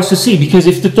for us to see, because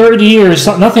if the 3rd year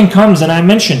nothing comes, and I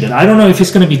mentioned it, I don't know if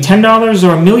it's going to be $10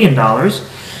 or $1 million.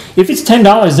 If it's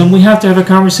 $10, then we have to have a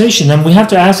conversation. Then we have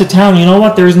to ask the town, you know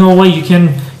what, there's no way we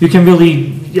can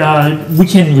really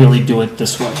do it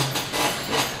this way.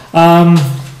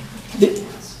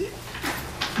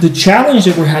 The challenge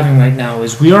that we're having right now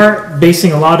is we are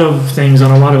basing a lot of things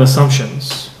on a lot of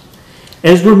assumptions.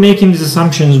 As we're making these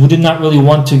assumptions, we did not really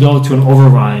want to go to an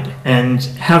override and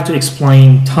have to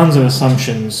explain tons of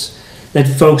assumptions that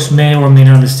folks may or may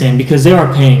not understand, because they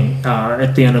are paying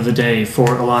at the end of the day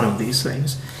for a lot of these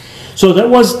things. So that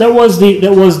was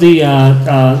the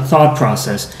thought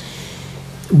process.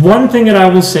 One thing that I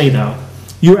will say though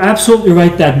You're absolutely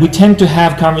right that we tend to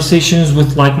have conversations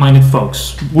with like-minded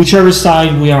folks, whichever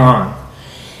side we are on.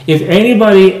 If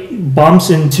anybody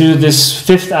bumps into this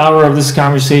 5th hour of this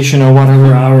conversation or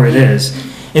whatever hour it is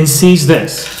and sees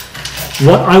this,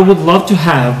 what I would love to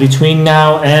have between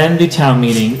now and the town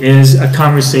meeting is a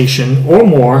conversation or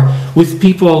more with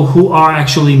people who are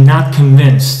actually not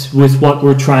convinced with what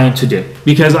we're trying to do.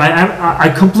 Because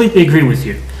I completely agree with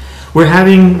you. We're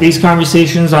having these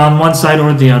conversations on one side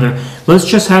or the other. Let's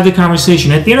just have the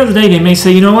conversation. At the end of the day, they may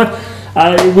say, you know what,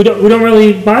 we don't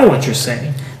really buy what you're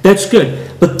saying. That's good.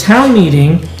 But town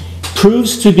meeting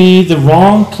proves to be the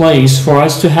wrong place for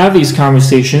us to have these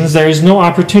conversations. There is no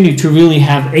opportunity to really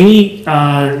have any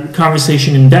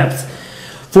conversation in depth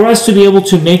for us to be able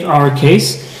to make our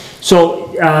case.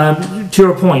 So to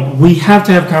your point, we have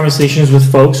to have conversations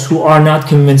with folks who are not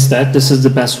convinced that this is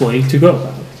the best way to go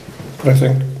about it. I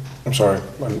think, I'm sorry,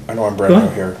 I know I'm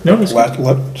Brad here. No,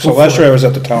 So last year I was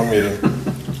at the town meeting,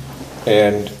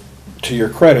 and to your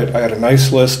credit, I had a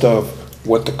nice list of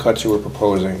what the cuts you were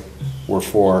proposing were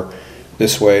for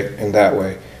this way and that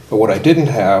way. But what I didn't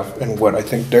have, and what I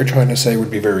think they're trying to say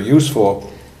would be very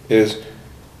useful, is,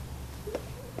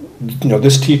 you know,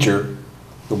 this teacher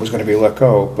who was going to be let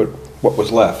go, but what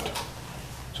was left.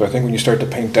 So I think when you start to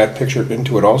paint that picture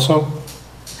into it also,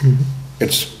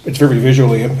 it's very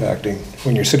visually impacting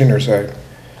when you're sitting there saying,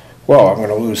 well, I'm going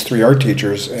to lose 3 art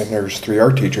teachers, and there's 3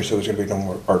 art teachers, so there's going to be no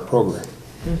more art program.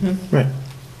 Right.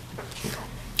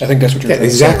 I think that's what you're trying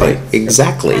Exactly, to say.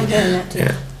 exactly. I'm hearing that too.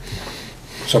 Yeah.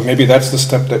 So maybe that's the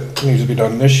step that needs to be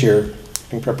done this year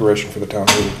in preparation for the town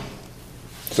meeting.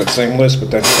 It's that same list, but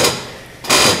then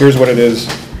here's what it is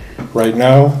right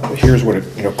now, here's what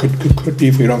it, you know, could be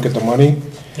if we don't get the money.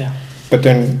 Yeah. But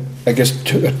then, I guess,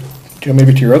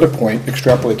 maybe to your other point,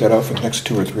 extrapolate that out for the next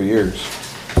 2 or 3 years.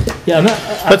 Yeah, I'm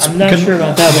not sure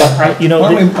about that, but, you know.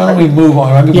 Why don't we move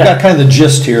on? I mean, we've got kind of the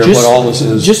gist here of what all this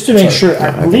is. Just to make sure,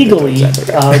 legally,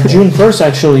 June 1st,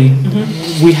 actually,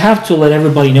 we have to let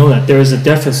everybody know that there is a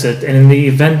deficit, and in the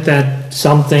event that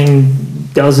something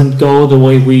doesn't go the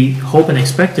way we hope and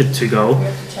expect it to go,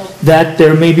 that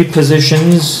there may be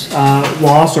positions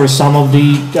lost, or some of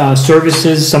the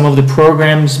services, some of the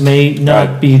programs may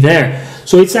not be there.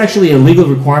 So it's actually a legal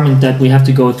requirement that we have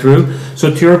to go through.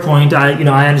 So to your point, I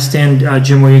understand,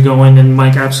 Jim, where you're going, and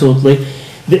Mike, absolutely.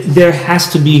 There has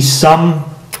to be some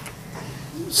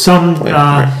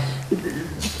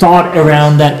thought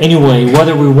around that anyway,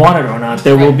 whether we want it or not.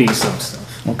 There will be some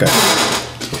stuff. Okay.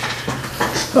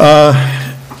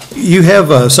 You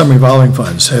have some revolving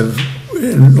funds.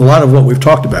 And a lot of what we've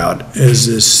talked about is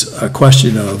this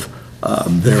question of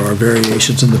there are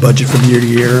variations in the budget from year to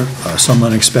year, some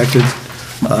unexpected,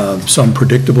 some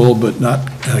predictable but not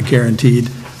guaranteed.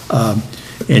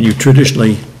 And you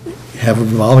traditionally have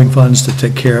revolving funds to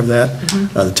take care of that.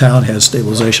 The town has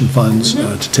stabilization funds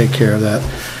to take care of that.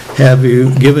 Have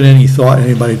you given any thought,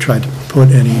 anybody tried to put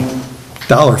any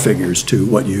dollar figures to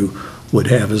what you would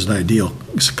have as an ideal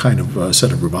kind of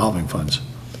set of revolving funds?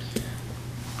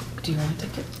 Do you want to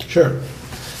take it? Sure.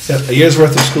 Yeah, a year's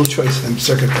worth of school choice and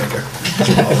circuit breaker.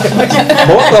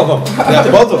 Both of them.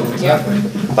 Yeah, both of them. Yeah.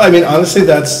 I mean, honestly,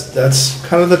 that's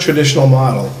kind of the traditional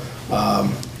model. I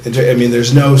mean,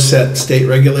 there's no set state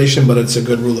regulation, but it's a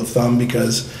good rule of thumb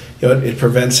because, you know, it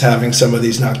prevents having some of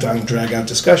these knockdown, drag-out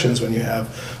discussions when you have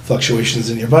fluctuations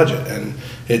in your budget. And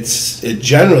it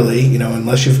generally, you know,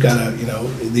 unless you've got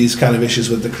these kind of issues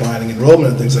with declining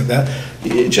enrollment and things like that,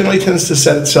 it generally tends to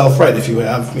set itself right. If you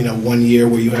have, 1 year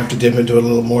where you have to dip into it a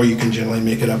little more, you can generally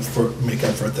make up for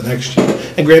it the next year.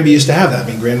 And Granby used to have that. I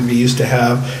mean, Granby used to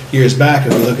have, years back,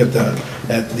 if we look at the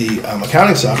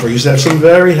accounting software, used to have some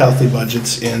very healthy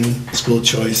budgets in school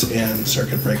choice and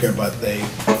circuit breaker, but they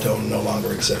no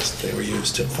longer exist. They were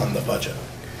used to fund the budget.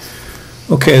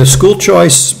 Okay, the school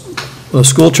choice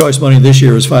money this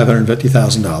year is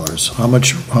 $550,000. How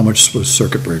much was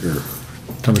circuit breaker?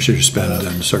 How much did you spend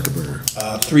on circuit breaker?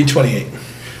 $328,000.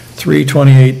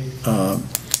 $328,000.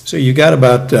 So you got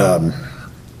about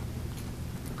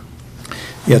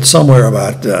somewhere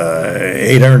about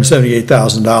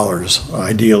 $878,000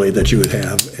 ideally that you would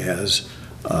have as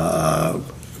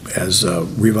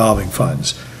revolving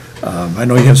funds. I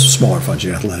know you have some smaller funds,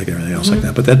 you athletic and everything else like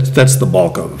that, but that's the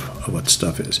bulk of what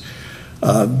stuff is.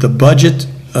 The budget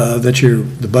that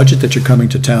you're coming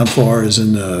to town for is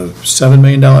in the $7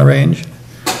 million range?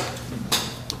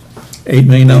 $8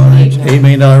 million range? $8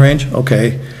 million range?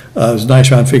 Okay. It was a nice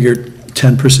round figure,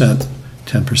 10%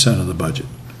 of the budget.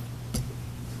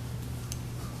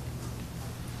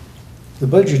 The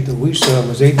budget that we saw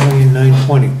was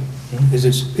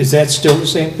 $8,920,000. Is that still the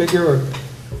same figure, or?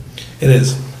 It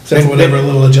is. Except for whatever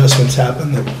little adjustments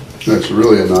happen. That's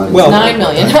really a 9. Well- 9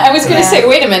 million. I was gonna say,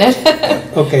 wait a minute.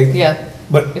 Okay, Yeah,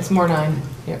 but, it's more 9,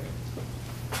 yep.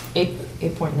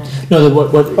 8.9. No,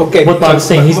 what Okay, Bob's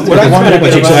saying, he's. what I'm trying to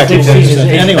get exactly around what is he's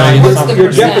saying. Anyway, What's the your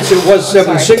percent? deficit was I'm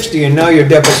sorry. 760, and now your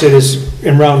deficit is,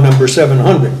 in round number,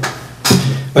 700.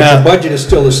 But your budget is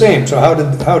still the same, so how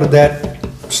did that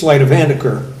sleight of hand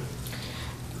occur?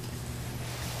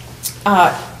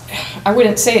 I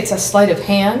wouldn't say it's a sleight of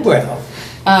hand. Well,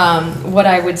 What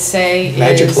I would say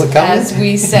Magical is, accountant? as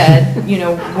we said,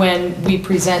 when we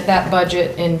present that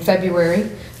budget in February,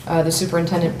 the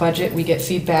superintendent budget, we get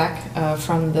feedback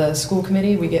from the school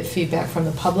committee, we get feedback from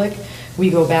the public. We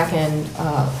go back and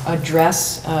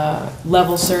address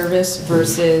level service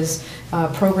versus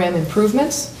program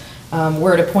improvements.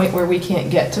 We're at a point where we can't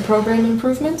get to program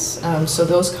improvements, so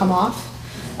those come off.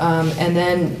 And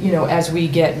then, as we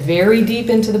get very deep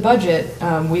into the budget,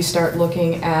 we start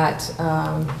looking at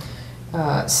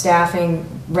staffing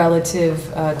relative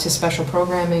to special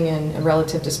programming and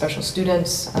relative to special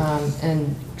students,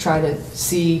 and try to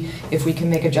see if we can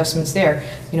make adjustments there.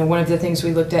 One of the things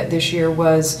we looked at this year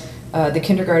was the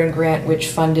kindergarten grant, which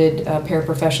funded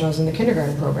paraprofessionals in the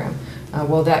kindergarten program.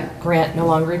 Well, that grant no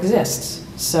longer exists.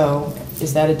 So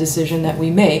is that a decision that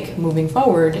we make moving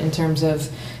forward in terms of,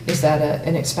 is that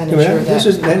an expenditure that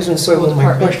that isn't school quite what my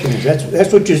department- question is.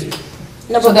 That's what you,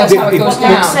 No, So but that's how it goes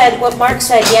down. What Mark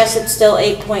said, yes, it's still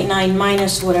 8.9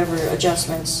 minus whatever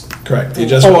adjustments. Correct. The oh,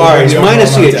 adjustment. all right, it's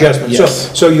minus the amount, adjustment.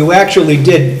 Yes. So you actually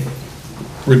did,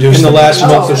 Reduce in the them. last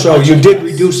month or Oh. so, you did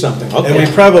reduce something, And we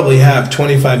okay. probably have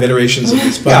 25 iterations of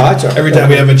this, but Yeah, that's all right. every time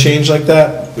we have a change like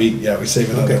that, we save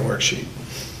it on Okay. that worksheet.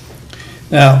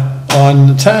 Now, on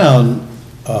the town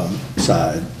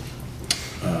side,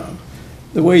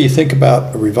 the way you think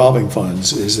about revolving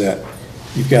funds is that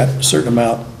you've got a certain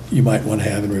amount you might want to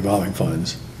have in revolving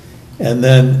funds. And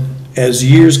then as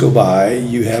years go by,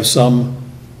 you have some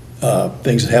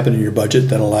things that happen in your budget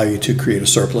that allow you to create a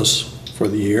surplus for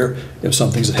the year. You have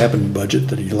some things that happen in budget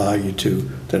that allow you to,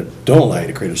 that don't allow you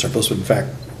to create a surplus, but in fact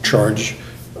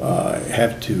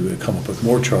have to come up with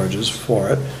more charges for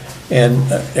it.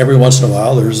 And every once in a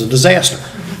while, there's a disaster.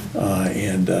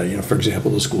 For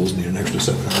example, the schools need an extra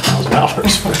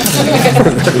 $700,000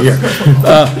 for the year.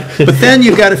 But then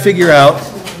you've got to figure out,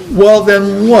 well,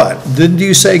 then what? Then do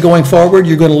you say going forward,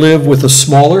 you're going to live with a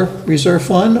smaller reserve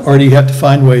fund, or do you have to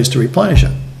find ways to replenish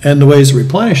it? And the ways to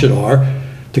replenish it are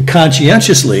to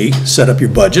conscientiously set up your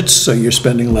budgets so you're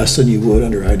spending less than you would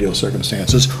under ideal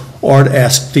circumstances, or to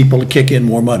ask people to kick in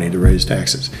more money to raise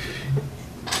taxes.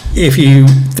 If you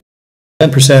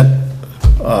 10%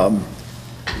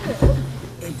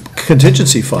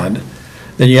 contingency fund,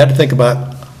 then you have to think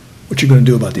about what you're going to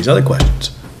do about these other questions.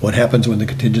 What happens when the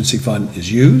contingency fund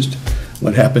is used?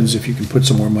 What happens if you can put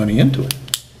some more money into it?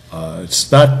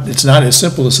 It's not as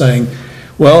simple as saying,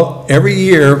 well, every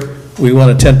year we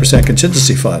want a 10%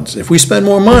 contingency funds. If we spend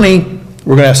more money,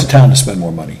 we're going to ask the town to spend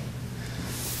more money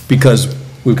because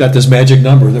we've got this magic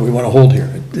number that we want to hold here.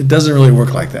 It doesn't really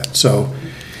work like that. So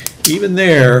even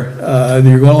there,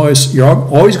 you're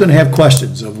always going to have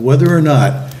questions of whether or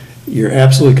not you're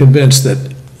absolutely convinced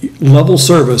that level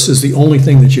service is the only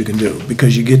thing that you can do,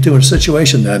 because you get to a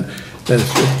situation then that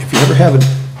if you ever have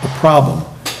a problem,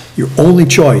 your only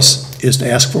choice is to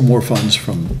ask for more funds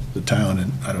from the town,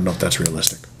 and I don't know if that's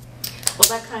realistic. Well,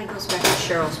 that kind of goes back to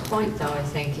Cheryl's point, though, I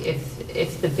think.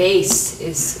 If the base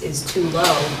is too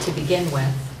low to begin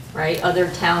with, right? Other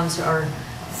towns are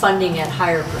funding at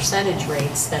higher percentage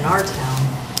rates than our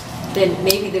town, then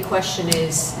maybe the question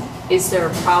is there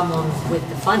a problem with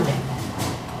the funding?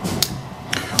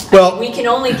 Well, We can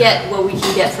only get what we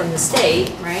can get from the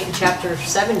state, right, in Chapter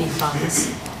 70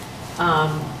 funds.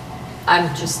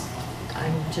 I'm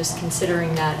just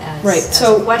considering that Right, as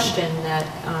so- a question that,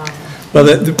 Well,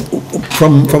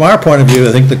 from our point of view,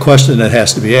 I think the question that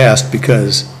has to be asked,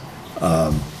 because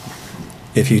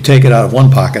if you take it out of one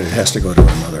pocket, it has to go to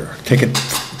another.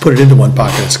 Put it into one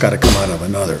pocket, it's got to come out of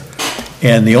another.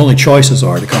 And the only choices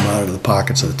are to come out of the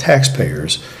pockets of the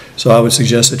taxpayers. So I would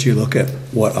suggest that you look at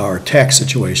what our tax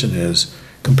situation is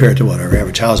compared to what our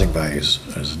average housing values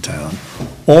is in town,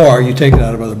 or you take it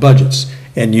out of other budgets.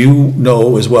 And you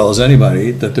know as well as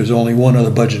anybody that there's only one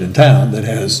other budget in town that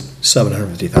has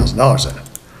 $750,000 in it.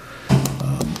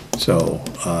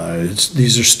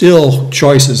 These are still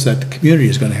choices that the community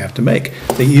is going to have to make.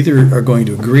 They either are going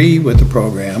to agree with the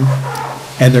program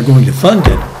and they're going to fund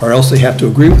it, or else they have to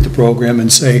agree with the program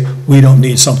and say, we don't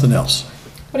need something else.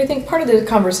 But I think part of the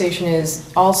conversation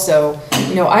is also,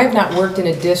 I have not worked in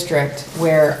a district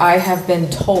where I have been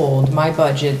told my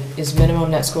budget is minimum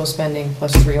net school spending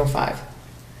plus 305.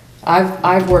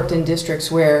 I've worked in districts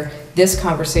where this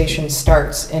conversation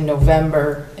starts in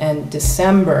November and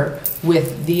December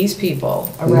with these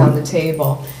people around the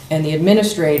table and the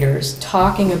administrators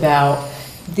talking about,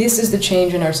 this is the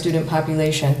change in our student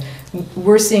population.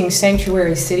 We're seeing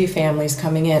sanctuary city families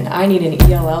coming in. I need an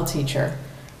ELL teacher.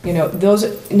 You know,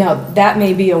 now that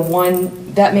may be an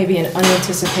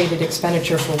unanticipated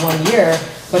expenditure for 1 year,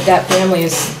 but that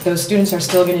those students are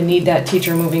still going to need that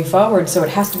teacher moving forward, so it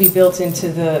has to be built into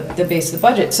the base of the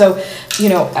budget. So, you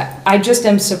know, I just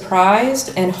am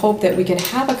surprised and hope that we can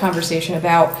have a conversation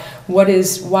about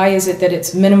why is it that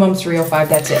it's minimum 305,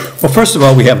 that's it. Well, first of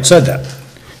all, we haven't said that.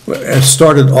 It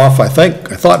started off, I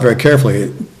thought very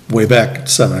carefully, way back at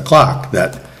 7 o'clock,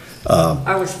 that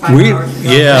I was 5 hours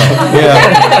ago. Yeah.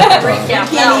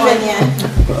 Recap that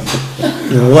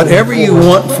one. Whatever you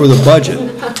want for the budget,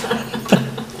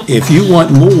 if you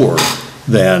want more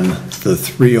than the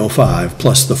 305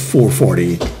 plus the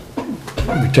 440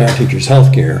 retired teachers'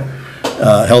 health care,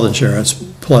 health insurance,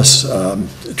 plus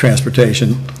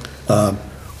transportation,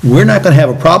 we're not going to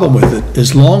have a problem with it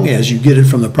as long as you get it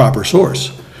from the proper source.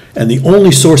 And the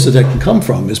only source that can come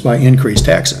from is by increased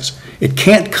taxes. It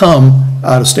can't come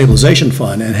out of stabilization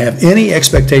fund and have any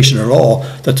expectation at all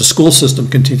that the school system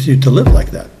continue to live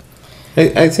like that.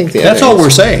 I think that's all we're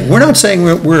saying. We're not saying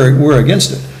we're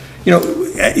against it. You know,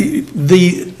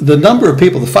 the number of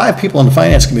people, the 5 people on the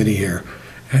finance committee here,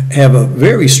 have a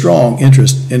very strong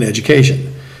interest in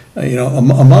education. You know,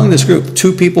 among this group,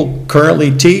 2 people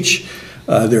currently teach.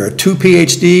 There are 2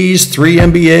 PhDs, 3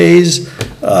 MBAs,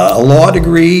 a law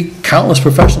degree, countless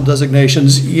professional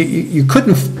designations. You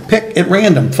couldn't pick at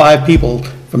random 5 people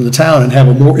from the town and have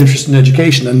a more interest in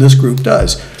education than this group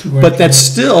does. But that's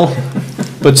still,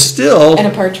 And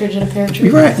a partridge in a pear tree.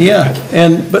 right, yeah.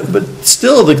 But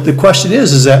still, the question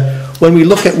is that when we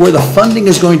look at where the funding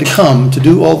is going to come to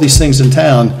do all these things in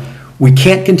town, we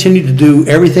can't continue to do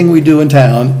everything we do in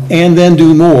town and then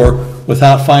do more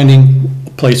without finding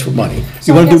place for money.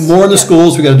 So you want to do more in the yeah.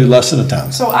 schools, we got to do less in the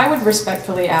town. So I would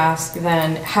respectfully ask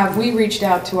then, have we reached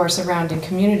out to our surrounding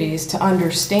communities to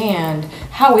understand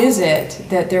how is it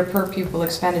that their per pupil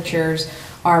expenditures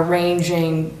are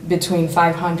ranging between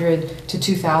 $500 to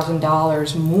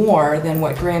 $2,000 more than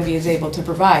what Granby is able to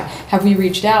provide? Have we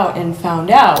reached out and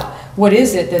found out what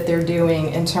is it that they're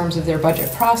doing in terms of their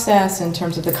budget process, in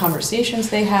terms of the conversations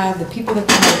they have, the people that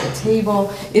come at the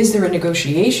table? Is there a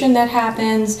negotiation that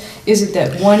happens? Is it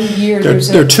that 1 year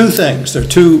There are 2 things. There are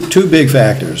two big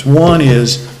factors. One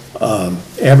is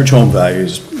average home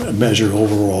values measure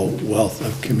overall wealth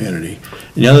of community.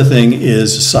 And the other thing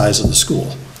is the size of the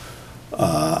school.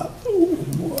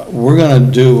 We're going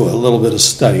to do a little bit of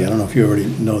study. I don't know if you already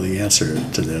know the answer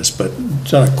to this, but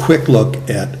done a quick look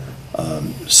at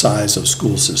size of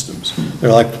school systems. There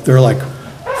are like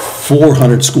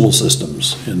 400 school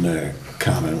systems in the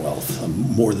Commonwealth,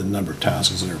 more than the number of towns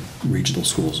because there are regional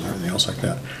schools and everything else like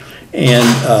that. And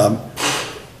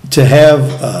to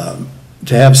have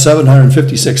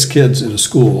 756 kids in a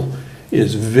school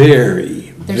is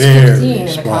very, There's very 15 in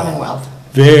the small. Commonwealth.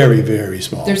 Very, very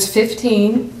small. There's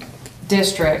 15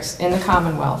 districts in the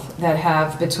Commonwealth that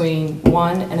have between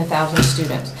 1 and 1,000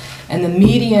 students. And the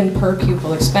median per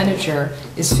pupil expenditure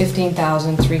is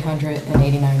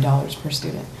 $15,389 per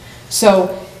student.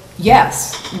 So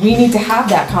yes, we need to have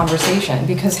that conversation,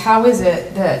 because how is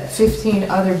it that 15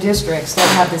 other districts that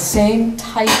have the same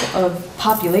type of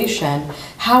population,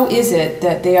 how is it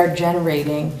that they are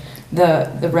generating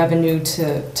the revenue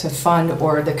to fund,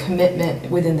 or the commitment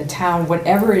within the town,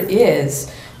 whatever it is,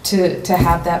 to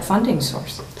have that funding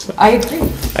source? I agree.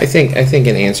 I think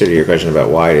in answer to your question about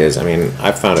why it is, I mean,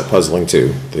 I found it puzzling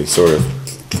too, the sort of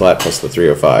flat plus the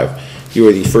 305. You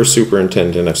are the first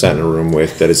superintendent I've sat in a room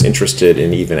with that is interested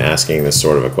in even asking this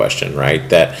sort of a question, right?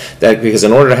 That because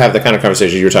in order to have the kind of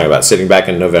conversation you were talking about, sitting back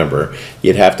in November,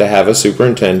 you'd have to have a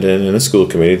superintendent and a school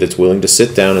committee that's willing to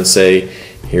sit down and say,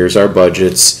 here's our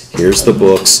budgets, here's the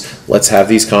books, let's have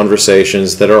these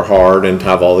conversations that are hard and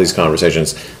have all these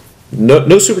conversations.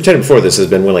 No superintendent before this has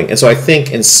been willing. And so I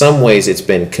think in some ways it's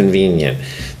been convenient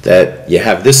that you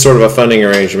have this sort of a funding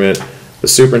arrangement. The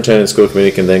superintendent and school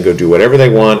committee can then go do whatever they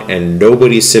want, and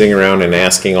nobody's sitting around and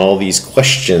asking all these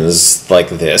questions like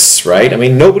this, right? I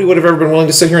mean, nobody would have ever been willing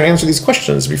to sit here and answer these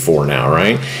questions before now,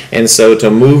 right? And so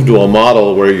to move to a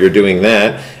model where you're doing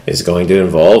that is going to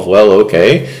involve, well,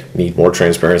 okay, need more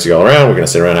transparency all around. We're going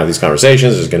to sit around and have these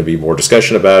conversations. There's going to be more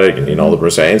discussion about it, and all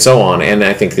the and so on. And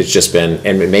I think it's just been,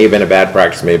 and it may have been a bad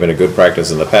practice, may have been a good practice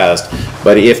in the past,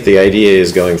 but if the idea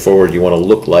is going forward, you want to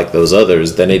look like those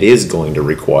others, then it is going to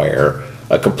require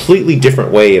a completely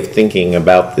different way of thinking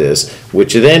about this,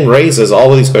 which then raises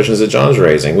all of these questions that John's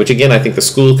raising, which again, I think the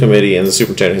school committee and the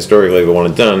superintendent historically would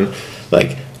want it done,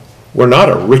 like, we're not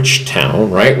a rich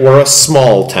town, right? We're a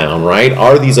small town, right?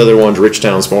 Are these other ones rich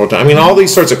towns, small town? I mean, all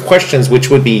these sorts of questions which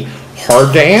would be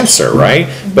hard to answer, right?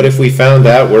 But if we found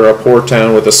out we're a poor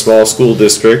town with a small school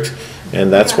district,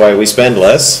 and that's why we spend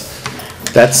less,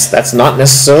 that's not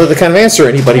necessarily the kind of answer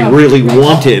anybody really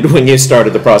wanted when you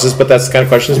started the process, but that's the kind of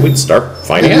questions we'd start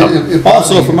finding out.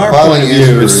 Also, from our point of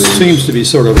view, it seems to be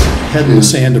sort of head in the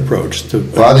sand approach to.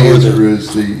 Well, the answer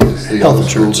is the health other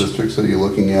school insurance. districts that you're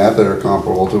looking at that are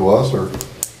comparable to us are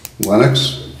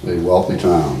Lennox, a wealthy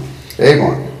town.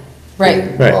 Avon,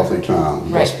 Right. a wealthy town.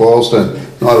 Right. West Boylston,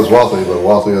 not as wealthy, but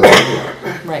wealthier than we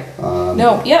are. Right.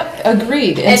 No, yep,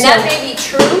 agreed. And so- that may be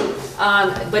true,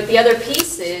 but the other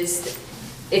piece is,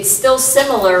 it's still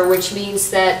similar, which means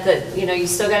that, you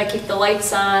still gotta keep the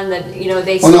lights on, that,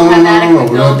 they still have adequate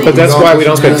buildings. But that's why we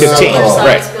don't spend 15, similar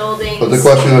right. size buildings. But the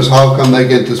question is, how come they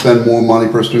get to spend more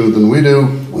money per student than we do?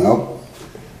 Well,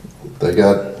 they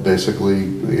got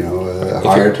basically, a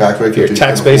higher tax rate. If your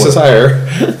tax base is higher,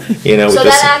 So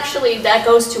that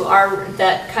goes to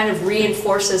that kind of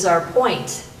reinforces our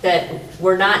point, that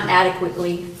we're not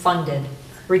adequately funded,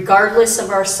 regardless of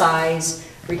our size,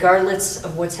 regardless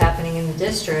of what's happening in the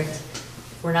district,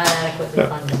 we're not adequately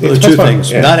funded. Well, there are two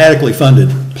things, not adequately funded,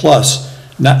 plus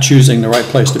not choosing the right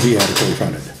place to be adequately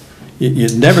funded.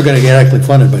 You're never gonna get adequately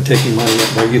funded by taking money,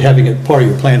 by you having it part of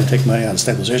your plan to take money out of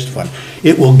stabilization fund.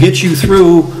 It will get you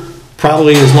through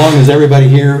probably as long as everybody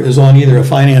here is on either a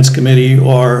finance committee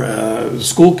or a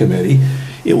school committee.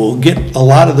 It will get a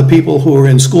lot of the people who are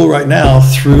in school right now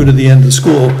through to the end of the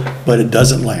school, but it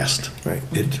doesn't last. Right.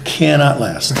 It cannot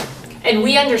last. And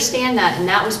we understand that, and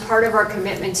that was part of our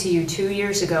commitment to you 2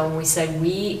 years ago, when we said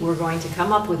we were going to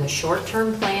come up with a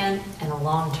short-term plan and a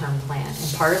long-term plan.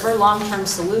 And part of our long-term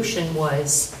solution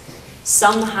was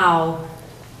somehow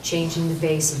changing the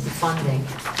base of the funding.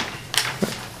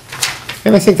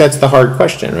 And I think that's the hard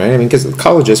question, right? I mean, because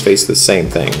colleges face the same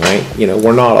thing, right?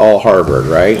 We're not all Harvard,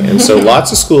 right? And so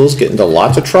lots of schools get into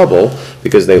lots of trouble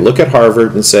because they look at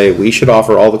Harvard and say, we should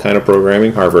offer all the kind of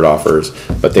programming Harvard offers,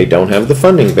 but they don't have the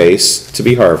funding base to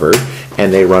be Harvard,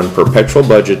 and they run perpetual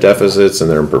budget deficits, and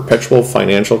they're in perpetual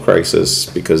financial crisis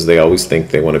because they always think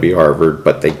they want to be Harvard,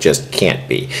 but they just can't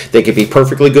be. They could be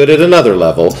perfectly good at another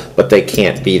level, but they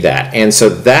can't be that. And so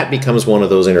that becomes one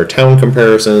of those inter-town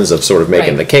comparisons of sort of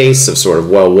making the case of sort of,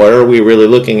 well, what are we really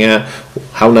looking at?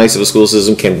 How nice of a school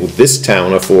system can this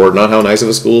town afford? Not how nice of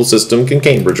a school system can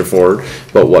Cambridge afford,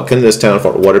 but what can this town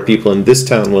afford? What are people in this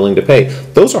town willing to pay?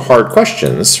 Those are hard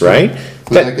questions, right?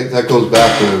 That goes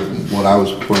back to what I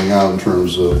was pointing out in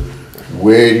terms of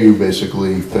where do you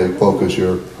basically focus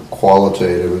your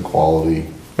qualitative and quality.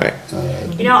 Right.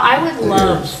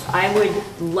 I would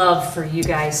love for you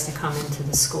guys to come into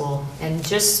the school and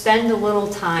just spend a little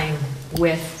time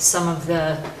with some of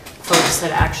the folks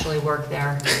that actually work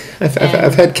there.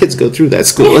 I've had kids go through that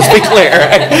school, let's be clear.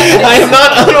 I am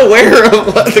not unaware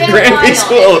of what the Granby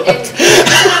School. And the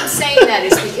reason I'm saying that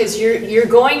is because you're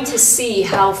going to see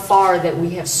how far that we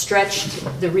have stretched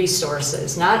the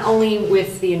resources, not only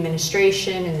with the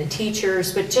administration and the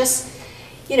teachers, but just,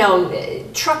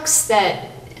 trucks that,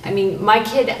 my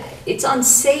kid, it's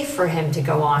unsafe for him to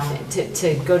go on,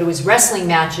 to go to his wrestling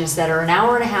matches that are an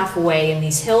hour and a half away in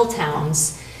these hill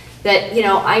towns that,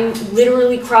 I'm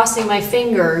literally crossing my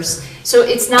fingers. So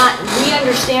it's not, we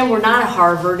understand we're not a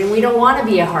Harvard and we don't want to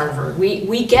be a Harvard.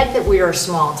 We get that we are a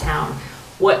small town.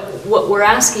 What we're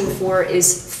asking for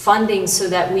is funding so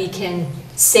that we can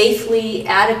safely,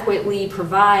 adequately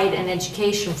provide an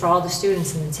education for all the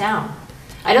students in the town.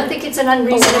 I don't think it's an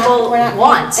unreasonable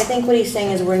want. I think what he's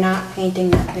saying is we're not painting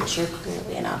that picture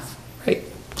clearly enough. Right.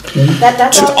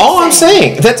 That's all I'm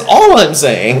saying. That's all I'm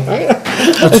saying.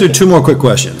 Let's do two more quick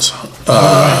questions.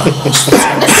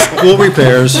 School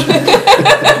repairs.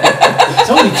 It's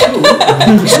only two.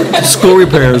 School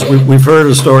repairs, we've heard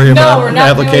a story about an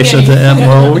application to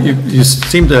MO. You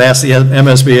seem to ask the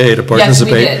MSBA to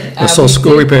participate. Yes, we did. So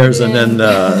school repairs and then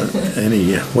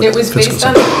any. It was based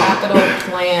on the capital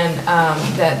plan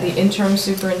that the interim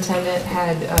superintendent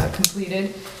had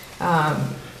completed.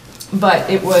 But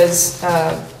it was,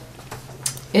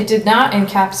 it did not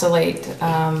encapsulate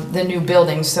the new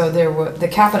building, so the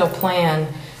capital plan,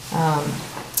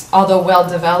 although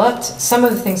well-developed, some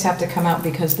of the things have to come out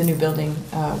because the new building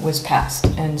was passed.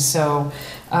 And so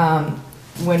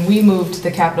when we moved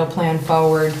the capital plan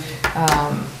forward,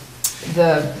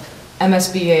 the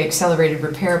MSBA Accelerated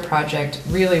Repair Project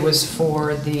really was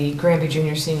for the Granby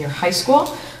Junior Senior High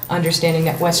School. understanding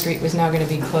that West Street was now going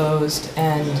to be closed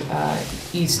and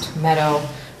East Meadow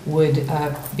would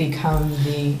become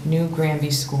the new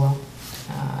Granby school.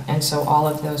 And so all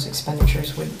of those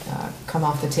expenditures would come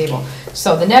off the table.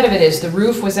 So the net of it is, the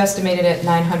roof was estimated at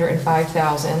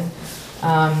 $905,000.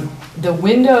 The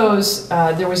windows,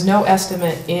 there was no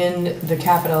estimate in the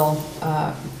capital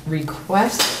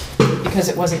request, because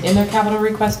it wasn't in their capital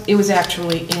request. It was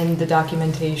actually in the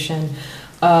documentation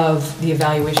of the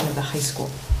evaluation of the high school.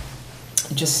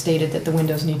 It just stated that the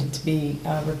windows needed to be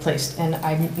replaced. And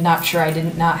I'm not sure, I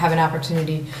did not have an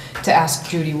opportunity to ask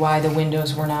Judy why the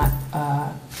windows were not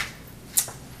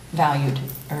valued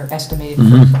or estimated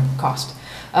for cost.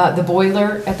 The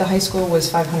boiler at the high school was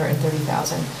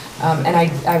 $530,000. And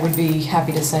I would be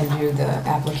happy to send you the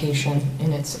application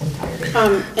in its entirety.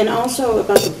 And also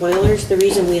about the boilers, the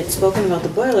reason we had spoken about the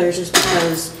boilers is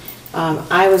because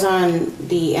I was on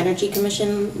the Energy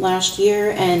Commission last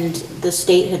year, and the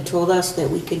state had told us that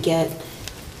we could get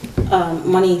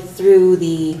money through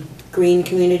the Green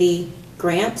Community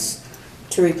grants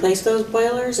to replace those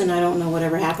boilers, and I don't know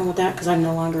whatever happened with that because I'm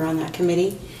no longer on that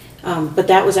committee. But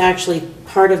that was actually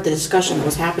part of the discussion that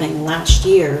was happening last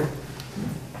year,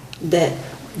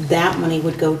 that money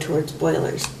would go towards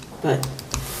boilers, but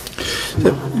I'm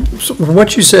not on it. So from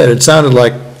what you said, it sounded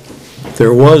like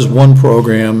there was one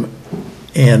program,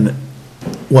 and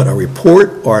what, a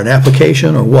report or an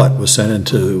application or what was sent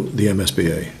into the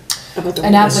MSBA?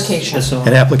 An application.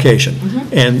 An application.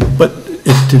 But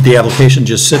did the application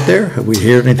just sit there? Have we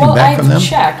heard anything back from them? Well, I've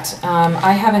checked.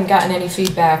 I haven't gotten any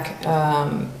feedback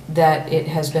that it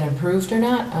has been approved or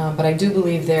not, but I do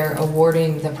believe they're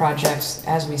awarding the projects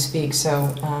as we speak,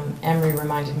 so Emery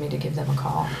reminded me to give them a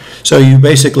call. So you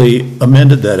basically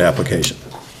amended that application?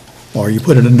 Or you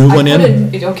put in a new one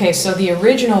in? Okay, so the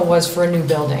original was for a new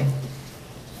building.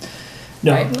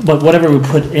 No, Right. but whatever we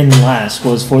put in last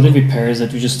was for the repairs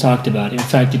that we just talked about. In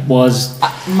fact, it was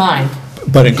Mine.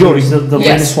 But including the Yes.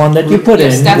 latest one that you put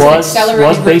Yes, in that's an was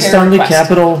accelerated based repair on the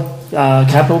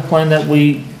request. capital plan that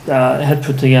we had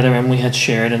put together and we had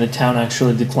shared, and the town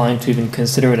actually declined to even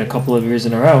consider it a couple of years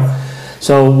in a row.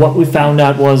 So what we found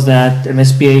out was that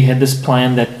MSBA had this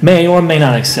plan that may or may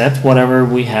not accept whatever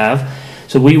we have.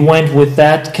 So we went with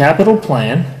that capital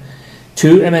plan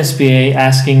to MSBA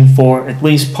asking for at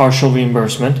least partial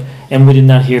reimbursement, and we did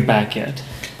not hear back yet.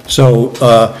 So,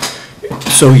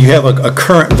 so you have a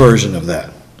current version of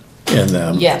that in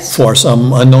them? Yes. For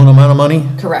some unknown amount of money?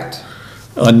 Correct.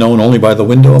 Unknown only by the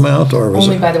window amount, or was it?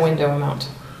 Only by the window amount,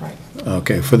 right.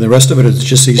 Okay, for the rest of it, it's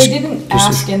just these? They didn't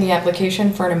ask in the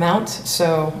application for an amount,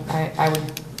 so I would.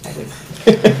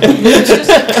 It was just,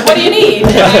 what do you need?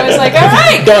 And I was like, all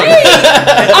right, great.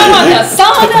 I want the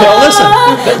sauna. Well, listen,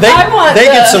 they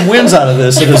get some wins out of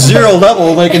this. At a zero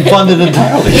level, they can fund it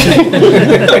entirely.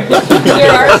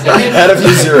 There are certain. Add a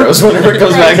few zeros whenever it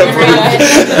comes back up.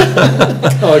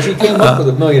 Oh, she came up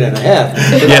with $1.5 million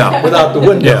Yeah. without the Yeah.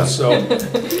 windows, so.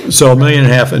 So $1.5 million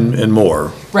and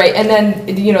more. Right, and then,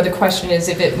 the question is,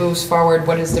 if it moves forward,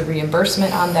 what is the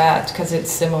reimbursement on that? Because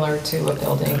it's similar to a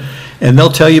building. And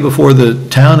they'll tell you before the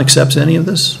town accepts any of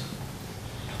this?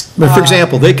 But for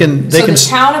example, they can. So the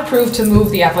town approved to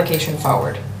move the application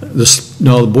forward. The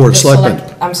Board of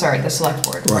Selectmen. I'm sorry, the select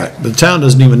board. Right, the town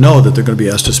doesn't even know that they're gonna be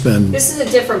asked to spend, This is a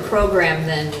different program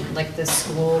than like the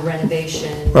school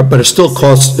renovation. right, but it still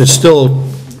costs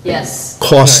Yes.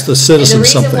 the citizens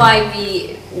something. And the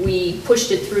reason why we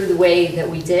pushed it through the way that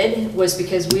we did was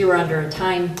because we were under a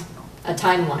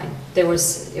timeline. It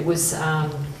was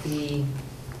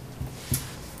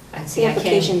the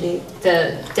application date.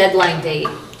 The deadline date,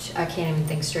 I can't even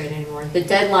think straight anymore. The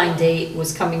deadline date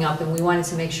was coming up, and we wanted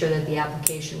to make sure that the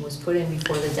application was put in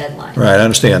before the deadline. Right, I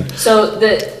understand. So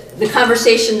the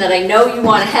conversation that I know you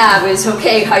want to have is,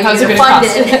 okay, how are you How's it going to gonna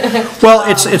fund cost? it? Well,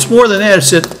 it's more than that, it's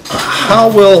that, how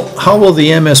will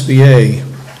the MSBA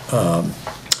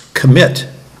commit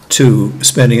to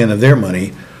spending any of their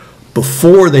money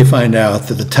before they find out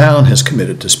that the town has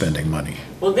committed to spending money?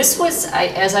 Well, this was,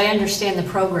 as I understand the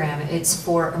program, it's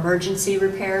for emergency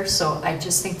repairs, so I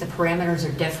just think the parameters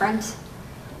are different,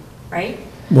 right?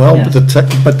 Well, Yeah.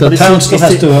 but the town still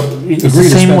has to agree It's to the same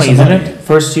spend way, some isn't money. it?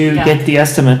 First you Yeah. get the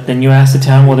estimate, then you ask the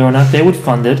town whether or not they would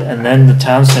fund it, and then the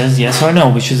town says yes or no,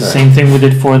 which is the same thing we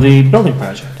did for the building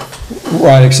project.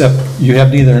 Right, except you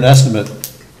have neither an estimate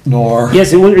nor.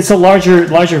 Yes, it's a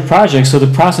larger project, so the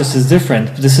process is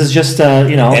different. This is just, And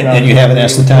you haven't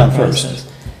asked the town first.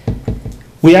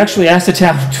 We actually asked the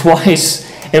town twice,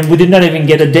 and we did not even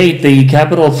get a date. The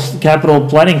capital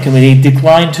planning committee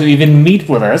declined to even meet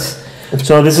with us.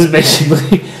 So this is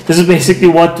basically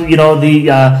what, you know,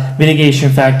 the mitigation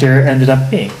factor ended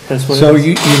up being. That's what it So is.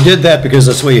 you did that because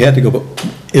that's the way you had to go, but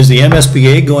is the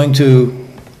MSBA going to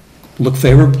look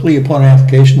favorably upon an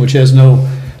application which has no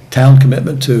town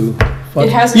commitment to fund?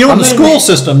 It has a You know, in the commitment. school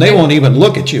system, they won't even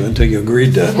look at you until you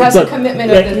agreed It to. has a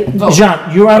commitment of the vote.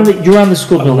 John, you're on the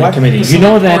school building what? committee. You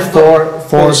know that Well,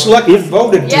 for, the selectmen if,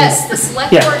 voted to. Yes, the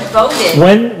select Yeah. board voted.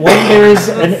 when there is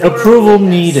an approval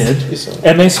needed,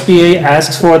 MSBA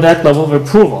asks for that level of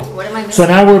approval. What am I So missing?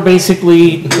 now we're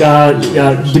basically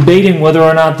debating whether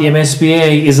or not the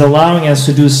MSBA is allowing us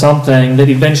to do something that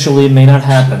eventually may not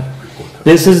happen.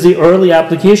 This is the early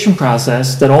application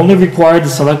process that only required the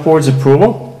select board's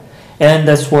approval, and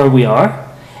that's where we are.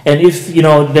 And if, you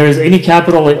know, there's any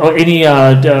capital or any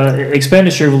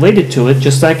expenditure related to it,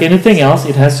 just like anything else,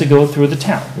 it has to go through the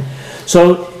town.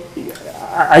 So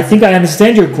I think I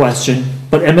understand your question,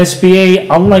 but MSBA,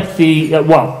 unlike the,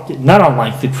 well, not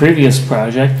unlike the previous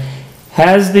project,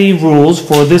 has the rules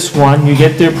for this one. You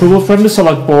get the approval from the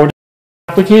select board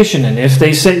application, and if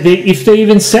they say, if they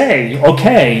even say,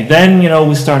 okay, then, you know,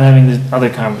 we start having the other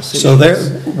conversations. So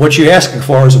what you're asking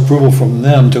for is approval from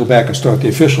them to go back and start the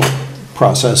official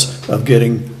process of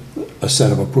getting a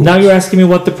set of approvals. Now you're asking me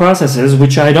what the process is,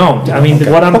 which I don't. I mean,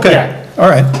 what I'm, Okay, yeah. all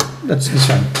right, that's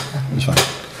fine, that's fine.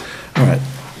 All right.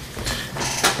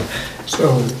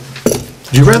 So.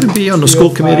 Would you rather be on the school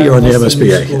committee or on the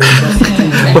MSBA?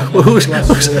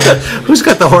 Who's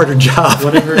got the harder job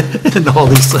in all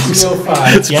these things?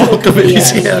 305. School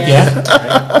committees, yeah. Yeah,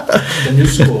 The new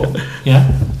school,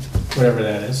 yeah. whatever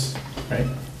that is, right?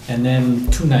 And then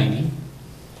 290.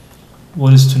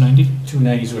 What is 290?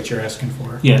 290 is what you're asking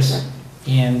for. Yes.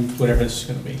 And whatever this is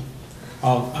gonna be,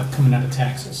 all coming out of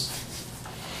taxes.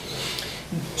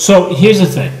 So here's the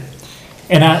thing,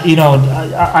 and I, you know,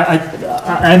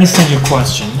 I understand your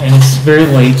question, and it's very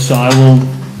late, so I will,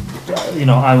 you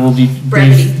know, I will be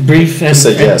brief and.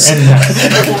 Say yes. and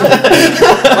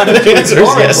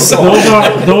Yes.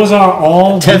 Those are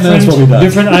all 10 minutes will be done.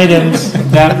 different items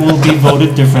that will be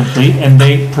voted differently, and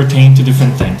they pertain to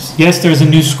different things. Yes, there's a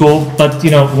new school, but,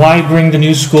 you know, why bring the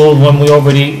new school when we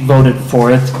already voted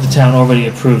for it? The town already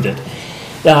approved it.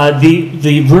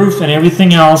 The roof and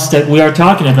everything else that we are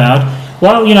talking about,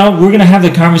 well, you know, we're gonna have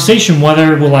the conversation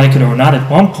whether we like it or not at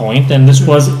one point, and this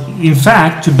was, in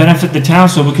fact, to benefit the town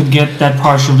so we could get that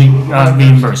partially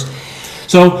reimbursed.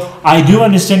 So I do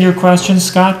understand your question,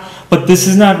 Scott, but this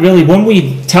is not really, when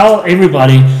we tell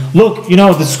everybody, look, you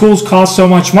know, the schools cost so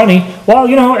much money, well,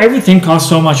 you know, everything costs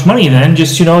so much money then,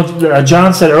 just, you know,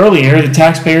 John said earlier, the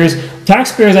taxpayers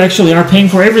actually are paying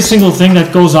for every single thing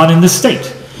that goes on in the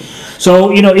state.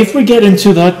 So, you know, if we get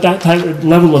into that type of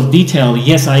level of detail,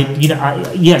 yes,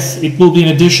 yes, it will be an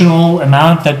additional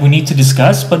amount that we need to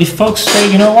discuss. But if folks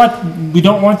say, you know what, we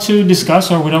don't want to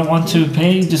discuss or we don't want to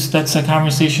pay, just that's a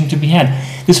conversation to be had.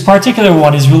 This particular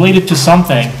one is related to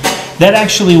something that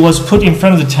actually was put in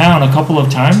front of the town a couple of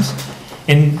times,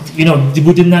 and, you know,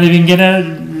 we did not even get a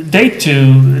date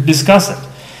to discuss it.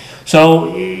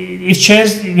 So if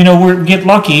chance, you know, we get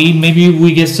lucky, maybe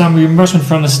we get some reimbursement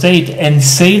from the state and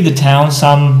save the town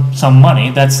some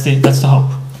money. That's the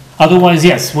hope. Otherwise,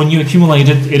 yes, when you accumulate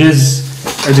it, it is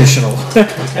additional.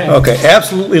 Okay,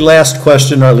 absolutely last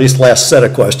question, or at least last set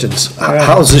of questions.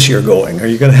 How's this year going? Are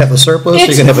you gonna have a surplus? Are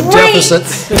you gonna have a deficit?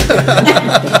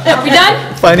 Are we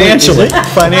done? Financially. You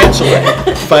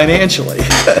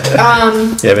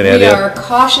have any We idea? are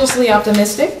cautiously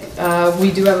optimistic.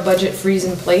 We do have a budget freeze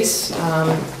in place,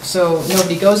 so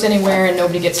nobody goes anywhere and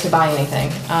nobody gets to buy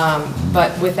anything.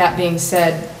 But with that being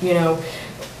said, you know,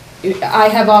 I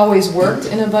have always worked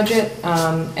in a budget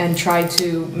and tried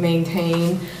to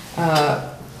maintain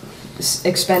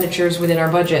expenditures within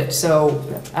our budget. So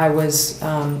I was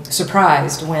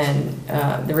surprised when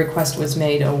the request was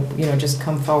made, oh, you know, just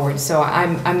come forward. So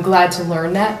I'm glad to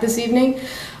learn that this evening.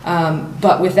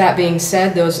 But with that being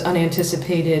said, those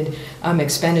unanticipated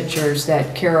expenditures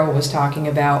that Carol was talking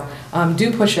about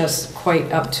do push us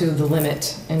quite up to the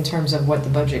limit in terms of what the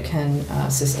budget can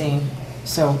sustain.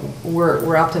 So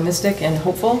we're optimistic and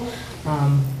hopeful.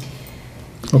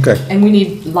 Okay. And we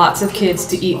need lots of kids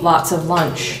to eat lots of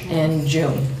lunch in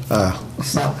June.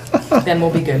 So then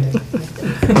we'll be good.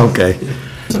 Okay.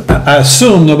 I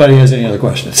assume nobody has any other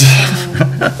questions.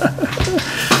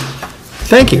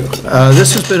 Thank you.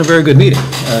 This has been a very good meeting,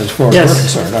 as far as we're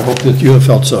concerned. I hope that you have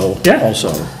felt so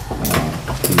also.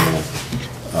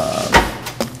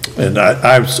 And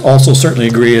I also certainly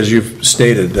agree, as you've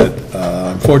stated, that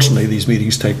unfortunately these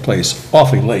meetings take place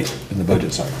awfully late in the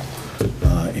budget cycle.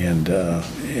 And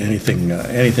anything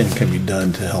can be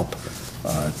done to help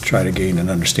try to gain an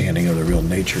understanding of the real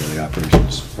nature of the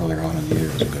operations earlier on in the year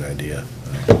is a good idea.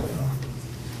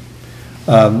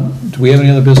 Do we have any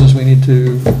other business we need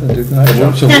to do tonight?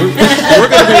 So we're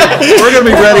gonna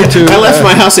be ready to. I left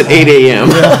my house at 8 a.m.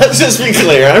 Let's just be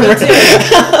clear. I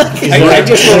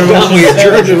just wrote down we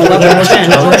adjourned at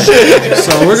 11:10.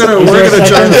 So we're gonna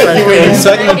adjourn.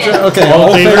 Second, okay,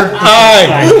 all in favor?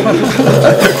 Aye.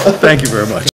 Thank you very much.